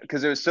then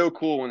because it was so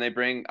cool when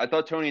I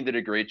thought Tony did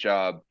a great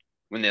job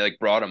when they like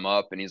brought him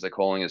up and he's like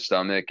holding his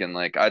stomach and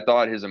like I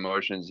thought his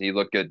emotions, he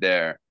looked good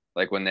there.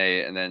 Like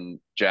and then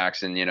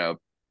Jackson,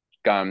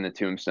 got him in the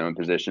tombstone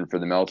position for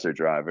the Meltzer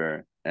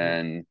driver.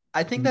 And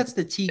I think that's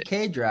the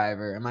TK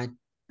driver.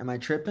 Am I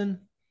tripping?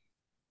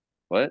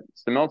 what?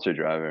 It's the Meltzer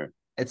driver.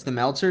 It's the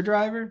Meltzer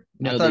driver?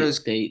 I No, thought it was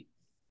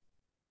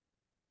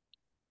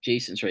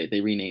Jason's right.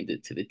 They renamed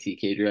it to the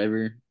TK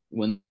driver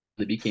when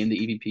they became the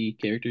EVP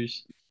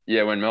characters.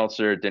 Yeah, when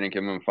Meltzer didn't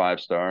give him a 5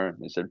 star,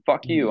 they said,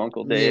 "Fuck you, Mhm.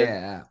 Uncle Dave."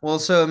 yeah. Well,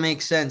 so it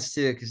makes sense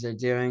too, because they're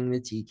doing the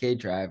TK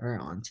driver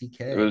on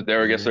TK.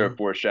 I You guess they were know,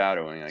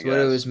 foreshadowing, I it's what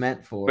it was guess.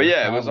 meant But for,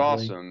 yeah, it was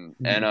probably. awesome.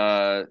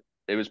 And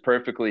it was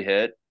perfectly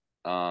hit.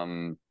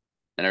 Um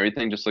and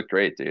everything just looked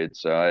great, dude.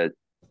 So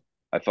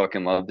I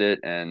fucking loved it,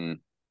 and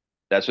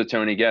that's what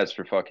Tony gets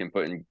for fucking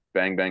putting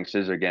Bang Bang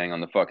Scissor Gang on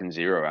the fucking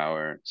 0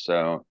 hour.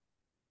 So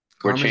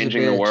we're Karma's a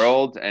changing the bitch.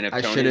 world, and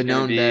I should have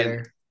known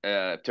better.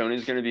 If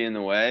Tony's gonna be in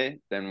the way,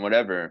 then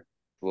whatever.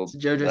 It's We'll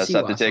a JoJo let's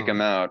have to Siwa take him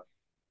song. out.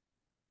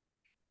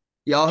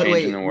 Y'all, Changing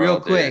wait, the real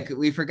world, dude. quick.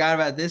 We forgot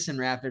about this in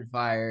rapid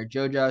fire.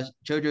 JoJo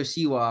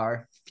Siwa,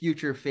 our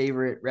future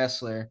favorite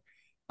wrestler,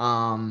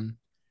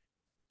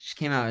 she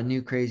came out with a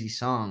new crazy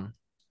song.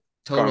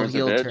 Total Karma's a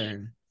heel bitch.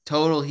 turn.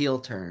 Total heel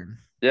turn.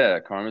 Yeah,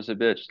 Karma's a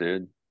bitch,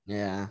 dude.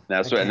 Yeah, I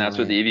That's can't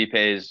what the wait.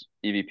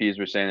 EVPs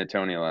were saying to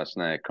Tony last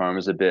night.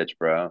 Karma's a bitch,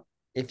 bro.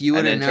 If you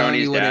would And have then known,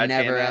 Tony's you would have dad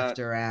never came out. effed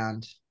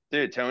around.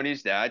 Dude,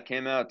 Tony's dad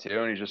came out too,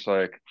 and he's just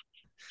like,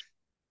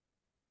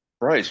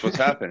 Bryce, what's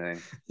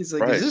happening? He's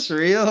like, "Is this Bryce,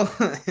 real?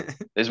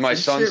 is Is my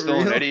this son shit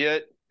still an real?"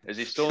 idiot? Is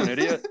he still an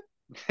idiot?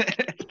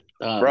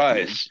 Dude.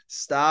 Bryce,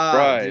 Stop,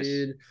 Bryce.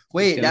 dude. This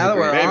Wait, guy's now a that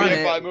we're great Maybe on if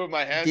fan. it, I move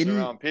my hands didn't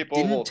around, people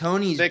didn't will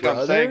Tony's think I'm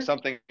saying brother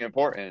something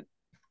important.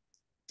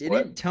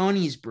 What? didn't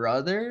Tony's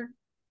brother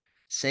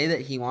say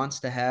that he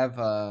wants to have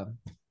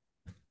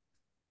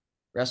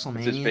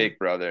It's his WrestleMania? fake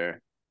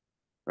brother,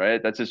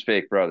 right? That's his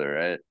fake brother,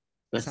 right?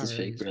 That's That's not his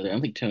really fake his brother. I brother.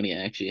 don't think Tony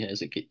actually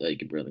has a kid,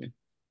 like a brother.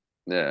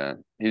 Yeah,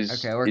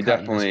 Okay, we're he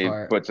cutting this definitely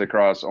part. puts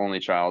across only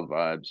child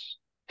vibes.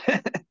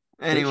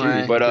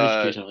 Anyway, But Pretty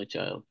sure he's only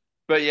child.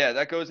 but yeah,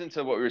 that goes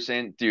into what we were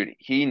saying, dude.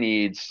 He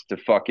needs to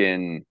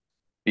fucking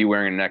be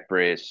wearing a neck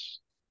brace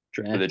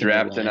for the Draft and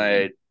draft Orlando.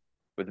 tonight,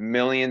 with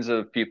millions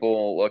of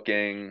people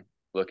looking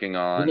With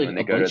on like when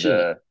they a go to bunch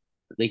of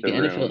like the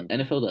the room.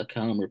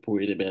 NFL.com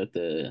reported about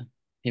the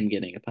him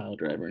getting a pile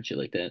driver and shit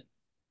like that.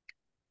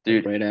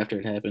 Like Dude, right after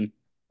it happened.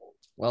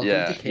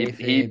 welcome to yeah,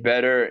 he kayfabe.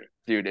 better,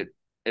 dude.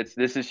 It's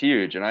this is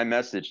huge, and I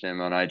messaged him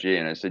on IG,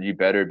 and I said, you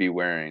better be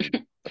wearing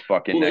a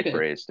fucking Well, neck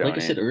brace, Tony.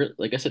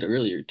 like I said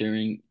earlier,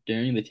 during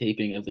the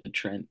taping of the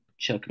Trent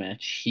Chuck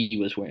match, he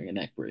was wearing a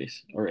neck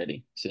brace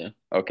already. So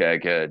Okay,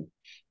 good,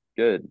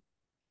 good.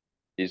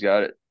 He's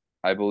got it.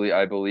 I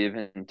believe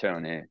in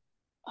Tony.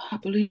 I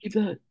believe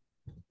that.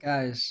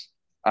 Guys,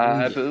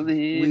 I we've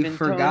believe we've in Tony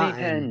forgotten.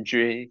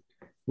 Hendry.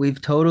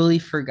 We've totally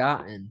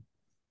forgotten.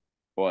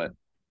 What?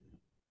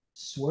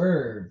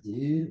 Swerve,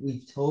 dude.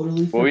 We've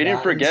totally Well, we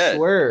didn't forgotten forget.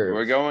 Swerve.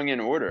 We're going in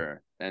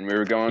order, and we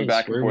were going Yeah,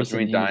 back and Swerve forth was the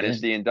between main event.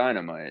 Dynasty and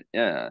Dynamite.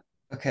 Yeah.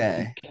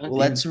 Okay, Goddamn.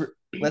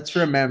 let's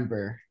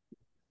remember.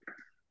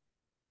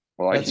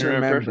 Well, I Let's can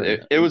remember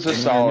remember. it was a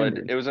I'm not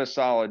remembering. it was a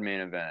solid main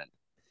event.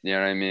 You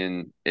know what I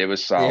mean? It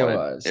was It solid.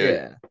 was,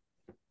 yeah.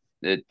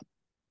 It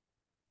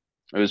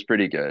it was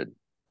pretty good.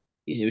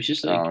 Yeah, it was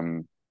just like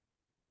Um,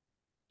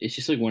 it's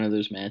just like one of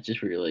those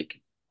matches where you're like,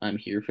 I'm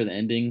here for the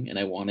ending and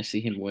I want to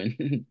see him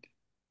win.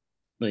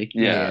 Like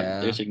yeah, Yeah.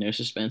 there's like no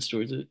suspense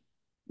towards it.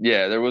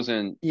 yeah. There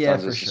wasn't Yeah,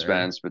 tons for of sure.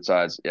 suspense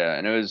besides, yeah,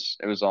 and it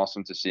was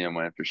awesome to see him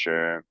win for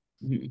sure.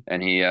 Mhm.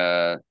 And he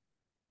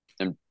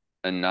and,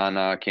 and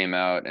Nana came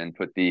out and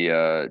put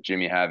the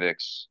Jimmy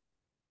Havoc's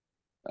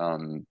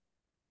um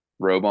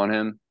robe on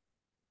him.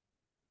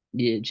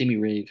 Yeah, Jimmy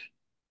Rave.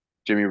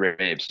 Jimmy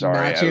Rave, sorry,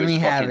 Not I always Jimmy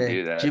fucking Havoc.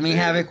 do that, Jimmy dude.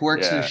 Havoc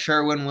works with Yeah,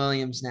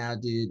 Sherwin-Williams now,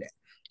 dude.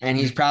 And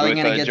he's probably with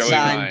gonna get Joey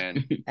signed.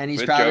 Ryan, And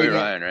he's with probably Joey gonna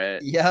Ryan,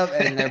 right? Yep,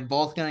 and they're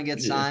both gonna get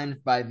Yeah.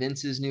 signed by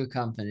Vince's new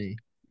company.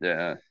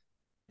 Yeah,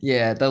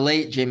 Yeah, the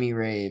late Jimmy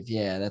Rave.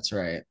 Yeah, that's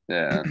right.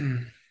 yeah.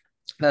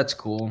 That's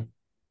cool.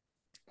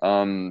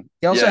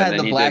 He also Yeah, and had then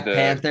the he did Black the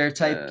Panther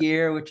type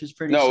gear, which was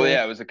pretty no, yeah,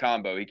 it sick. was a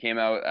combo. He came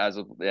out as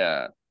a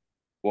yeah.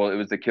 Well, it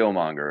was the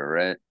Killmonger,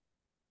 right?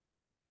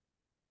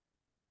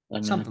 I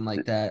don't know. Something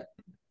like that.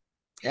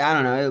 Yeah, I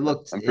don't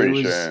know. I'm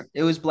pretty sure.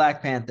 It was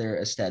Black Panther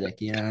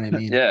aesthetic, you know what I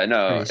mean? Yeah,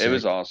 no, Pretty it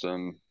was sick.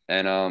 awesome.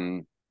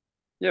 And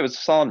yeah, it was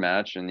a solid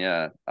match and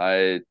yeah,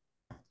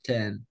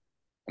 10.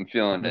 I'm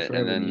feeling Will it. And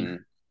forever be.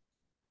 then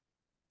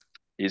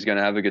he's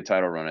gonna have a good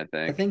title run, I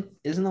I think. think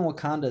isn't the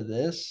Wakanda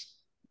this?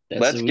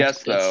 Let's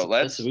guess though.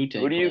 That's the Wu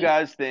Who Tang do you Clan.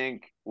 guys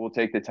think will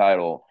take the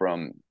title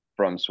from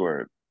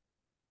Swerve?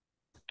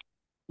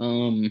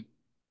 Um,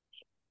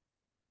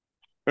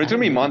 But I it's gonna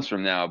don't be know. months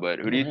from now, but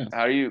I don't know.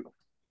 how do you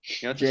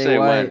have to Jay say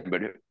when, White.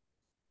 but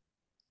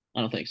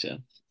I don't think so.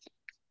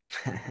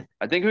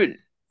 I think who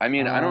I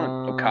mean, I don't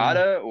um,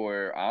 Okada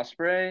or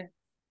Osprey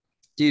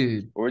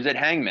dude, or is it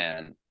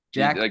Hangman?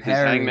 Jack Like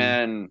does Perry.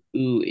 Hangman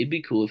Ooh, it'd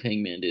be cool if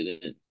Hangman did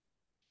it.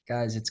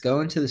 Guys, it's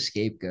going to the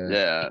scapegoat.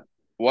 yeah.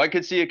 Well, I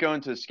could see it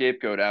going to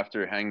scapegoat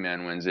after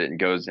Hangman wins it and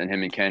goes, and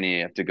him and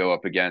Kenny have to go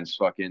up against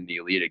fucking the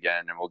Elite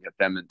again, and we'll get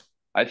them.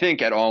 I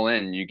think at All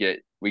In, we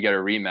get a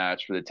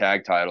rematch for the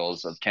tag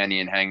titles of Kenny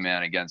and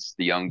Hangman against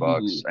the Young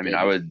Bucks. Ooh, I mean,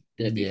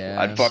 that'd be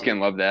I'd Yeah, fucking fucking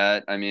sick. love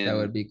that. I that mean,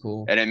 would be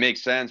cool. and it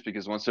makes sense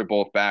because once they're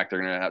both back,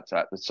 they're gonna have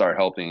to start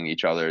helping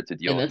each other to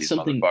deal And with that's these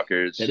something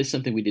motherfuckers that is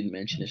something we didn't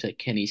mention is that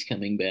Kenny's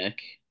coming back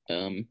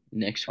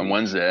next on week.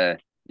 Wednesday.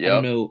 I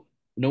don't Yep. know.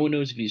 No one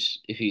knows if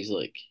he's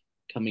like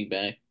coming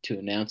back to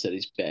announce that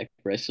he's back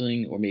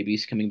wrestling, or maybe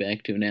he's coming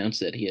back to announce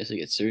that he has to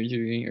get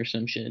surgery or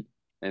some shit.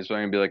 And so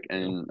I'm gonna be like, So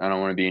and I don't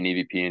want to be an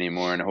EVP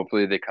anymore. And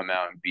hopefully they come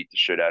out and beat the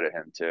shit out of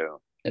him too.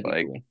 that'd be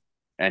Like, cool.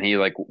 and he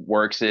like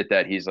works it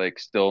that he's like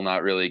still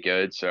not really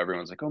good. So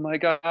everyone's like, "Oh my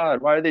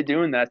God, why are they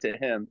doing that to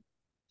him?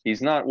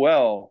 He's not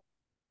well."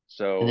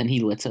 And then So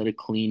he lets out a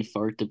clean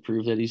fart to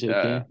prove that he's yeah,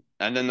 okay.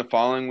 and then the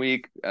following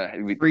week,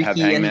 we have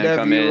Freaky Hangman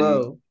come in.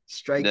 NWO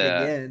strike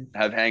Yeah, again.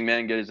 have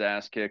Hangman get his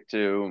ass kicked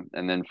too,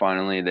 and then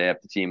finally they have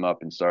to team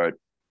up and start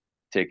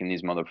taking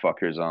these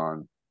motherfuckers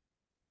on.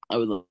 I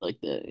would like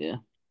that. Yeah,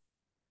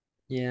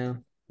 Yeah.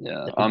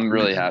 Yeah, that would I'm be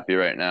really amazing. happy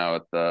right now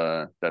with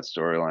that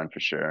storyline for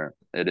sure.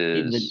 It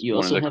And then is you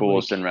one of also the have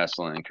coolest in like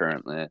wrestling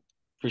currently.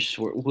 for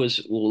Swerve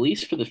was well at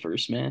least for the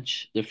first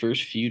match, the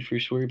first feud for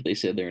Swerve. They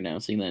said they're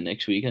announcing that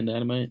next week on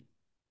Dynamite.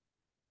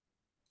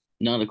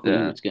 Not a clue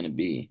who Yeah, it's gonna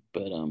be,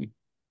 but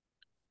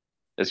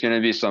it's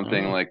gonna be I don't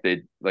something know. like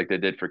they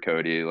did for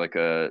Cody, like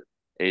a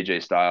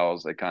AJ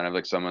Styles, like kind of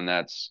like someone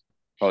that's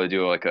probably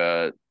do like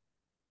a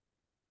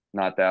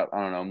not that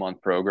I don't know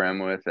month program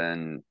with,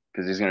 and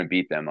because he's gonna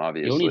beat them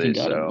You don't even obviously.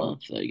 got a So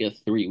month. You got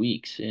 3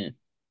 weeks. Yeah.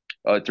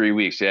 3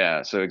 weeks,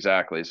 yeah. So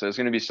exactly. So it's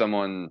gonna be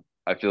someone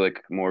I feel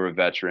like more of a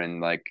veteran,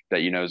 like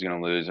that is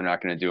gonna lose. They're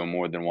not gonna do a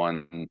more than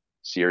one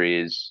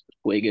series.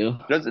 Fuego,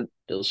 Does it?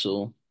 El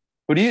Sol.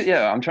 Who do you?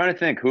 Yeah, I'm trying to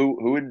think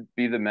who would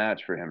be the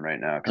match for him right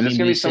now I because it's mean,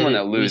 gonna we be said someone it.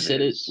 that We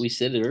said it. We loses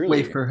said it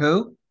Wait, earlier. for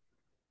who?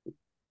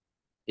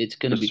 It's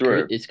gonna for be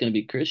Swerve. It's gonna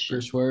be For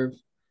Christian Swerve?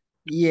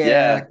 Yeah,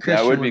 Yeah, that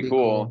Christian would would be be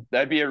cool. cool.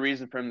 That'd be a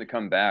reason for him to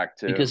come back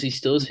because too. he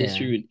still has Yeah.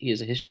 history. He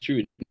has a history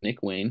with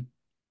Nick Wayne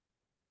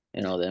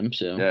and all them.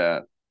 So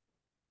Yeah,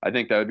 I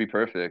think that would be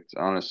perfect,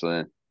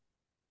 honestly.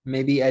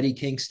 Maybe Eddie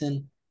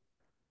Kingston,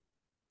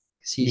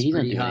 because yeah, he's he's not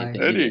pretty doing high.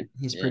 anything either. Eddie.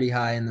 He's Yeah, pretty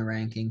high in the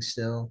rankings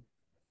still.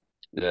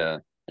 Yeah,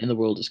 and the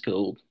world is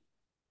cold.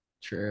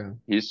 True.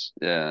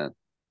 yeah.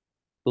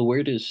 But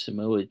where does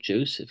Samoa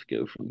Joseph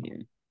go from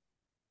here?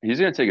 He's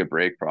gonna take a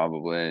break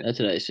probably. That's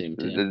what I assumed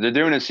too. They're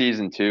doing a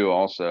season two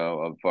also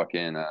of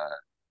fucking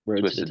Road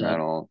to the Twisted top.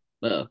 Metal.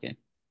 Oh, okay.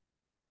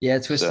 Yeah,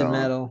 Twisted So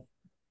Metal.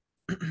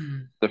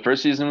 the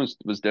first season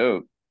was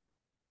dope.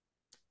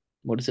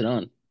 What is it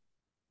on?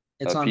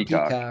 It's on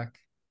Peacock. Peacock.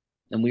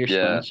 And we are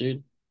Yeah,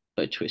 sponsored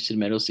by Twisted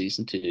Metal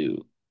Season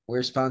 2.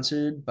 We're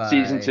sponsored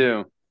season by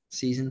two.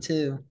 Season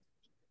 2.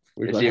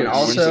 We're It's about to And even have more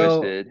also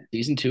twisted.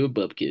 season 2 of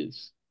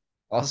Bupkids.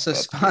 Bupkis is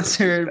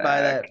sponsored by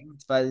back.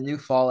 the new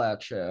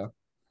Fallout show.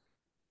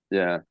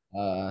 Yeah,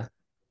 Uh they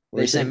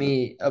Where's sent that?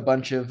 me a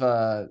bunch of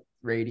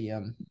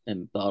radium.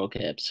 And bottle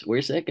caps.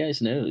 Where's that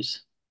guy's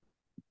nose?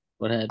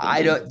 What happened, I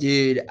dude? don't,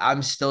 dude.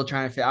 I'm still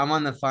trying to figure. I'm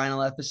on the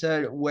final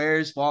episode.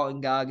 Where's Walton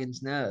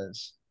Goggins'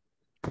 nose?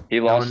 he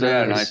No lost one it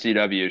at an knows.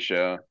 ICW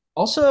show.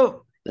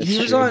 Also, That's he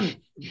was true. on.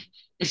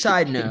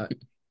 Side note,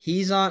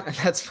 he's on.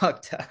 That's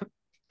fucked up.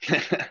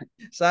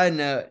 Side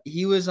note,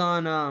 he was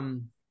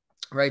on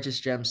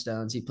Righteous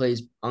Gemstones. He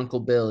plays Uncle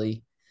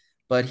Billy,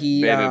 but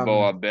he Baby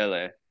boy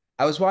Billy.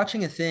 I was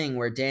watching a thing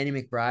where Danny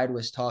McBride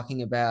was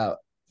talking about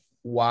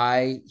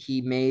why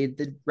he made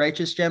the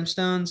Righteous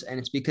Gemstones, and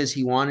it's because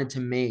he wanted to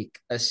make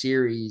a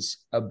series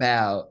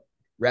about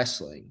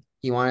wrestling.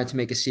 He wanted to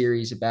make a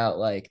series about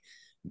like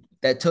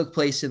that took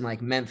place in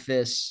like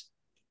Memphis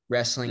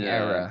wrestling Yeah.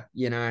 era.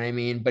 You know what I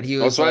mean? But he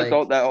was That's why I like,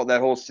 thought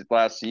that whole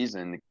last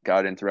season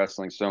got into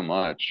wrestling so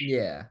much.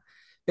 yeah.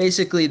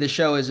 Basically, the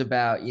show is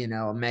about,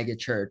 a mega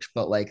church,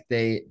 but like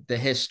the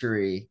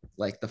history,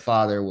 like the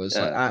father was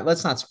like, Yeah.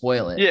 let's not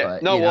spoil it, Yeah.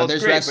 but No, well, it's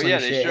there's great, but wrestling yeah,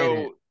 they shit in it.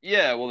 show.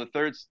 Yeah, well,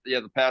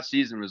 the past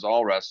season was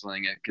all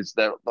wrestling because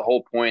the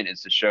whole point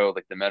is to show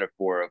like the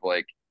metaphor of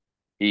like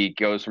he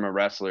goes from a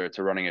wrestler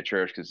to running a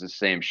church because it's the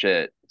same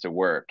shit. It's a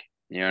work.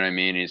 You know what I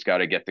mean? He's got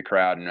to get the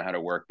crowd and know how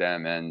to work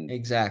them, and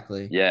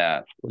Exactly.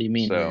 yeah. What do you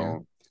mean? Yeah.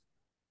 So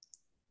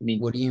You mean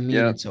What do you mean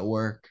yeah, it's a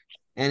work?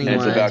 and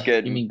God?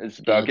 Anyway, You mean it's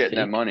about God getting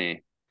that fake?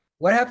 money.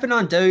 what happened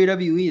on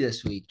WWE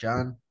this week,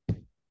 John?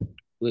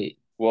 Wait,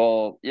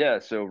 Well, yeah.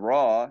 So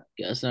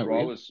God's not Raw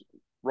real? was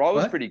Raw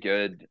was What? pretty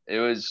good.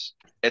 It's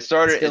It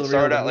still real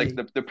started to out like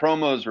me. the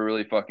promos were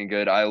really fucking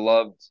good. I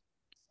loved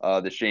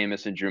the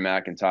Sheamus and Drew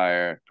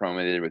McIntyre promo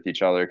they did with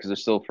each other because they're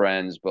still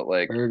friends, but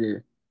like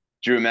Burger.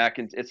 Drew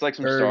McIntyre, it's like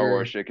some Star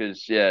Wars Burger. shit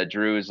because yeah,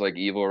 Drew is like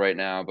evil right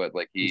now, but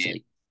like He's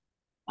like,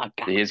 oh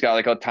God. he's got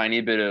like a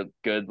tiny bit of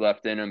good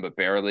left in him, but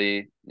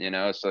barely,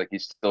 So like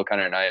he's still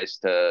kind of nice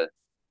to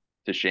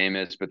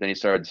Sheamus, but then he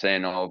started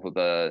saying all of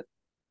the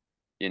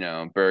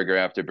burger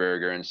after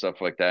burger and stuff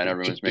like that, and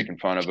everyone's Chicken, making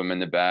fun of him in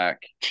the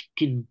back.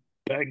 chicken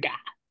burger.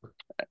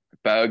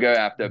 Burger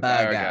after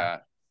Burger.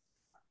 burger.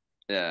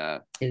 Yeah.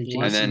 Want And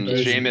some then burger?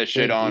 Sheamus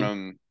shit on Burger.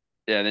 him.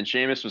 Yeah, then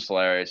Sheamus was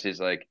hilarious. He's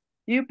like,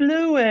 "You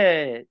blew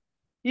it.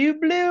 You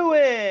blew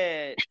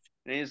it."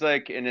 And he's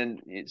like, and then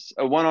it's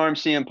a one-arm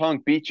CM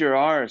Punk beat your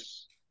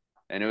arse.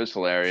 And it was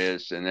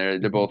hilarious. And they're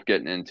both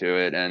getting into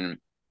it. And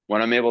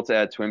when I'm able to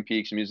add Twin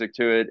Peaks music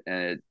to it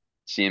and it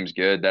seems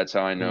good, that's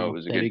how I know it Oh,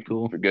 was that'd be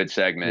cool. a good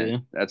segment. Yeah.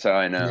 That's how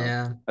I know.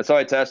 Yeah. That's how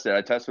I test it.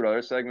 I test with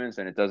other segments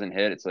and it doesn't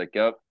hit. It's like,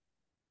 yep,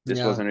 this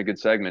Yeah. wasn't a good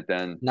segment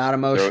then. Not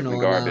Throw it in the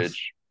emotional enough.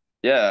 garbage.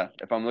 Yeah,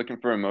 if I'm looking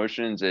for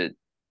emotions,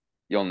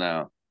 you'll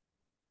know.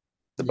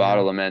 The Yeah.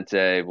 bottle of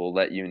mente will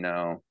let you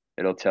know.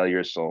 It'll tell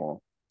your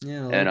soul.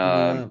 Yeah. It'll And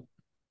open you up.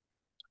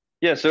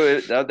 Yeah, so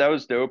that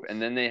was dope.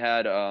 And then they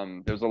had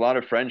there was a lot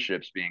of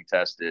friendships being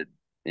tested,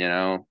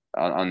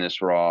 on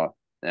this Raw,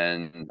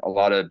 and a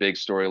lot of big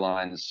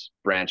storylines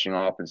branching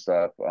off and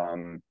stuff.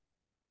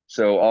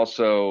 So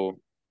also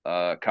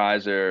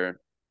Kaiser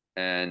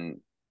and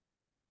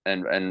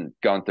and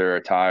Gunther are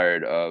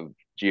tired of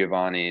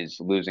Giovanni's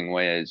losing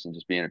ways and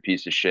just being a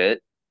piece of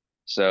shit.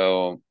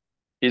 So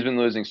he's been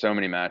losing so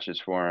many matches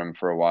for him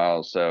for a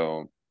while.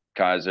 So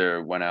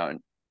Kaiser went out and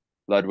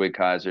Ludwig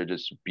Kaiser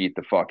just beat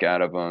the fuck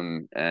out of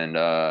him. And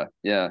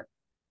yeah,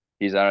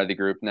 he's out of the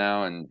group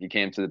now. And he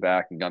came to the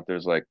back and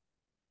Gunther's like,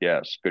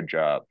 yes, good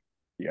job.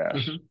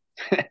 Yes,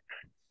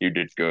 you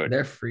did good.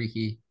 They're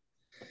freaky.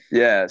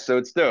 Yeah, so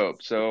it's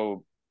dope.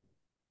 So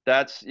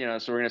that's, so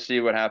we're gonna see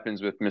what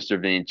happens with Mr.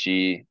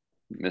 Vinci,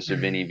 Mr.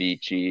 Vinny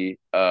Vici.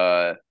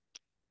 And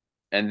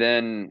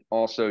then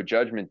also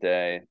Judgment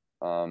Day.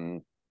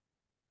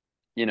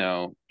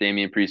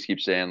 Damian Priest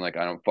keeps saying like,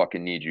 I don't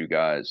fucking need you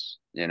guys.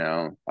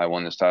 I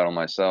won this title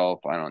myself.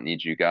 I don't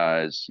need you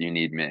guys. You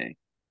need me.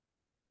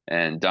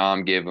 And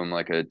Dom gave him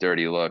like a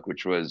dirty look,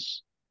 which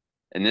was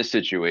in this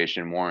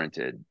situation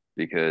warranted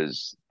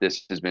because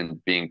this has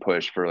been being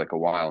pushed for like a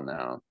while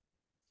now.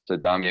 So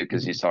Dom gave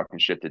because he's talking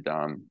shit to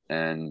Dom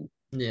and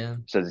Yeah.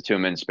 says it to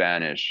him in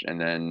Spanish, and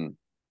then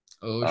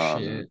Oh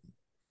um shit.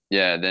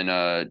 yeah, then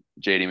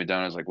JD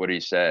Madonna's like, what do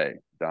you say?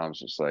 Dom's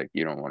just like,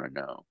 you don't want to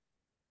know.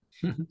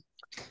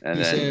 And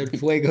He then said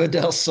Fuego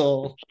del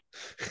Sol.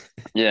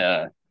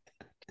 yeah,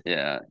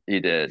 yeah, he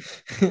did.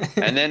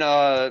 And then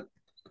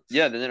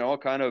yeah, then it all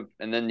kind of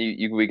and then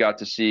we got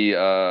to see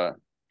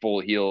full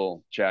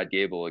heel Chad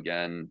Gable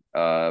again,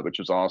 which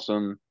was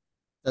awesome.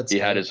 That's He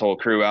had dope. his whole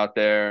crew out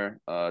there,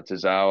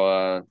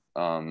 Tozawa,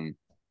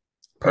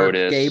 Perk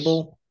Otis,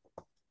 Gable.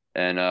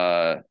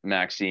 and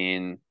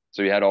Maxine.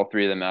 So he had all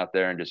three of them out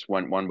there and just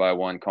went one by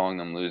one, calling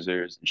them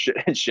losers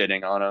and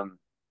shitting on them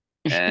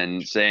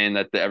and saying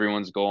that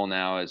everyone's goal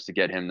now is to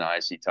get him the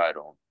IC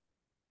title.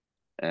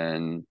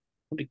 And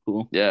That'd be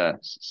cool. yeah,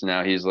 so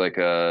now he's like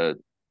a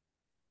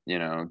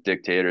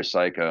dictator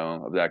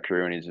psycho of that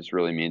crew, and he's just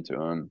really mean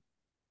to him.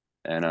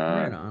 And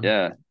Right on.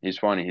 yeah, he's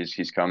funny.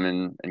 He's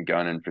coming and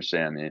gunning for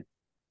Sammy.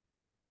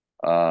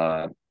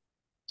 Uh,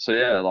 so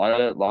yeah, a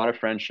lot of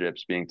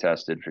friendships being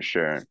tested for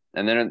sure.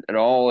 And then it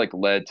all like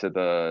led to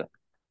the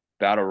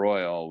battle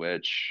royal,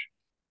 which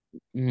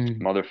Mm.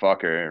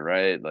 motherfucker,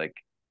 right? Like,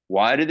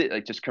 why did it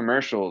like just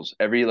commercials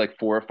every like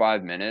 4 or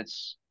 5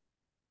 minutes?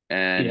 Dude,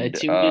 I And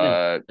tuned in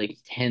at like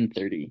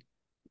 10:30.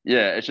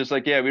 yeah, it's just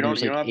like, yeah, we There don't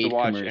was you like don't have to 8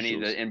 watch any of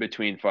commercials. the in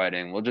between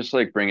fighting. We'll just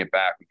like bring it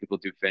back when people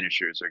do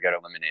finishers or get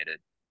eliminated.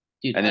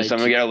 Dude, And then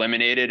someone get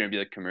eliminated and be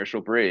like commercial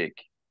break.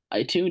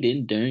 I tuned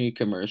in during a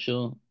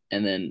commercial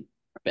and then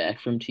back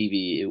from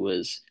TV. It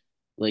was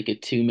like a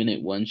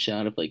 2-minute one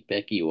shot of like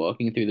Becky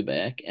walking through the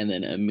back, and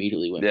then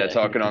immediately went Yeah, back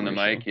into talking on the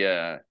mic, commercial.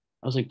 yeah.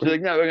 I was like, She's bro,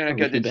 like, no, we're gonna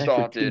bro, we've get been it back for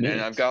two salted, and I've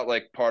minutes. got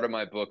like part of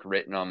my book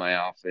written on my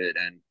outfit,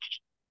 and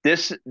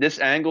this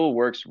angle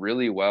works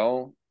really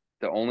well.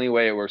 The only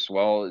way it works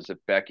well is if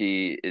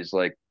Becky is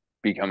like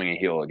becoming a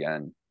heel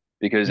again,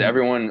 because Mhm.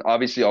 everyone,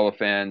 obviously, all the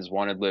fans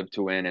wanted Liv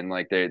to win, and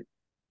like they're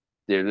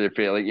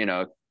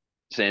feeling,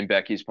 saying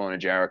Becky's pulling a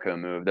Jericho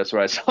move. That's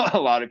what I saw a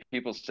lot of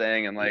people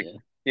saying, and like,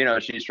 Yeah,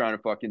 she's trying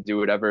to fucking do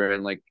whatever,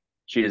 and like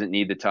she doesn't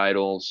need the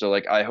title. So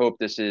like, I hope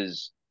this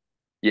is,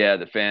 yeah,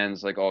 the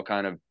fans like all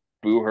kind of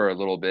boo her a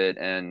little bit,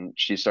 and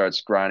she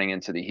starts grinding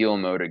into the heel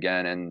mode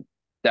again, and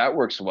that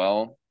works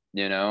well.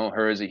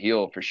 Her as a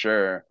heel for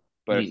sure. I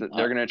But if mean,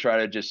 they're gonna try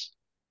to just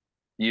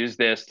use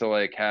this to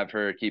like have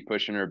her keep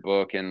pushing her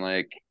book and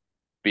like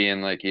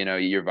being like eat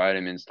your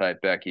vitamins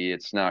type Becky,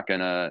 it's not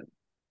gonna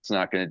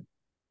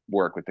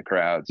work with the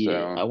crowd.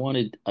 yeah, So,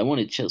 I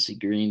wanted Chelsea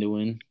Green to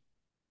win,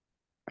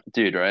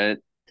 dude, right?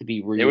 to be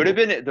It would have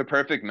real. been the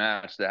perfect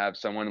match to have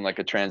someone like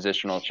a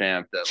transitional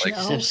champ that like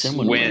Just have Chelsea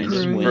someone wins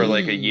random for win.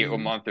 like a year, a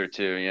Green. month or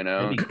two,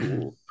 That'd be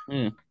cool.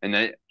 Yeah. and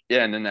then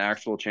yeah, and then the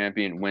actual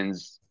champion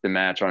wins the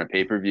match on a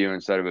pay-per-view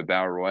instead of a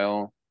battle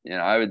royal.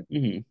 I would.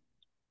 Hmm.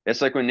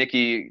 It's like when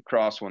Nikki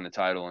Cross won the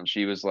title, and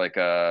she was like,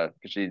 'cause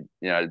she,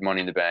 had Money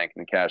in the Bank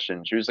and cashed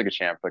in. She was like a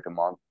champ for like a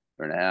month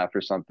or and a half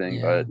or something,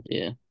 Yeah. but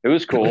Yeah. it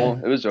was cool.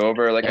 It was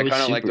over. Like That I was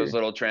kind of like those super.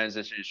 little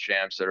transitions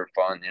champs that are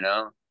fun.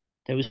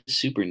 That was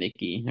super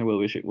Nikki. Or what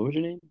was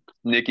her name?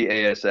 Nikki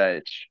ASH,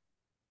 Oh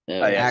yeah.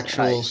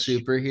 Actual ASH,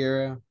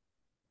 superhero.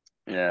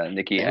 yeah,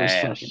 Nikki That was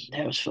fucking Ash,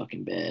 that was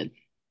fucking bad.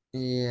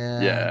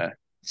 Yeah. yeah.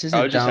 It's just I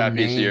a was just dumb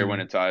happy to see her win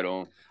a name.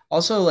 title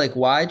Also, like,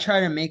 why try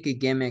to make a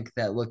gimmick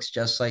that looks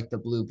just like the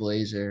Blue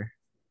Blazer?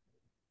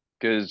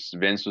 because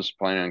Vince was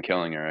planning on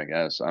killing her. I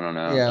guess I don't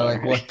know. Yeah, All like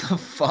right. what the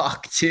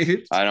fuck,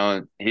 dude? I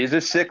don't. He's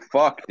a sick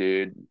fuck,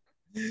 dude.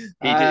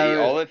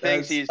 All the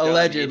things That's he's done, he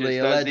allegedly,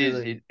 just does these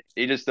allegedly.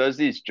 he just does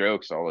these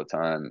jokes all the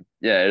time.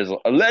 Yeah, it is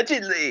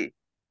allegedly.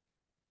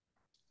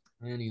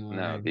 No,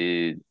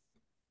 Anyway,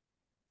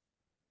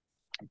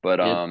 but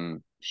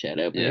Yep. Shout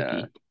out yeah,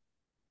 Becky.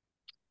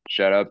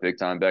 shout out big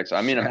time Bex.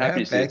 I mean, I'm shout happy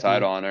to out see the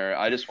title Becky. on her.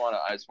 I just want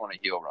a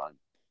heel run.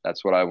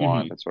 That's what I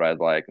want. Hmm. That's what I'd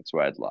like. That's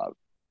what I'd love.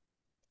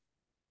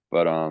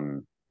 But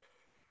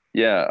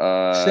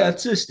Yeah,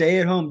 Seth's a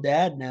stay-at-home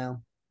dad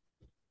now.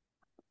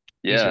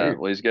 He's yeah. hurt.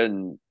 Well, he's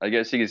getting. I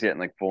guess he's getting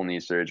like full knee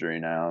surgery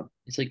now.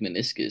 It's like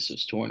meniscus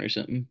was torn or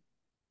something.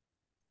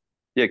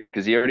 Yeah,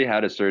 because he already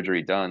had a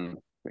surgery done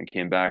and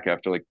came back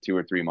after like 2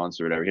 or 3 months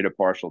or whatever. He had a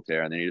partial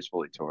tear and then he just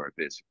fully tore it.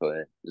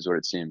 Basically, is what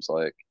it seems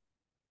like.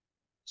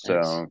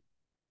 That's So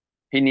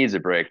he needs a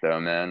break though,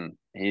 man.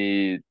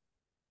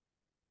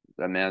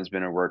 That man's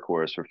been a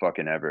workhorse for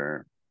fucking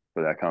ever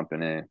for that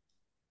company.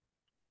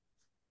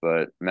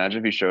 But imagine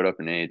if he showed up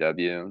in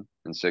AEW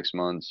in 6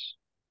 months.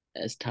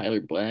 as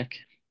Tyler Black.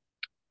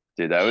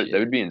 Dude, that would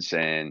Shit. be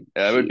insane.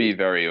 That would be Shit.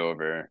 very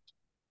over.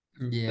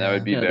 That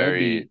would Yeah. be No, that'd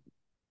very, be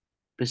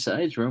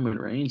besides Roman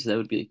Reigns, that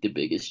would be like the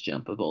biggest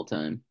jump of all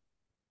time.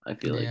 I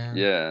feel like. Yeah.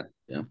 yeah,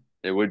 Yeah.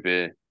 it would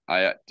be.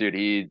 Dude,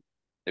 it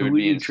Who would would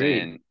be you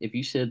trade insane. if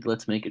you said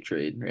let's make a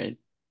trade, right?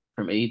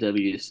 From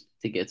AEW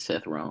to get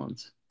Seth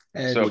Rollins.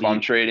 Ed, What's the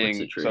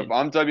So if trade?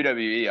 I'm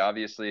WWE,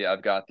 obviously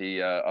I've got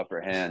the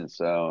upper hand.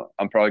 So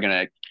I'm probably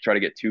gonna try to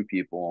get two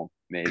people,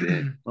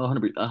 maybe. Well,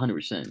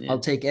 100%, yeah. I'll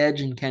take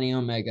Edge and Kenny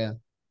Omega.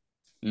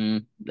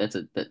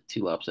 That too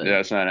Yeah, lopsided.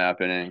 it's not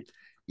happening.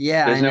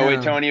 Yeah, There's I no way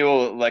know. Tony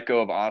will let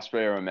go of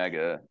Osprey or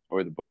Omega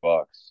or the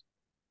Bucks.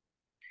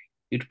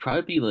 It'd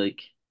probably be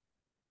like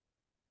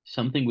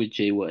something with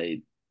Jay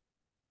White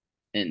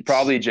and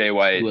Probably Jay two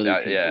White. other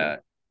people. Yeah,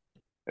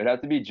 it'd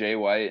have to be Jay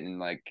White and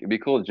like it'd be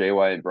cool if Jay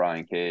White and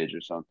Brian Cage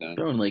or something.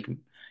 Throwing like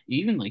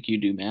even like you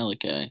do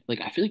Malachi.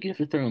 Like I feel like you have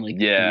to throw in like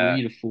Yeah,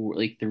 3 to 4,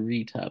 like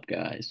three top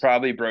guys.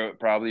 probably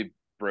Brody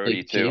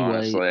Like too, Jay White,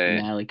 honestly.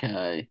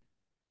 Malachi,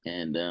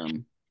 and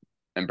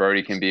And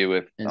Brody can be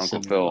with Uncle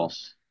someone Phil.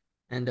 else.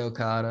 And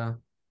Okada.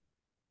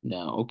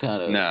 No,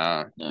 Okada.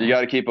 Nah, you No.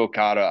 got to keep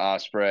Okada,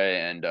 Osprey,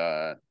 and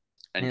Hey,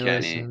 Kenny.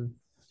 listen.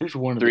 There's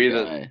one other Three of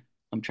the guy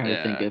I'm trying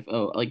to think yeah. of.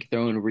 Oh, like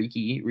throwing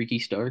Ricky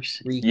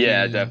Starks,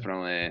 Yeah, Ricky.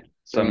 definitely.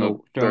 throwing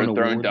a throwing a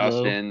Throwing Wardlow,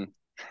 Dustin.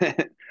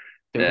 throwing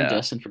Yeah.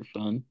 Dustin for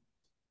fun.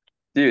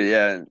 Dude,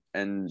 yeah,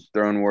 and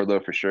throwing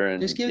Wardlow for sure.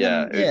 And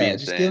yeah, it would be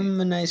Just give insane.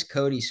 them a nice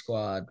Cody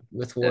squad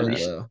with Yeah.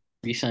 Wardlow.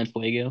 Resign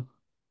Fuego,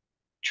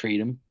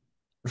 trade him,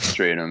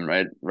 Trade him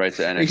right to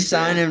Resign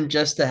NXT. him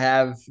just to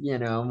have,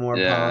 more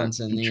Yeah. pawns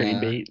in the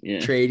trade bait. Yeah.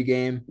 trade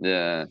game.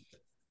 Yeah.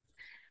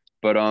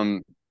 But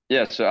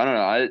yeah, so I don't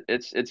know.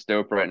 It's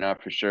dope right now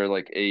for sure.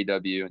 Like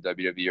AEW and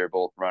WWE are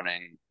both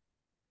running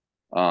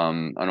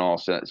on all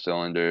set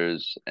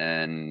cylinders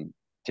and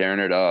tearing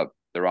it up.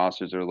 The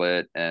rosters are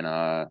lit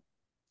and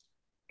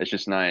it's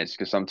just nice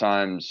because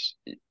sometimes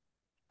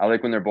I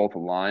like when they're both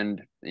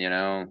aligned, you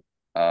know.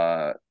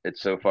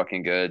 It's so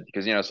fucking good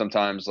because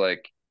sometimes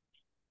like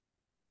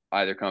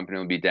either company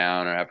will be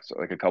down or have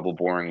like a couple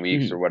boring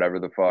weeks or Mhm. whatever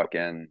the fuck,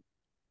 and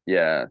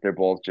yeah, they're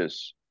both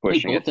just Like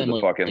pushing both it to them the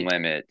fucking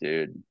limit,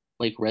 dude.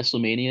 like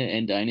WrestleMania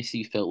and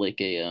Dynasty felt like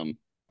they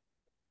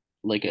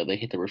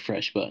hit the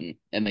refresh button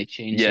and they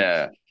changed a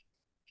Yeah,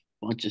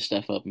 bunch of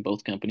stuff up in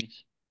both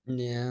companies.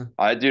 Yeah.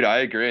 I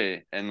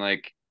agree, and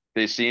like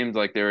they seemed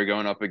like they were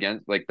going up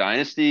against like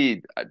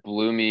Dynasty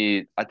blew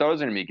me. I thought it was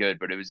gonna be good,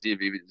 but it was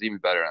even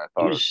better than I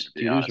thought it was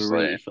gonna be. It was Honestly,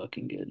 really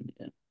fucking good.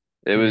 Yeah.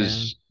 it Yeah.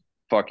 was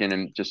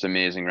fucking just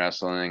amazing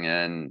wrestling,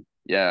 and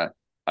yeah,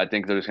 I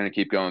think they're just gonna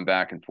keep going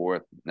back and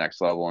forth,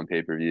 next level on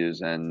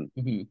pay-per-views, and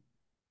hmm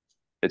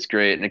it's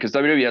great. And because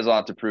WWE has a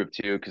lot to prove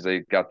too, because they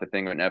got the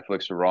thing with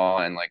Netflix for Raw,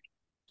 and like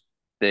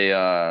they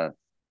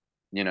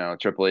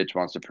Triple H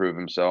wants to prove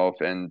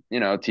himself, and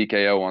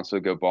TKO wants to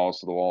go balls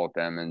to the wall with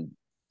them, and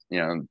you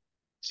know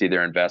see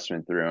their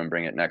investment through and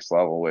bring it next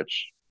level,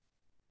 which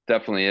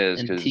definitely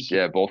is And because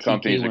yeah, both TK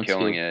companies are wants to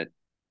killing go it.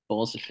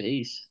 balls to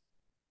face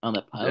on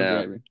that pile Yeah,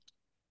 driver.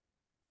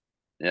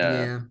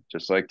 yeah, Yeah.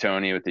 just like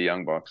Tony with the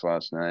Young Bucks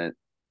last night.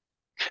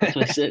 That's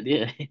what I said.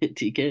 Yeah,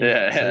 TK.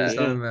 Yeah, That's what he's yeah,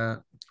 talking TKO.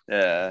 about.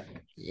 yeah,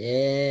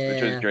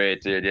 which was Yeah.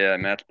 great, dude. Yeah,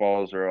 match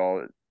balls are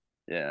all.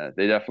 Yeah,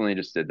 they definitely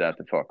just did that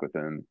to fuck with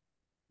him.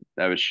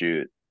 That was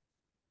shoot.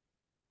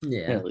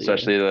 Yeah. Hell yeah.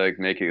 Especially like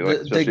making like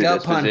The especially gut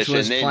this punch position.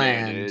 was They knew,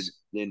 planned. dude.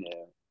 They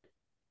knew.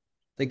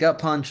 The gut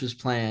punch was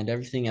planned.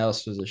 Everything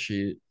else was a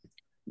shoot.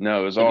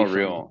 No, it was That'd all be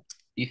funny. real.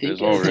 You It think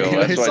was all real.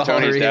 It That's was why all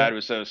Tony's real. dad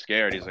was so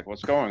scared. He's like,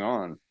 "What's going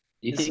on?"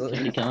 you It's think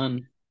Tony like-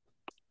 Khan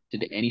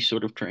did any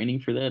sort of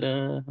training for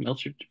that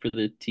Meltzer for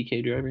the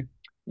TK driver?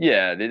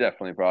 Yeah, they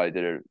definitely probably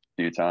did it a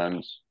few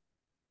times.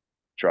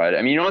 Tried it.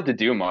 I mean, you don't have to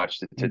do much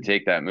to Mhm.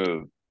 take that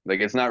move. Like,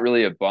 it's not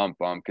really a bump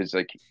because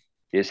like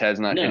his head's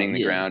not No, hitting the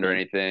yeah, ground or but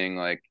anything.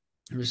 Like,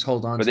 just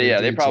hold on but to the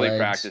they dude's probably legs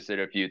practiced it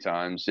a few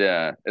times.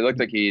 Yeah, it looked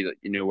like he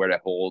knew where to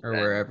hold or and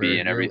be wherever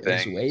and his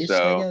everything. waist, I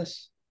So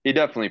guess. he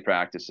definitely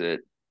practiced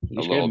it you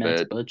a just grab little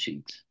Matt's bit. butt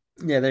cheeks.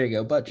 Yeah, there you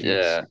go. Butt cheeks.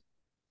 Yeah.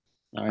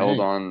 All Held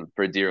right. on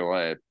for dear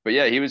life. But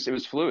yeah, it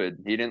was fluid.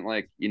 He didn't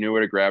like he knew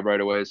where to grab right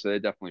away, so they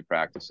definitely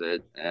practice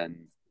it.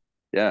 And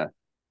yeah, I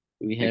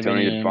Do we think have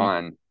Tony any did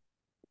fine.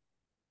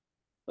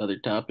 other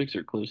topics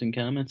or closing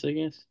comments, I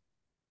guess?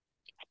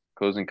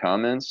 Closing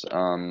comments.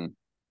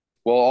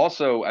 Well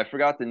also I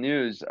forgot the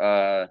news.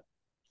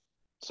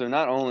 So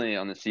not only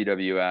on the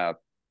CW app,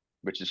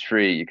 which is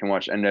free, you can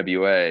watch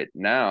NWA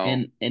now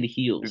And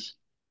heels.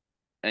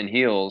 and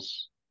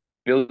Heels.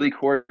 Billy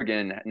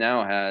Corgan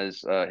now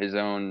has his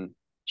own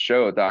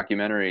show,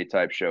 documentary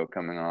type show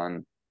coming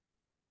on.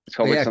 It's Oh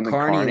called like yeah, something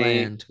Carney,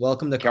 Carneyland.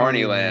 Welcome to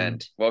Carneyland.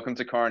 Carneyland. Welcome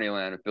to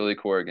Carneyland with Billy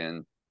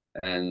Corgan.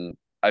 And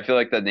I feel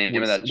like the name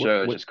of What's that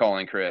show is what? just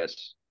Calling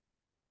Chris.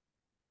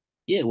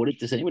 Yeah,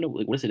 does anyone know?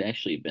 Like, what is it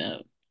actually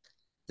about?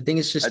 I think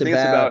it's I just think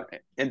it's about about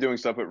him doing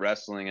stuff with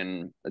wrestling,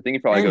 and I think he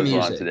probably and goes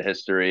on to the music.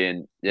 history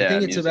and I yeah,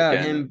 think it's music about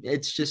and him.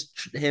 It's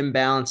just him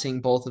balancing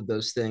both of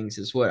those things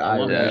is what I I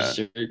want more read. yeah,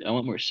 cir I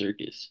want more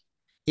circus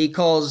He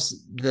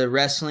calls the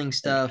wrestling and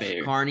stuff fair.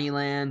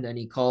 Carneyland and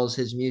he calls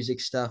his music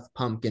stuff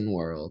Pumpkin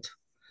World.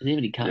 Does he have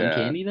any cotton yeah.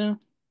 candy though?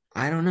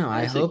 I don't know.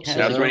 I hope How's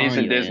That's it when so. he's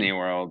in Carneyland Disney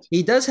World.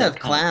 He does have without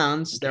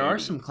clowns. There are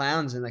some candy?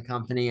 clowns in the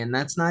company, and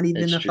that's not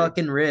even That's a true.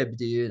 fucking rib,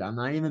 dude. I'm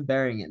not even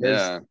burying it. There's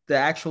Yeah. the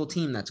actual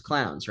team that's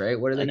clowns, right?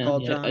 What are I they know.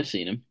 called, Yeah, John? I've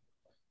seen him.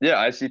 Yeah,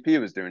 ICP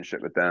was doing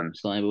shit with them.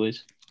 Slime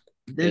Boys.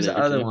 They're There's there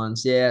other too.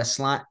 ones. Yeah,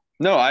 slime.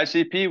 No,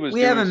 ICP was We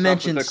doing haven't stuff with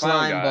mentioned the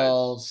clown slime guys.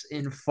 balls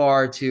in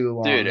far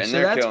too Dude, long. and So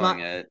they're killing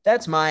it.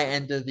 that's my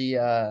end of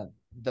the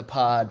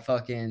pod.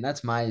 Fucking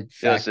that's my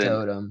Listen,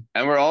 factotum.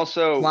 and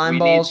Slime we need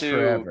balls to,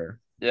 forever.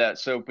 yeah,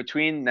 so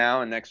between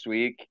now and next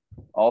week,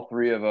 all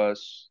three of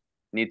us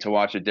need to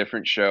watch a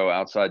different show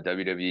outside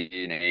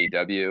WWE and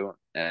AEW,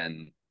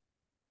 and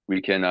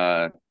we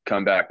can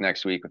come back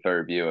next week with a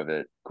review of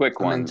it. Quick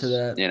I'm into ones,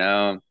 that. you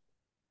know,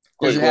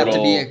 Does quick it have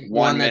to be little a one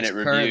one that's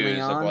minute currently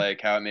reviews of on?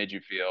 like how it made you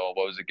feel,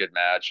 what was a good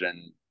match,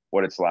 and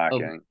what it's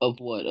lacking. Of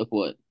what? Of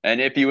what? And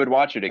if you would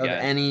watch it Of again.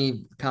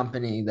 any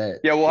company that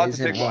Yeah, we'll have to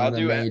isn't pick one. one of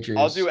the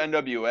I'll do majors.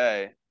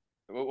 NWA.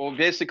 Well,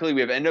 basically we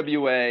have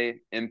NWA,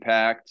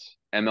 Impact,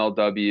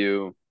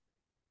 MLW,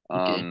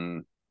 Okay.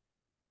 um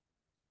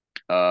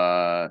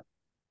uh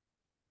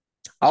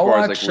as I'll far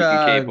as like watch we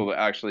can capable to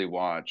actually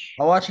watch.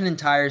 I'll watch an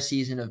entire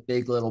season of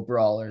Big Little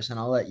Brawlers and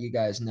I'll let you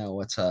guys know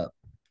what's up.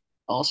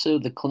 Also,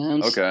 the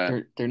clowns,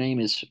 Okay. their name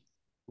is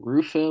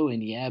Rufo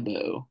and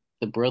Yabo,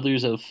 the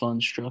brothers of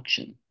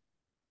Funstruction.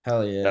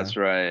 Hell yeah. That's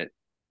right.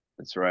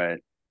 That's right.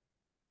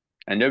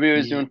 NWA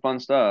is Yeah, doing fun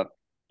stuff.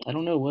 I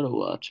don't know what to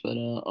watch, but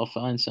I'll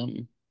find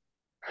something.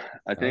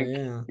 I Hell think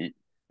yeah.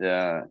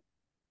 yeah,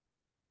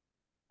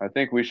 I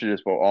think we should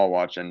just all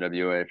watch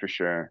NWA for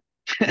sure.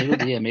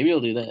 Maybe I'll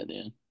do that.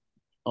 Yeah,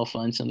 I'll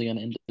find something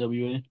on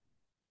NWA.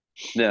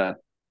 Yeah.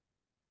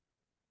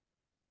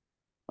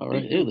 All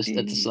right. Ew, that's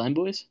the Slime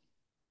Boys.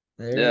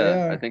 There they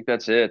Yeah, I are. think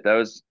that's it. That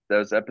was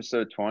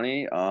episode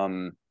 20.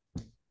 Trying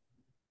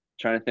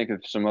to think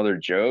of some other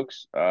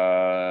jokes. Real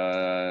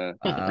Uh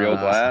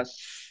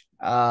Glass,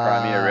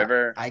 Cry Me a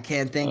River. I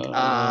can't think.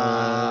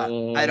 I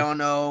Uh, don't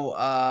know.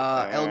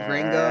 El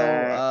Gringo.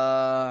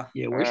 Uh,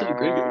 yeah. Where's El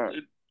Gringo? uh,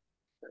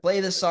 Play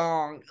the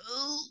song.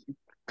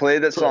 play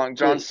the Play, song,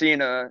 John play,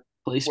 Cena.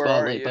 play Where are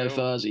Spotlight by you?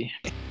 Fozzy.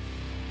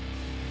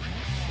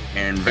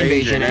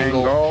 Invasion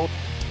Angle.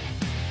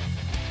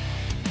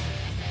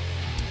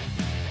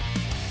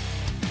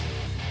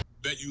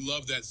 Bet you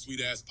love that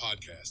sweet ass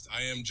podcast.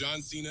 I am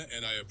John Cena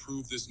and I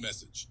approve this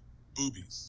message. Boobies.